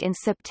released in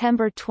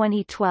September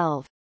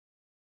 2012.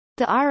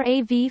 The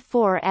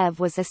RAV4 EV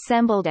was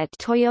assembled at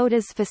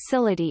Toyota's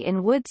facility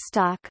in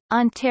Woodstock,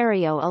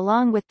 Ontario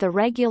along with the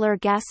regular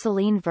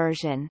gasoline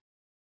version.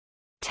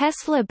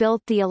 Tesla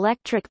built the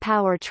electric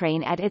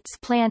powertrain at its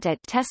plant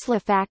at Tesla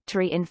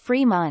Factory in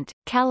Fremont,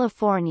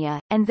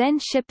 California, and then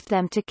shipped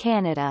them to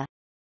Canada.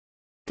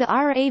 The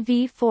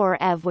RAV4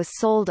 EV was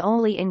sold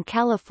only in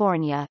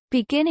California,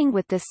 beginning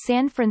with the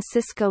San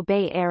Francisco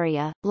Bay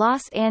Area,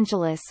 Los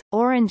Angeles,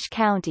 Orange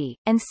County,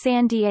 and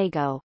San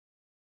Diego.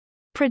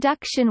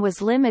 Production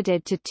was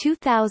limited to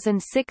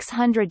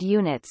 2,600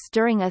 units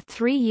during a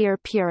 3-year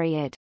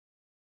period.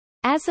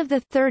 As of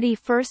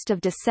 31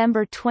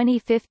 December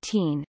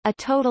 2015, a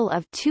total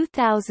of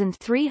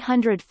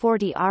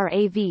 2,340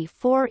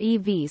 RAV4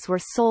 EVs were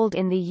sold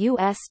in the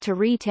U.S. to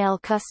retail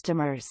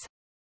customers.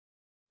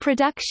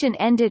 Production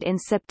ended in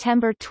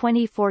September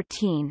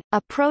 2014.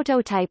 A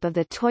prototype of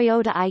the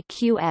Toyota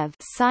IQ-EV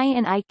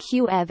Scion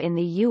IQ-EV in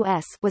the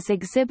U.S. was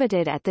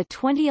exhibited at the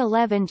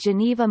 2011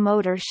 Geneva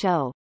Motor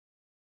Show.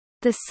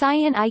 The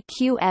Scion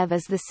IQ-EV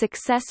is the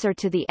successor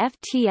to the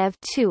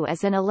FT-EV2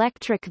 as an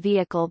electric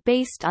vehicle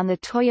based on the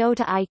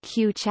Toyota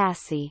IQ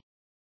chassis.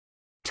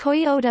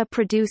 Toyota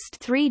produced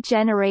 3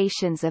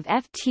 generations of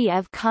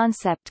FT-EV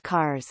concept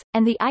cars,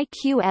 and the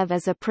IQ-EV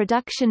is a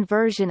production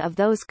version of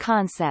those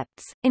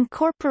concepts,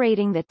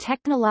 incorporating the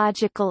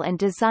technological and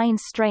design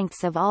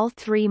strengths of all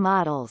 3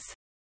 models.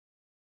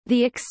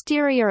 The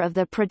exterior of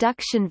the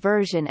production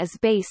version is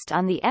based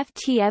on the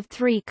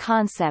FT-EV3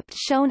 concept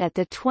shown at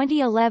the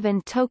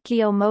 2011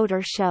 Tokyo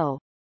Motor Show.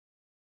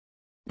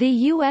 The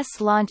U.S.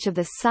 launch of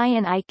the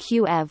Scion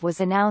IQ-EV was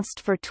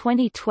announced for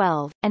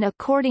 2012, and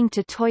according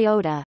to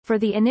Toyota, for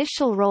the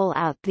initial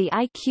rollout the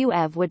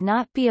IQ-EV would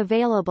not be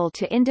available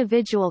to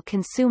individual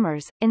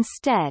consumers.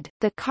 Instead,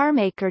 the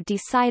carmaker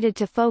decided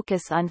to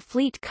focus on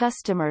fleet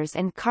customers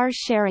and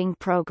car-sharing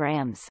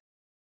programs.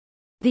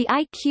 The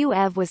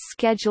IQ-EV was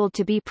scheduled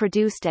to be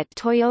produced at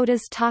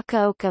Toyota's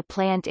Takaoka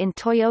plant in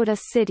Toyota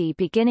City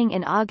beginning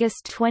in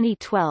August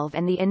 2012,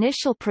 and the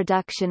initial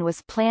production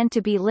was planned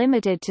to be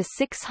limited to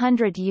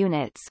 600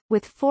 units,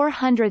 with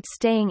 400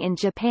 staying in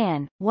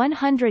Japan,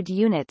 100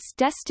 units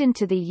destined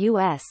to the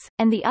US,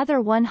 and the other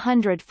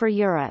 100 for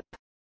Europe.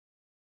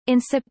 In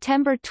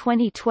September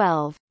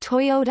 2012,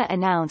 Toyota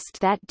announced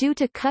that due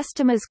to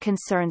customers'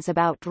 concerns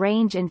about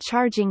range and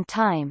charging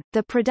time,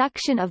 the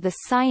production of the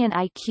Scion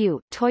IQ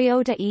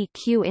Toyota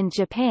EQ in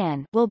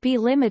Japan will be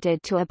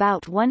limited to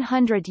about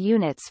 100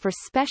 units for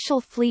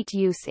special fleet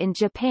use in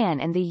Japan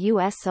and the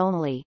US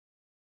only.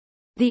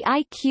 The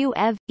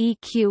IQ-EV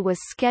EQ was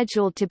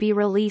scheduled to be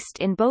released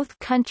in both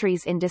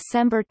countries in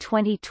December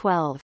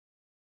 2012.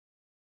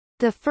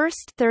 The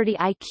first 30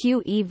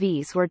 IQ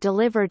EVs were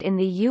delivered in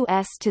the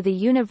U.S. to the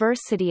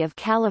University of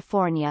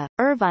California,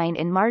 Irvine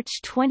in March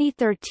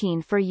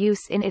 2013 for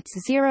use in its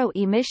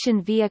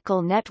Zero-Emission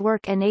Vehicle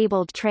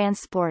Network-Enabled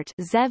Transport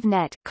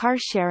 (ZEVNet)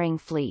 car-sharing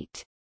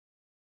fleet.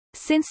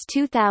 Since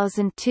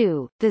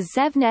 2002, the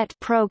ZEVNet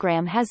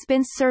program has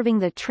been serving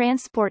the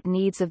transport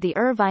needs of the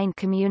Irvine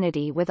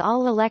community with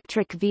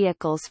all-electric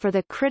vehicles for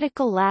the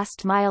critical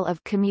last mile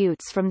of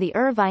commutes from the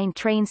Irvine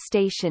train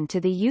station to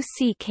the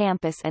UC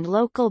campus and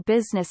local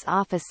business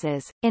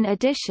offices. In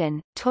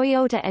addition,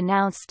 Toyota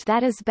announced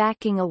that is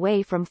backing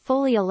away from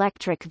fully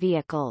electric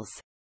vehicles.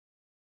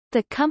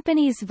 The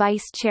company's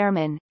vice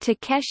chairman,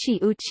 Takeshi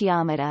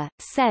Uchiyamada,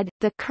 said,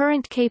 "The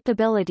current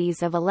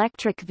capabilities of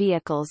electric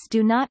vehicles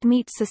do not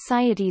meet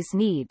society's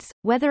needs,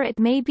 whether it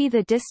may be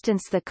the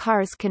distance the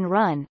cars can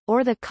run,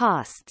 or the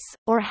costs,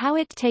 or how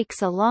it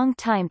takes a long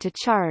time to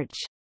charge."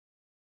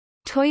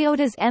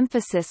 Toyota's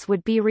emphasis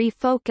would be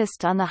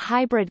refocused on the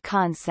hybrid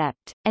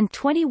concept, and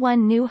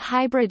 21 new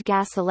hybrid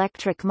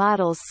gas-electric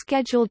models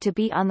scheduled to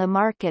be on the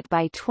market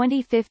by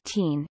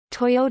 2015.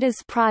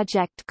 Toyota's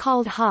project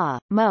called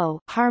HA-MO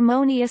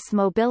Harmonious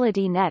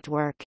Mobility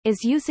Network,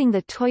 is using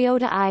the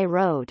Toyota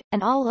i-Road,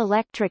 an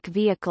all-electric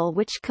vehicle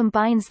which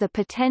combines the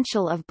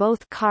potential of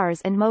both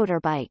cars and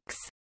motorbikes.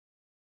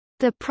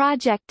 The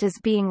project is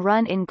being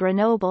run in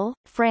Grenoble,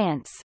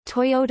 France,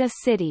 Toyota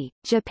City,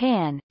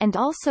 Japan, and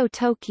also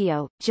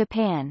Tokyo,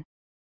 Japan.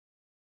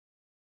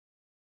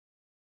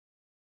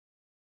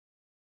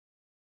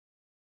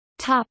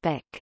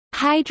 Topic: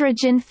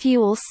 Hydrogen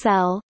fuel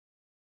cell.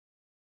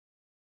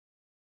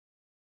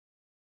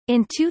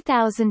 In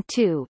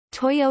 2002,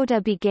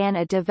 Toyota began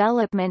a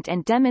development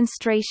and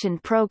demonstration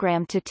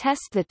program to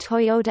test the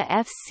Toyota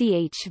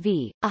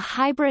FCHV, a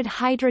hybrid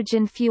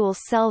hydrogen fuel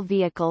cell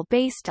vehicle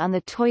based on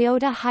the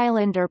Toyota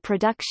Highlander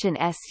production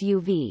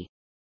SUV.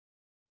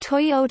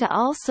 Toyota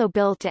also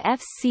built a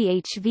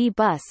FCHV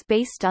bus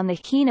based on the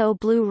Hino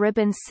Blue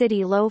Ribbon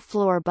City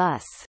low-floor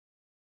bus.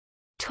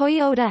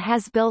 Toyota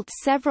has built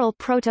several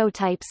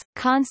prototypes,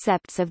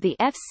 concepts of the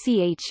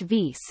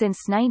FCHV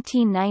since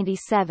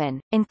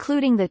 1997,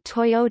 including the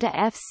Toyota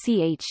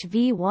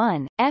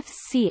FCHV1,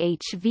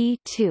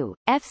 FCHV2,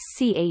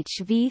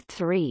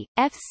 FCHV3,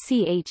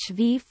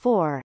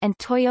 FCHV4, and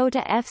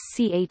Toyota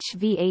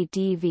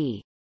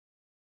FCHV-ADV.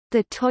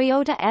 The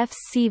Toyota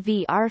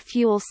FCVR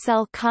fuel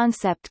cell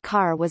concept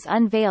car was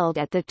unveiled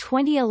at the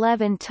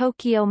 2011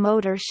 Tokyo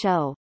Motor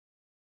Show.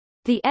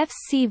 The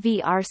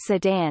FCVR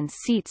sedan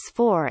seats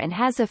 4 and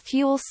has a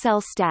fuel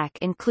cell stack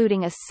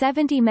including a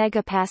 70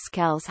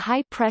 MPa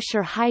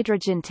high-pressure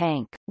hydrogen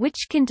tank, which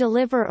can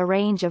deliver a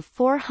range of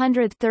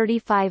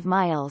 435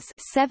 miles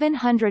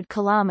 700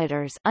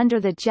 kilometers under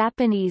the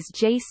Japanese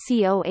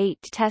JC08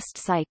 test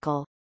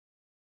cycle.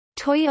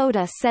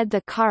 Toyota said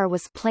the car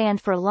was planned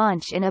for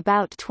launch in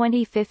about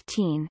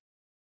 2015.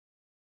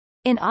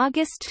 In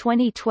August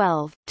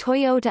 2012,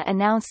 Toyota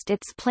announced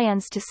its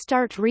plans to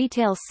start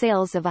retail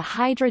sales of a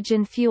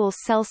hydrogen fuel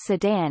cell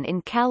sedan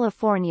in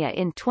California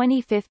in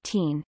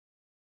 2015.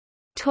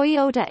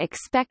 Toyota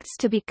expects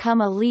to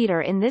become a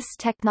leader in this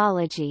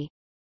technology.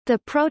 The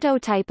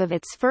prototype of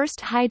its first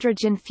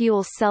hydrogen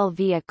fuel cell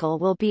vehicle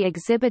will be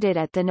exhibited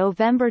at the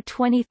November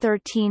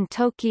 2013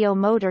 Tokyo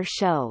Motor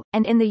Show,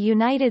 and in the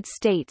United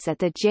States at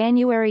the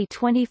January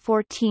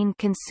 2014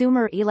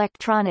 Consumer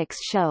Electronics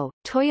Show.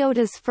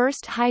 Toyota's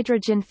first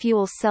hydrogen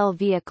fuel cell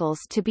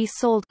vehicles to be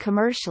sold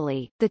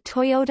commercially, the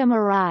Toyota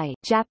Mirai,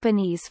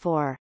 Japanese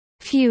for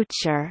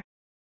future,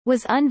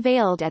 was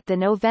unveiled at the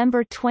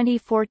November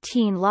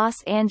 2014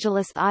 Los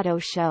Angeles Auto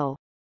Show.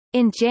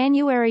 In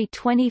January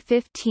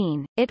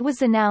 2015, it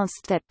was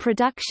announced that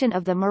production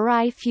of the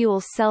Mirai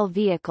fuel cell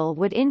vehicle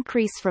would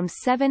increase from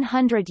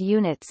 700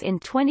 units in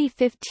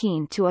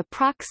 2015 to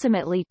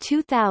approximately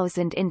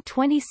 2,000 in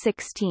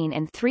 2016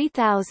 and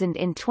 3,000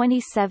 in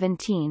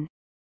 2017.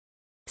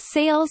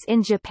 Sales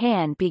in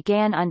Japan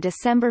began on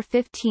December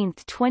 15,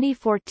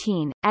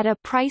 2014, at a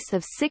price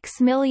of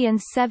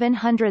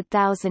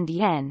 6,700,000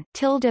 yen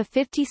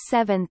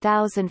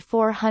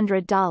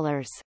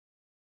 $57,400.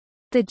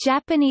 The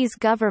Japanese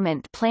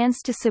government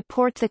plans to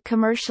support the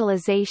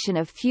commercialization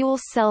of fuel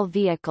cell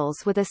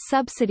vehicles with a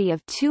subsidy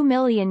of 2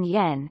 million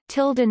yen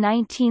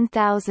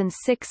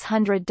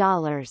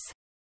 $19,600.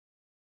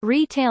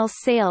 Retail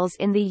sales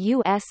in the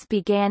U.S.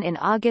 began in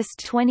August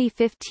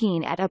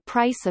 2015 at a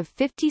price of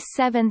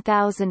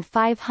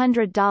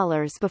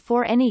 $57,500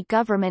 before any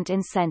government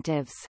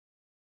incentives.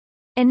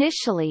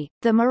 Initially,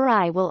 the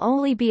Mirai will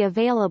only be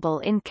available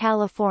in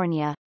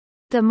California.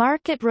 The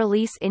market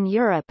release in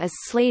Europe is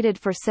slated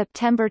for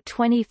September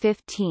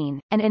 2015,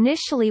 and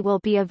initially will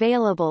be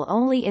available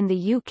only in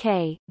the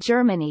UK,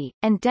 Germany,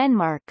 and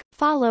Denmark,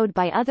 followed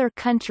by other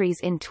countries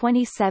in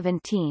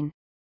 2017.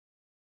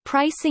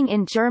 Pricing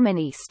in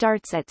Germany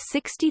starts at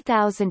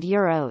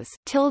 €60,000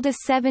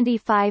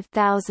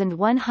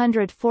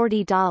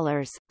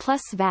 $75,140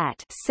 plus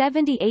VAT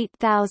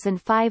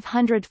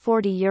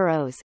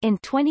 €78,540. In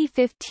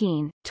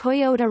 2015,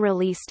 Toyota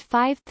released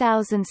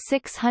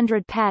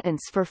 5,600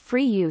 patents for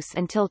free use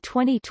until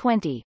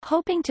 2020,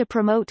 hoping to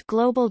promote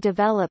global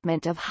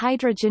development of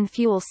hydrogen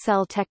fuel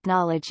cell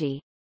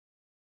technology.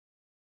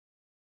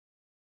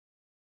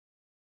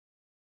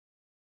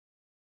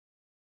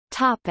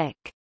 Topic: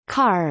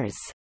 Cars.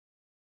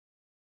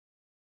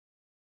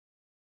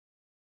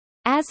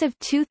 As of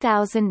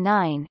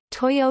 2009,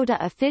 Toyota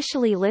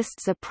officially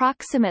lists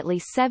approximately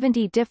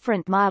 70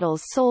 different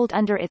models sold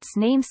under its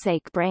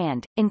namesake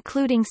brand,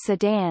 including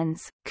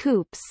sedans,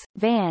 coupes,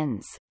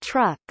 vans,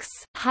 trucks,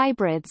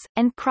 hybrids,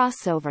 and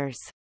crossovers.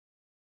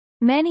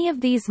 Many of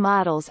these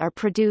models are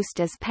produced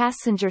as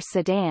passenger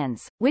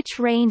sedans, which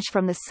range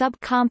from the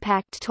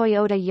subcompact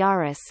Toyota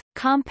Yaris,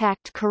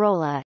 compact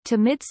Corolla, to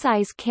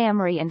midsize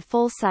Camry and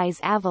full-size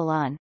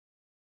Avalon.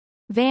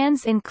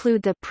 Vans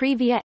include the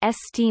Previa,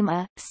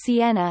 Estima,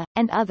 Sienna,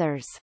 and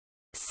others.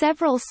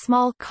 Several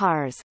small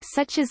cars,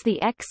 such as the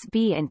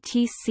XB and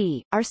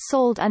TC, are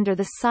sold under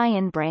the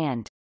Scion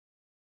brand.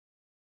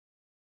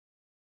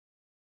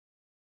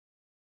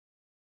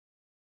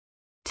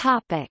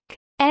 Topic: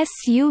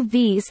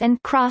 SUVs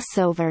and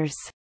crossovers.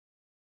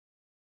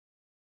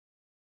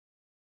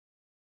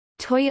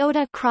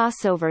 Toyota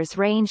crossovers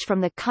range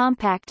from the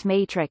compact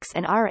Matrix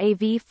and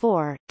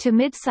RAV4, to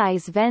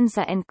midsize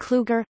Venza and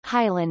Kluger,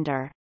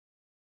 Highlander.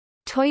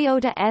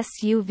 Toyota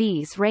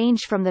SUVs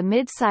range from the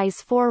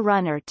midsize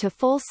 4Runner to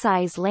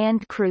full-size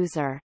Land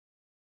Cruiser.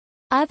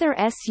 Other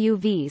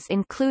SUVs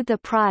include the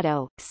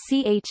Prado,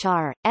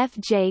 CHR,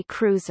 FJ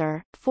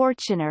Cruiser,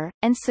 Fortuner,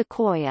 and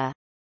Sequoia.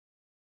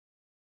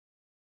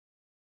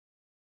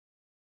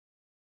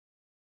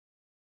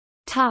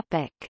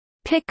 Topic: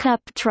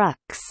 Pickup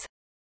trucks.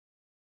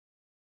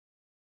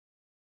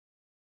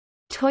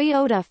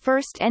 Toyota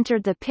first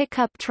entered the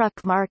pickup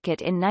truck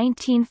market in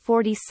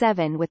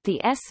 1947 with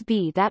the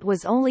SB that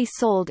was only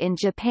sold in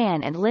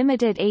Japan and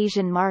limited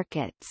Asian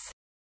markets.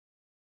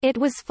 It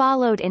was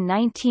followed in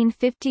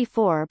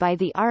 1954 by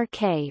the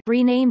RK,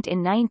 renamed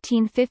in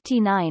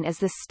 1959 as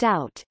the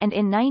Stout, and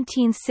in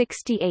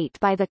 1968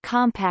 by the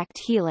compact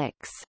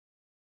Helix.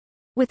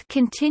 With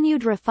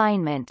continued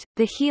refinement,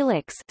 the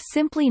Helix,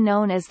 simply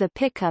known as the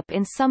pickup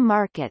in some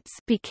markets,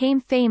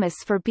 became famous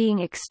for being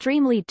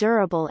extremely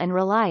durable and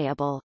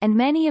reliable, and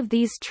many of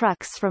these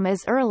trucks from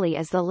as early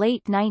as the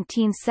late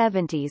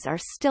 1970s are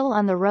still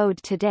on the road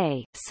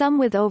today, some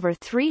with over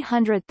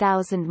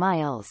 300,000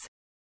 miles.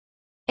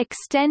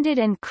 Extended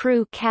and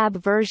crew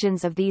cab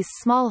versions of these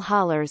small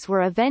haulers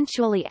were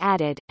eventually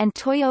added, and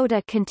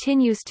Toyota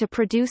continues to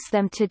produce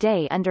them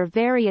today under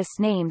various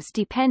names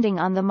depending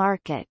on the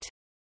market.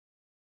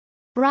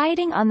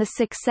 Riding on the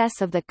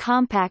success of the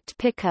compact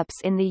pickups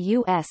in the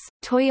U.S.,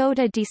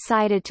 Toyota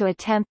decided to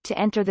attempt to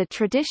enter the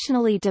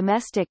traditionally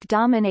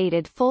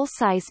domestic-dominated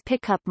full-size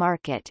pickup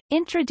market,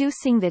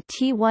 introducing the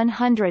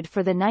T100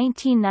 for the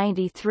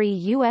 1993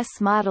 U.S.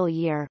 model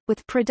year,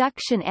 with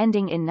production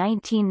ending in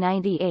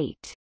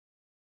 1998.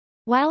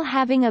 While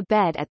having a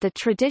bed at the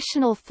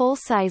traditional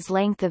full-size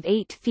length of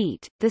 8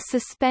 feet, the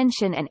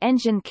suspension and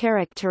engine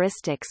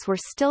characteristics were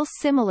still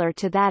similar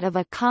to that of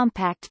a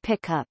compact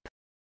pickup.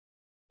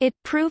 It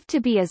proved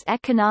to be as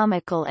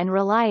economical and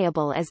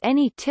reliable as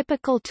any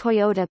typical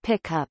Toyota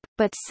pickup,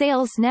 but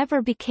sales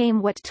never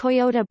became what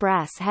Toyota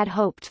brass had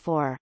hoped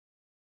for.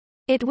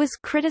 It was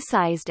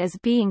criticized as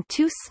being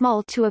too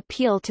small to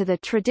appeal to the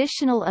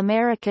traditional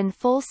American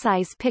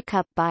full-size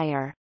pickup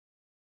buyer.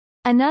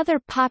 Another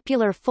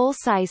popular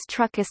full-size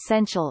truck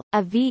essential,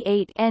 a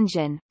V8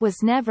 engine,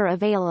 was never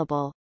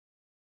available.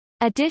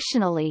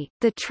 Additionally,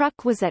 the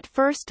truck was at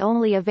first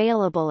only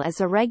available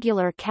as a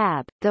regular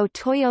cab, though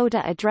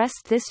Toyota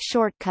addressed this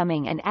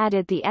shortcoming and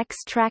added the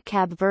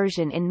X-Tracab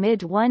version in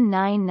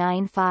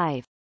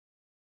mid-1995.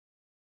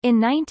 In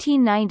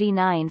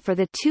 1999 for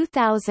the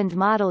 2000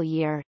 model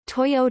year,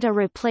 Toyota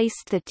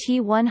replaced the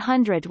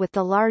T100 with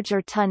the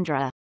larger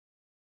Tundra.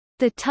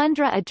 The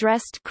Tundra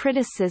addressed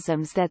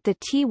criticisms that the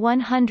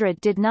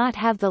T100 did not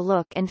have the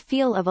look and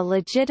feel of a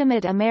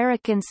legitimate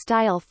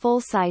American-style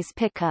full-size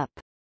pickup.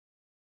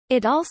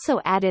 It also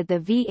added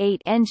the V8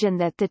 engine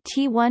that the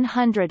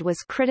T100 was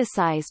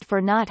criticized for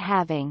not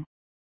having.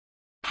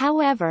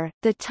 However,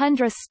 the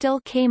Tundra still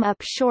came up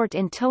short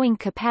in towing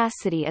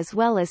capacity as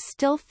well as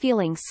still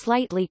feeling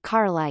slightly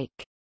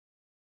car-like.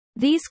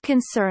 These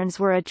concerns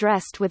were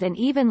addressed with an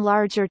even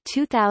larger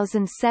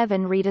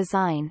 2007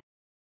 redesign.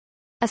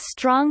 A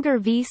stronger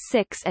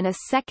V6 and a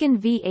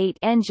second V8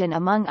 engine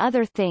among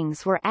other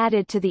things were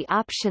added to the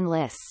option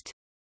list.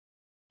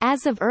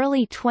 As of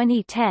early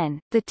 2010,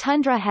 the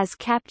Tundra has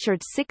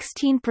captured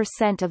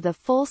 16% of the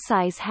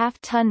full-size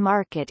half-ton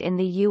market in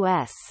the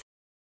U.S.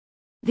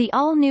 The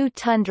all-new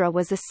Tundra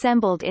was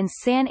assembled in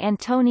San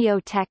Antonio,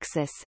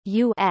 Texas,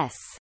 U.S.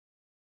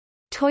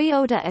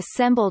 Toyota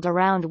assembled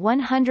around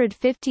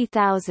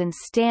 150,000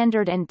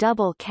 standard and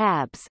double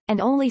cabs, and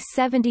only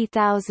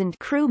 70,000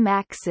 crew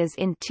maxes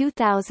in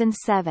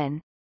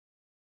 2007.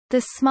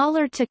 The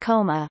smaller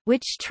Tacoma,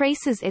 which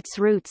traces its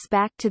roots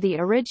back to the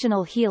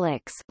original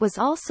Helix, was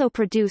also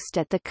produced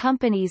at the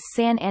company's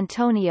San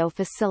Antonio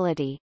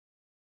facility.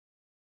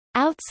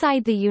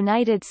 Outside the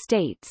United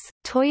States,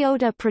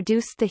 Toyota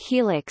produced the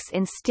Helix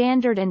in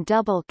standard and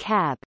double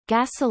cab,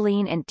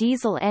 gasoline and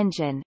diesel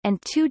engine, and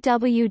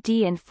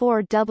 2WD and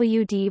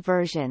 4WD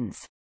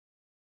versions.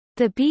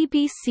 The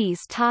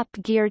BBC's Top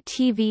Gear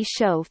TV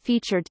show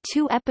featured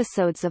 2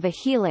 episodes of a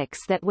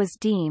Helix that was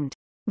deemed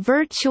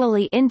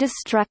virtually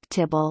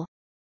indestructible.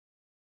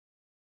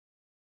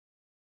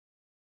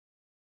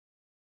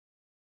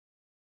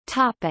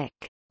 Topic: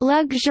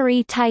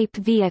 Luxury type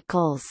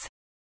vehicles.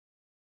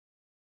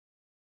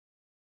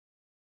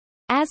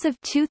 As of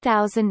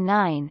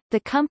 2009, the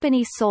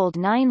company sold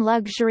 9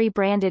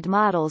 luxury-branded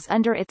models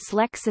under its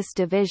Lexus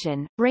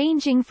division,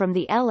 ranging from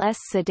the LS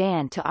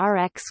sedan to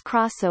RX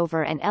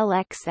crossover and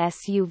LX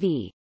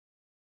SUV.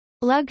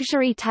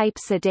 Luxury-type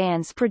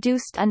sedans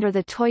produced under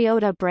the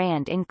Toyota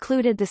brand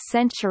included the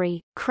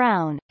Century,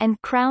 Crown,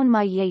 and Crown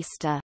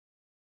Majesta.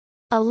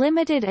 A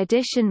limited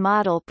edition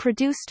model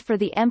produced for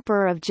the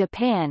Emperor of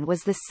Japan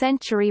was the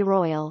Century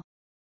Royal.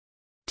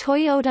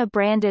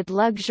 Toyota-branded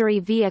luxury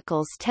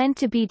vehicles tend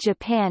to be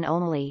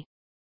Japan-only.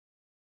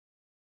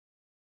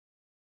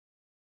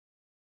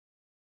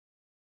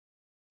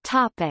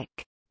 Topic: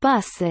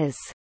 Buses.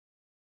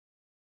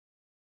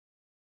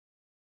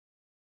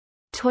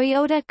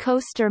 Toyota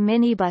Coaster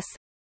Minibus,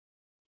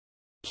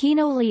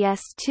 Hinoli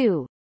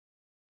S2,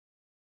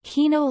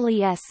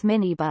 Hinoli S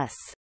Minibus.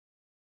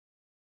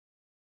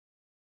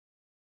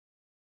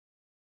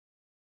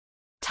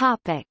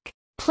 Topic: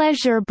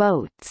 Pleasure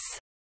boats.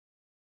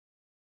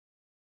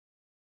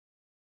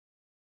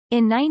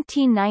 In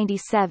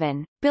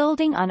 1997,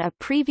 building on a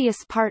previous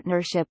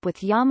partnership with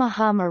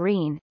Yamaha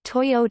Marine,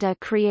 Toyota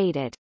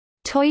created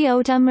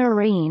Toyota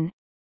Marine,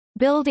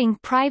 building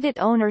private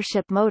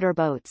ownership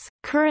motorboats,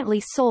 currently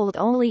sold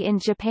only in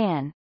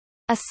Japan.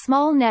 A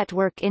small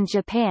network in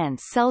Japan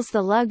sells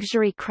the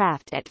luxury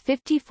craft at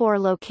 54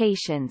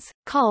 locations,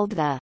 called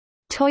the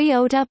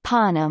Toyota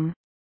Panam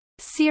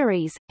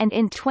series, and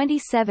in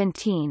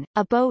 2017,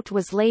 a boat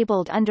was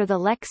labeled under the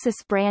Lexus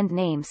brand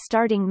name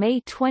starting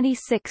May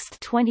 26,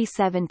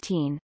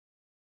 2017.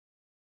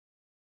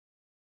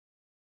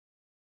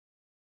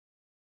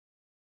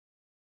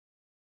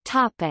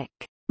 Topic: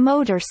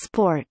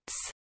 Motorsports.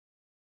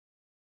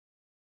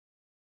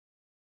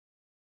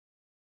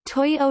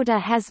 Toyota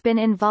has been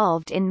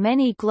involved in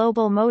many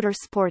global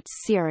motorsports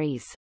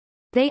series.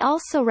 They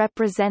also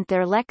represent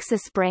their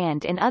Lexus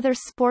brand in other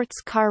sports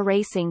car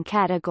racing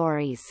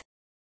categories.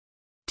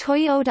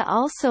 Toyota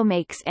also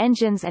makes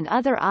engines and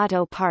other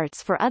auto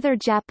parts for other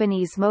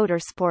Japanese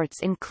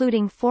motorsports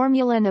including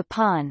Formula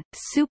Nippon,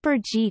 Super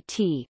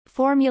GT,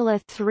 Formula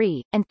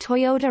 3, and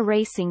Toyota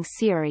Racing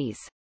Series.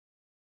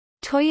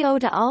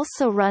 Toyota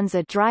also runs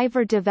a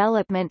driver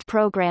development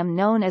program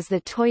known as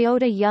the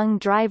Toyota Young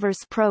Drivers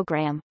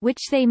Program, which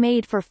they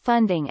made for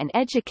funding and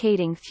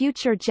educating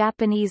future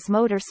Japanese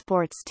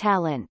motorsports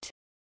talent.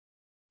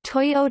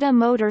 Toyota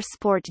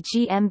Motorsport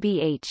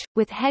GmbH,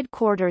 with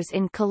headquarters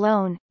in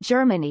Cologne,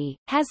 Germany,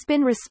 has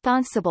been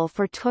responsible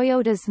for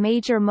Toyota's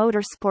major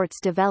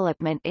motorsports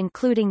development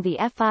including the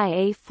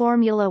FIA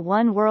Formula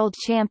One World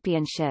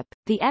Championship,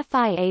 the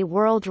FIA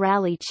World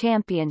Rally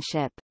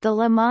Championship, the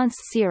Le Mans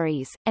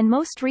Series, and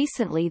most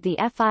recently the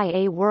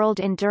FIA World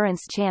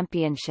Endurance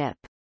Championship.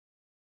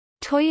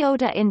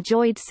 Toyota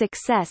enjoyed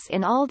success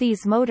in all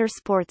these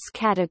motorsports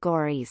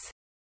categories.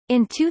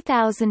 In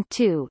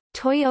 2002,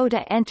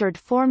 Toyota entered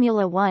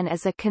Formula One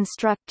as a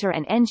constructor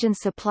and engine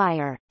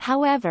supplier.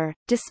 However,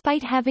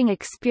 despite having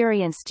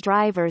experienced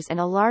drivers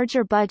and a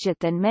larger budget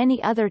than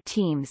many other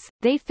teams,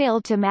 they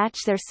failed to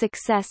match their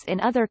success in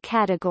other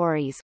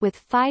categories, with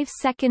 5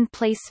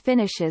 second-place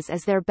finishes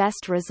as their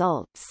best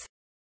results.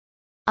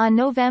 On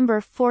November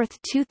 4,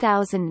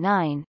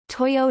 2009,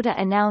 Toyota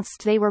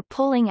announced they were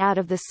pulling out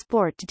of the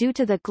sport due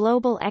to the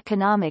global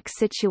economic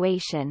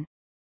situation.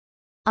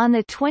 On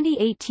the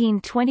 2018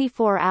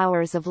 24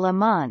 Hours of Le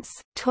Mans,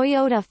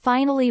 Toyota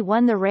finally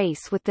won the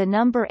race with the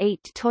number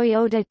 8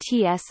 Toyota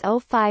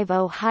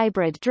TS050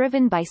 hybrid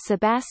driven by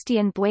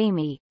Sebastian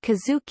Buemi,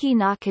 Kazuki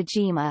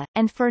Nakajima,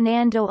 and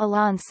Fernando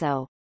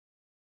Alonso.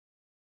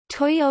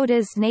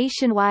 Toyota's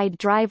nationwide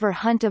driver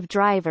hunt of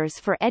drivers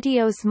for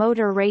Etios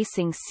Motor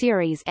Racing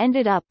Series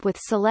ended up with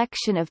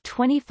selection of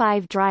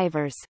 25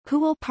 drivers, who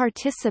will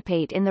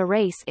participate in the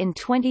race in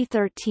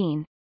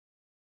 2013.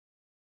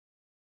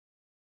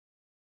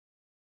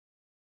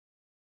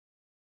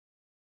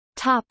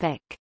 Topic: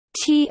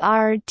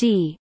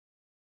 TRD.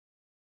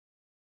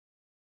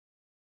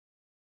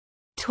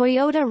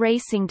 Toyota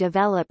Racing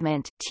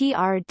Development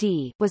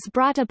 (TRD) was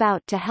brought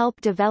about to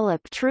help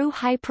develop true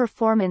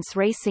high-performance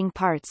racing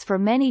parts for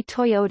many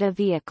Toyota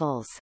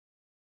vehicles.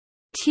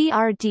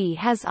 TRD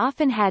has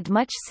often had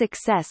much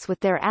success with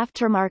their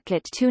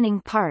aftermarket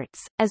tuning parts,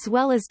 as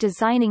well as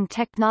designing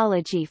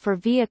technology for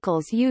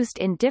vehicles used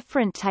in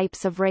different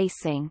types of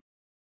racing.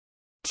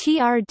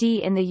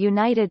 TRD in the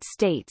United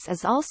States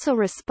is also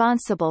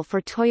responsible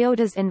for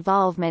Toyota's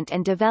involvement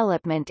and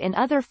development in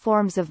other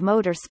forms of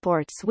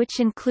motorsports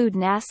which include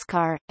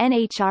NASCAR,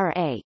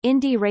 NHRA,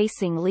 Indy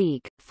Racing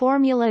League,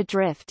 Formula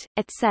Drift,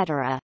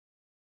 etc.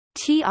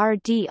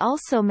 TRD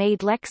also made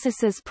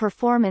Lexus's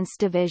performance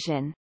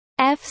division,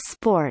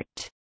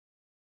 F-Sport.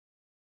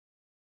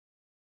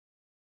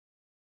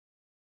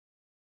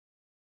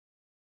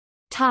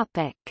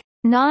 Topic: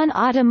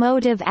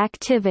 Non-automotive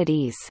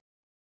activities.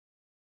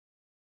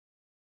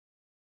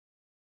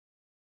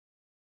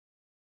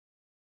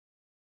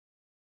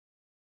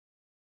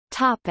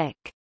 Topic: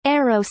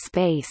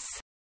 Aerospace.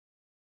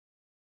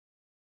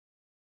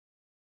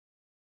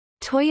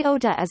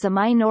 Toyota is a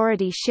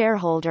minority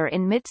shareholder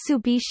in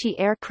Mitsubishi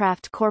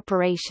Aircraft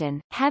Corporation,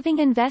 having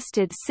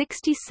invested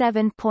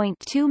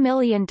 $67.2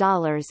 million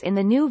in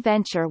the new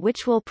venture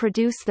which will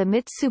produce the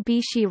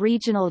Mitsubishi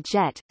Regional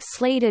Jet,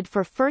 slated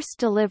for first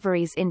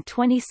deliveries in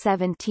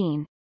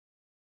 2017.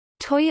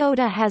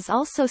 Toyota has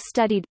also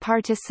studied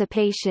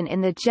participation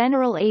in the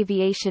general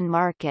aviation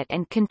market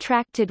and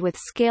contracted with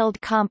Scaled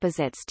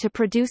Composites to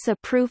produce a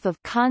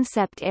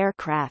proof-of-concept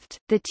aircraft,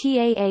 the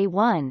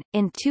TAA-1,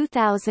 in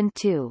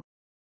 2002.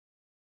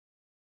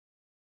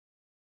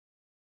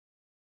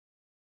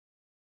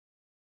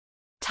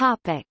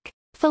 Topic: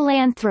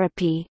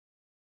 Philanthropy.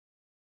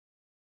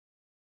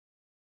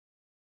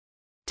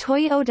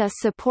 Toyota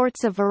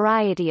supports a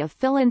variety of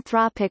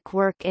philanthropic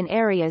work in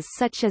areas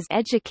such as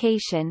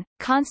education,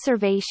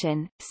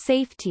 conservation,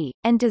 safety,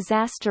 and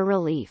disaster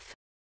relief.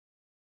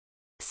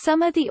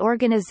 Some of the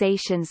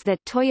organizations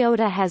that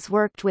Toyota has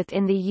worked with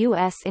in the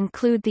U.S.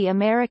 include the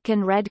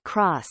American Red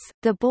Cross,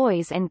 the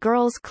Boys and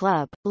Girls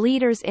Club,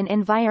 Leaders in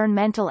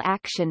Environmental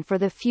Action for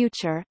the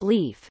Future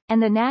 (LEAF), and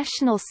the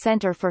National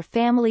Center for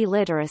Family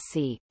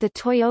Literacy. The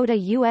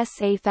Toyota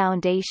USA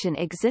Foundation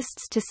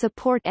exists to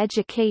support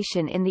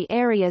education in the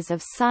areas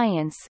of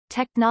science,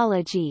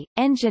 technology,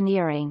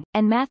 engineering,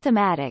 and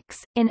mathematics.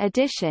 In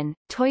addition,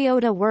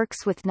 Toyota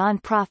works with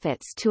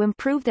nonprofits to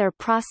improve their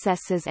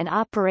processes and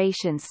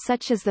operations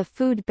such as the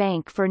Food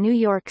Bank for New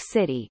York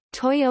City.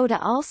 Toyota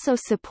also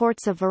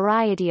supports a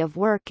variety of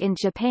work in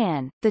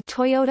Japan. The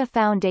Toyota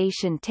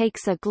Foundation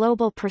takes a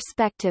global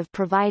perspective,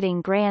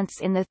 providing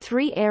grants in the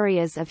 3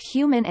 areas of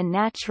human and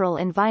natural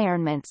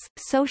environments,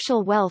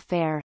 social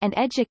welfare, and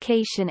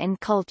education and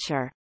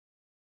culture.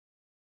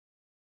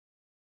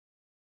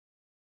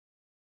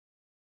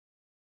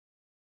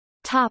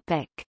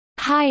 Topic: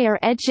 Higher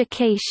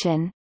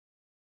education.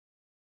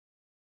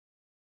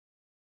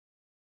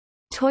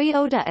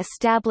 Toyota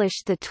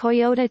established the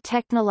Toyota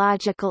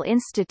Technological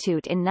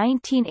Institute in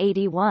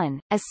 1981,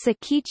 as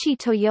Sakichi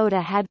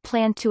Toyota had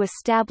planned to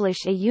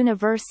establish a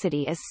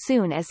university as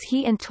soon as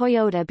he and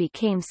Toyota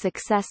became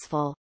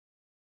successful.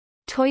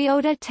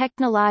 Toyota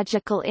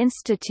Technological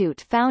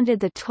Institute founded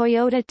the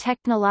Toyota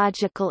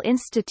Technological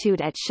Institute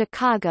at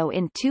Chicago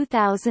in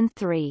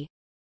 2003.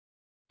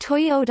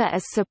 Toyota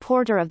is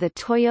supporter of the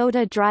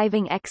Toyota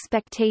Driving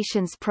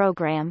Expectations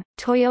Program,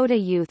 Toyota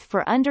Youth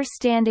for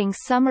Understanding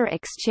Summer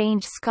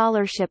Exchange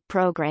Scholarship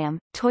Program,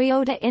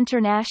 Toyota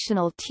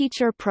International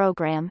Teacher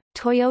Program,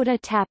 Toyota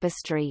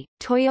Tapestry,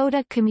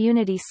 Toyota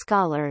Community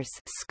Scholars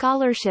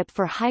Scholarship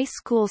for High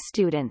School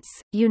Students,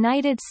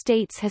 United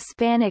States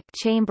Hispanic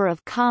Chamber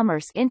of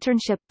Commerce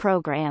Internship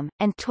Program,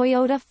 and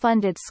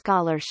Toyota-funded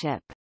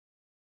scholarship.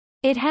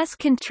 It has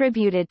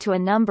contributed to a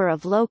number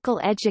of local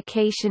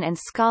education and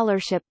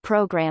scholarship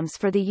programs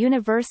for the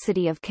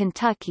University of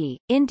Kentucky,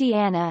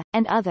 Indiana,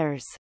 and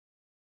others.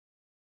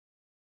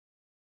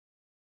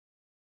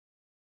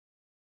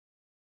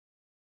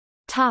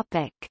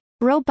 Topic: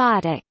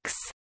 Robotics.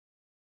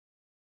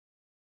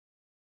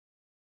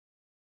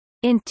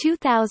 In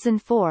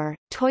 2004,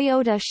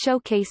 Toyota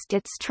showcased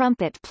its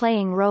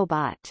trumpet-playing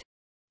robot.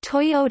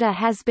 Toyota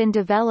has been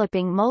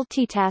developing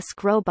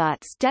multitask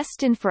robots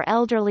destined for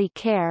elderly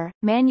care,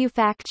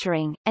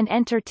 manufacturing, and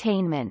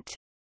entertainment.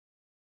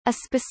 A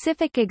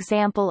specific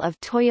example of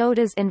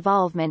Toyota's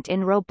involvement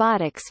in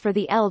robotics for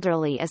the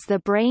elderly is the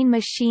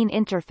brain-machine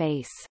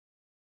interface.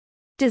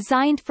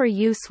 Designed for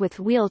use with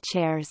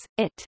wheelchairs,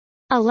 it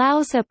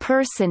allows a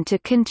person to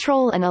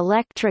control an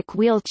electric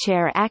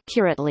wheelchair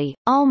accurately,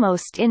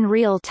 almost in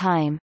real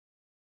time,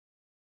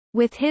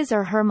 with his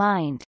or her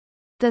mind.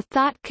 The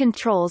thought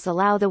controls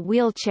allow the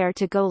wheelchair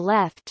to go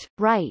left,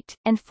 right,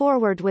 and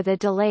forward with a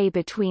delay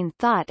between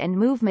thought and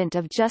movement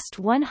of just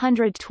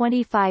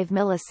 125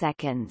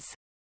 milliseconds.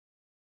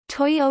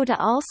 Toyota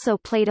also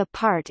played a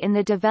part in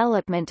the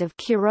development of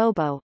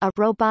Kirobo, a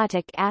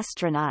robotic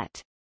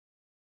astronaut.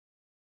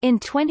 In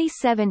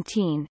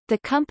 2017, the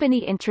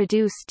company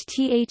introduced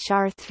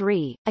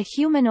THR-3, a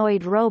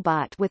humanoid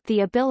robot with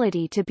the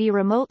ability to be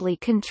remotely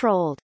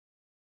controlled.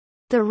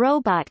 The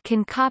robot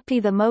can copy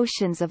the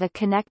motions of a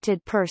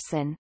connected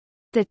person.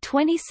 The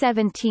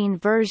 2017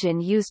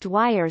 version used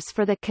wires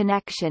for the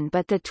connection,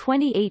 but the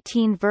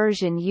 2018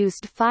 version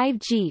used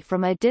 5G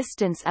from a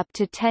distance up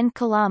to 10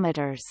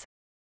 kilometers.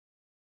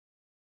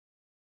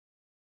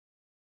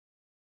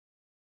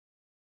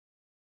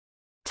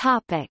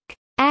 Topic: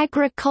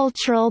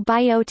 Agricultural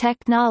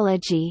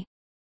biotechnology.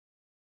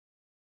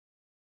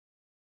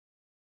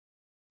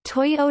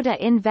 Toyota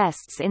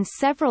invests in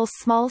several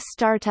small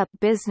startup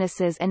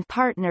businesses and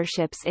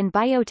partnerships in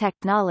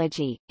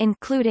biotechnology,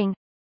 including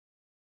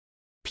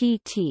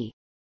PT.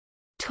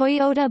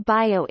 Toyota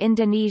Bio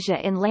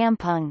Indonesia in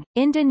Lampung,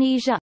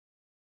 Indonesia,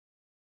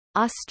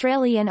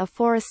 Australian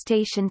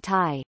Afforestation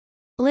Thai.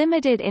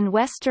 Limited in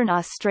Western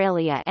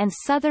Australia and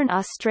Southern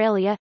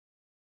Australia,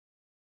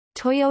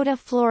 Toyota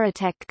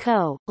Floratech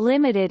Co.,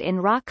 Limited in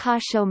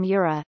Rakasho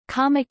Mura,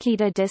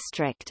 Kamakita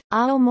District,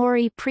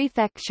 Aomori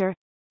Prefecture,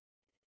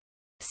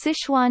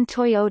 Sichuan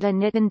Toyota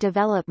Nippon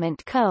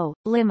Development Co.,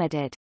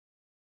 Limited.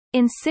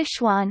 In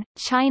Sichuan,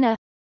 China,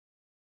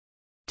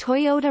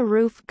 Toyota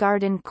Roof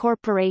Garden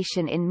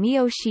Corporation in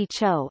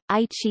Miyoshi-cho,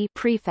 Aichi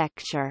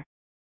Prefecture.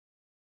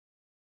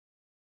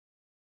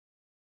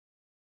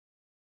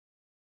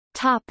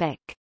 Topic: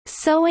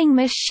 Sewing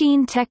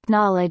machine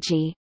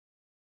technology.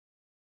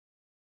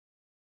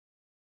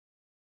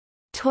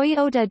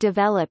 Toyota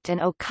developed an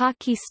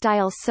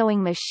Okaki-style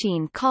sewing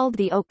machine called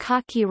the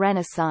Okaki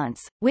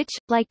Renaissance, which,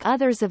 like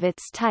others of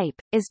its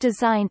type, is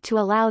designed to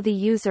allow the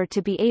user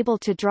to be able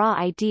to draw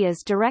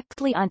ideas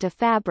directly onto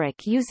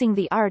fabric using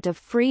the art of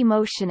free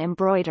motion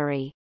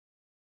embroidery.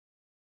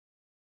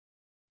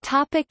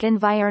 Topic: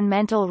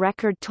 Environmental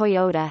record.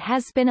 Toyota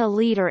has been a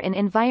leader in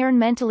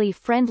environmentally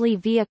friendly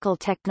vehicle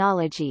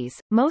technologies,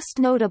 most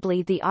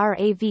notably the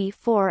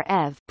RAV4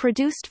 EV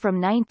produced from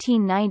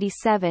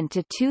 1997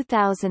 to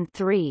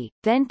 2003,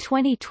 then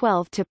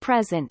 2012 to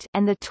present,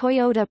 and the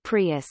Toyota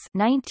Prius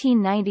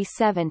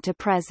 1997 to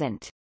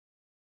present.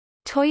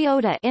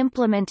 Toyota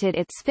implemented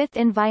its fifth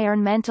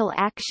Environmental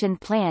Action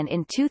Plan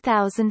in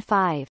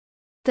 2005.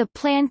 The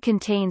plan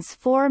contains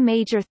four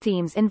major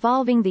themes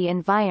involving the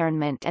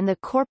environment and the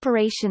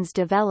corporation's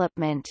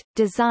development,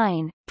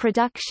 design,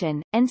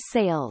 production, and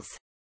sales.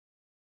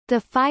 The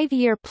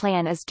five-year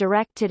plan is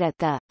directed at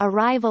the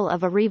arrival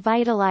of a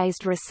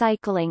revitalized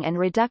recycling and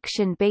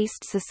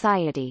reduction-based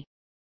society.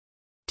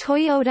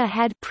 Toyota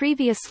had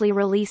previously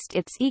released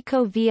its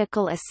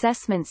Eco-Vehicle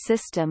Assessment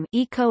System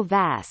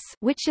 (EcoVAS),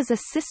 which is a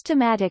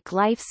systematic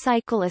life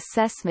cycle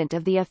assessment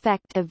of the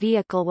effect a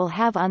vehicle will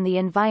have on the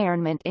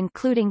environment,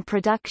 including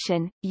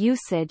production,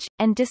 usage,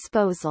 and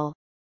disposal.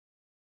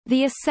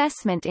 The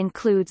assessment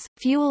includes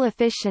fuel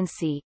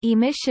efficiency,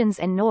 emissions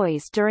and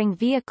noise during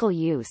vehicle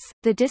use,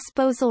 the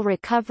disposal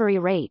recovery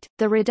rate,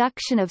 the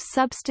reduction of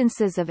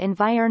substances of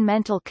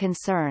environmental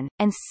concern,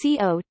 and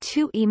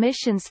CO2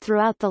 emissions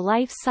throughout the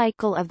life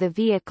cycle of the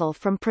vehicle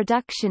from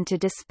production to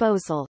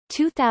disposal.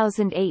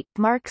 2008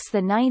 marks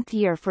the ninth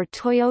year for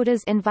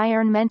Toyota's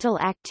Environmental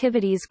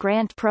Activities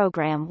Grant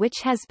Program, which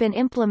has been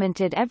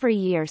implemented every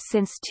year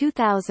since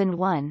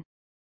 2001.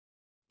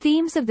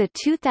 Themes of the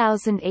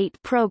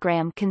 2008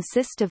 program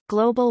consist of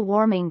global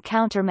warming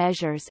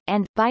countermeasures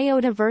and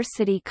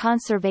biodiversity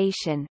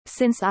conservation.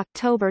 Since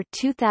October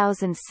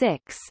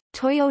 2006,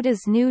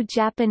 Toyota's new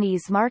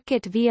Japanese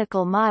market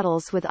vehicle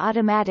models with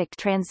automatic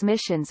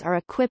transmissions are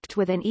equipped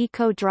with an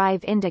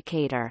eco-drive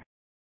indicator.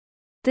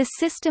 The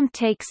system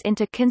takes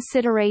into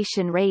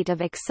consideration rate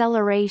of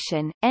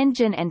acceleration,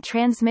 engine and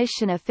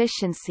transmission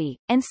efficiency,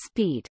 and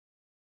speed.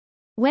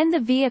 When the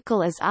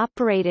vehicle is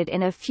operated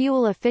in a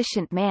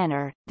fuel-efficient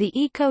manner, the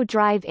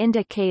eco-drive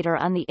indicator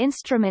on the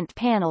instrument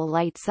panel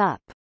lights up.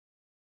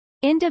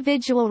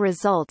 Individual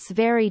results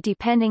vary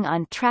depending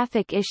on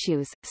traffic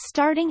issues,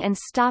 starting and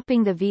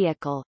stopping the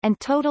vehicle, and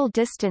total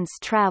distance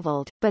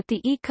traveled, but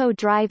the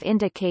eco-drive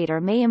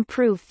indicator may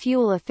improve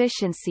fuel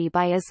efficiency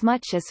by as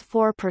much as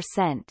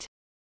 4%.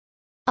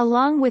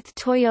 Along with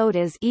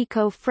Toyota's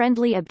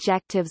eco-friendly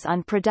objectives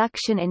on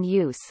production and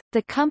use,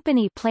 the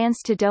company plans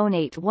to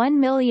donate $1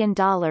 million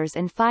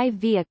and 5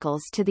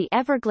 vehicles to the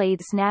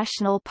Everglades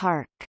National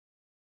Park.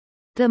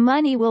 The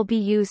money will be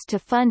used to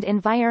fund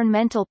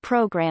environmental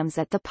programs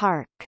at the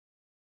park.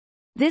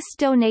 This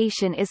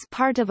donation is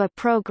part of a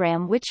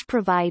program which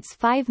provides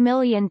 $5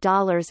 million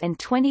and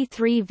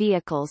 23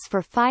 vehicles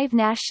for 5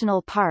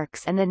 national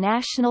parks and the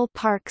National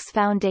Parks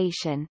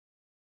Foundation.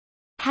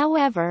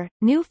 However,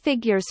 new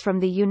figures from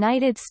the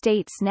United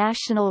States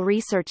National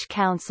Research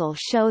Council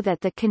show that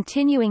the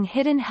continuing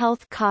hidden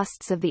health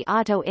costs of the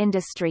auto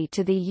industry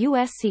to the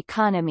U.S.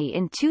 economy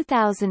in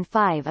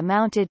 2005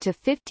 amounted to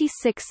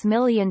 $56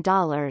 million.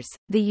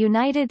 The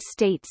United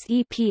States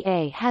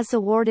EPA has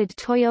awarded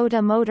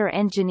Toyota Motor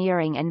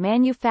Engineering and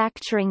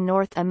Manufacturing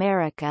North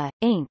America,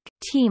 Inc.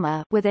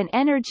 (TEMA) with an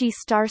Energy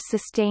Star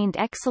Sustained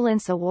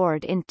Excellence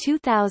Award in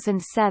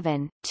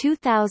 2007,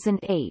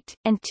 2008,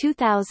 and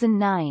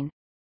 2009.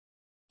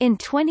 In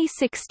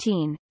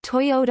 2016,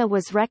 Toyota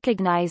was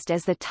recognized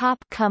as the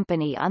top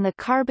company on the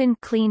Carbon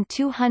Clean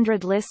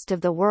 200 list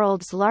of the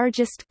world's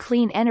largest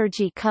clean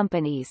energy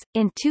companies.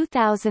 In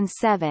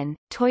 2007,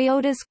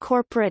 Toyota's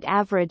corporate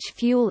average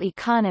fuel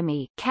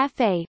economy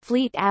 (CAFE)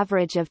 fleet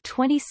average of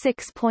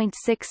 26.69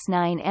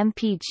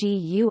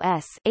 mpg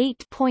US,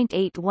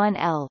 8.81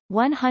 L,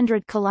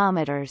 100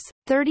 kilometers,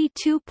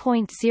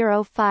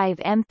 32.05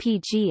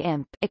 mpg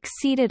imp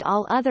exceeded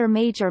all other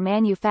major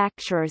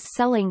manufacturers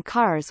selling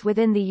cars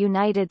within the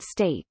United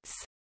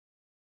States.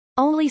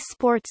 Only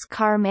sports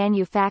car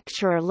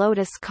manufacturer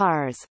Lotus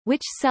Cars,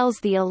 which sells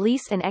the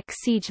Elise and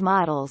Exige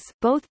models,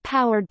 both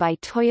powered by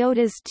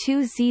Toyota's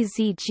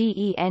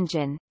 2ZZGE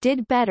engine,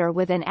 did better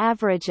with an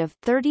average of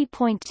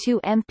 30.2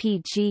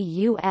 mpg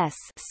US,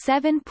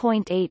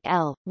 7.8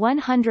 L,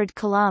 100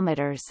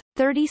 kilometers,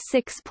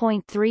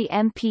 36.3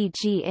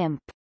 mpg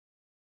imp.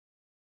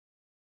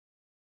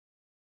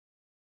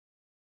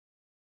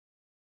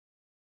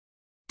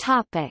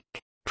 Topic: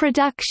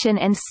 Production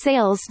and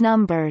sales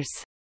numbers.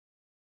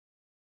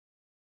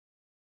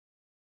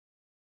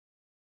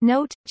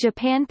 Note: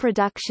 Japan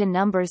production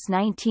numbers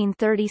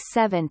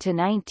 1937 to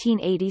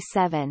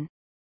 1987.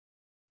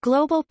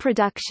 Global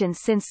production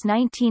since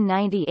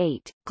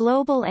 1998.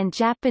 Global and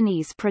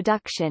Japanese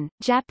production.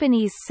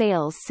 Japanese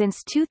sales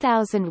since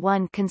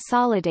 2001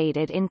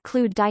 consolidated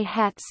include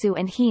Daihatsu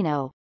and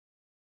Hino.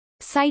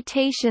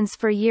 Citations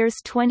for years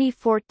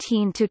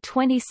 2014 to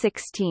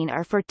 2016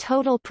 are for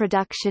total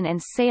production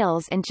and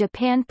sales and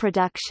Japan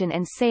production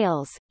and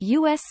sales.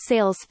 U.S.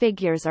 sales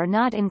figures are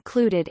not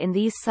included in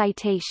these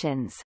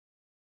citations.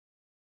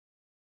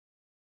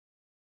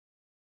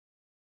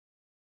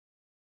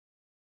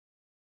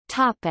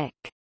 Topic: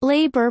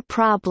 Labor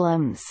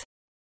problems.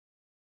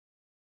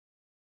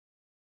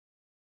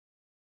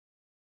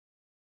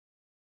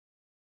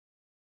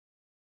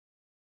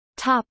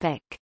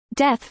 Topic: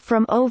 Death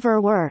from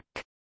overwork.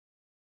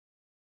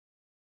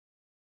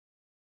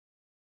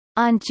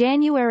 On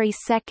January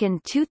 2,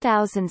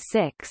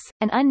 2006,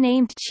 an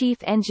unnamed chief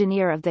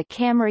engineer of the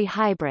Camry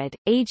Hybrid,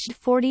 aged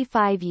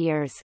 45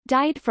 years,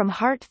 died from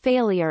heart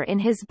failure in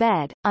his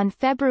bed. On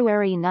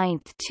February 9,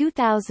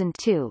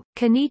 2002,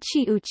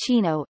 Kenichi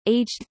Uchino,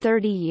 aged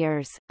 30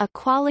 years, a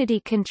quality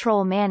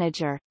control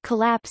manager,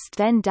 collapsed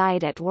then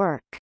died at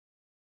work.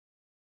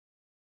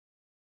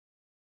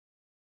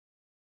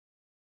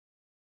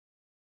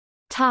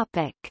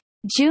 Topic: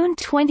 June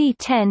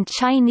 2010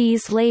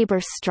 Chinese labor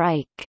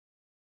strike.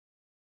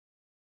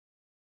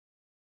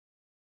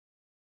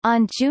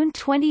 On June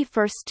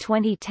 21,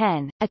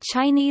 2010, a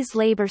Chinese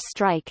labor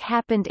strike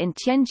happened in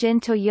Tianjin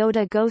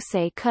Toyota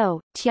Gosei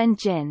Co.,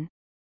 Tianjin.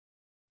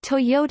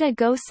 Toyota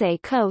Gosei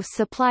Co.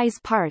 supplies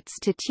parts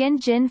to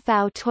Tianjin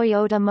Fao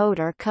Toyota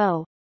Motor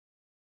Co.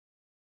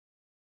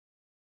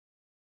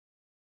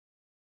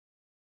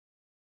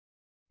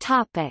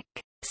 Topic: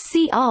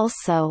 See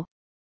also: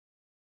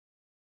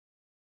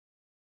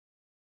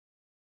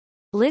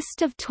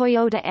 List of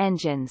Toyota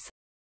engines,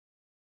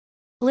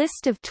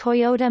 List of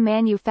Toyota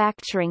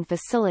manufacturing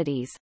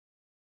facilities,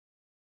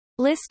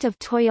 List of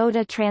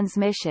Toyota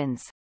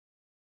transmissions,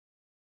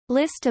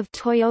 List of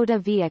Toyota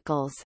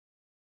vehicles.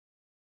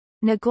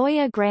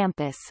 Nagoya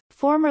Grampus,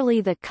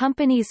 formerly the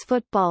company's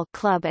football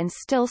club and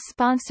still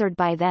sponsored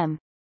by them.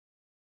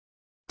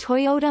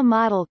 Toyota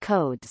Model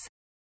Codes.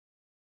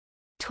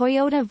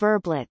 Toyota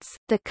Verblitz,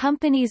 the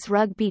company's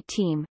rugby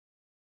team.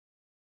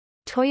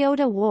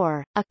 Toyota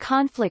War, a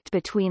conflict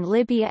between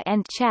Libya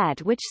and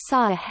Chad which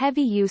saw a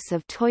heavy use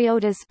of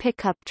Toyota's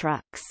pickup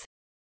trucks.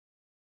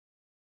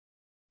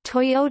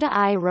 Toyota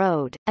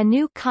I-Road, a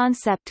new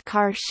concept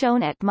car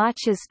shown at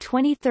Mach's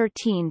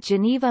 2013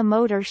 Geneva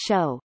Motor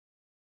Show.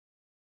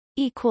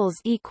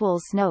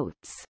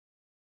 Notes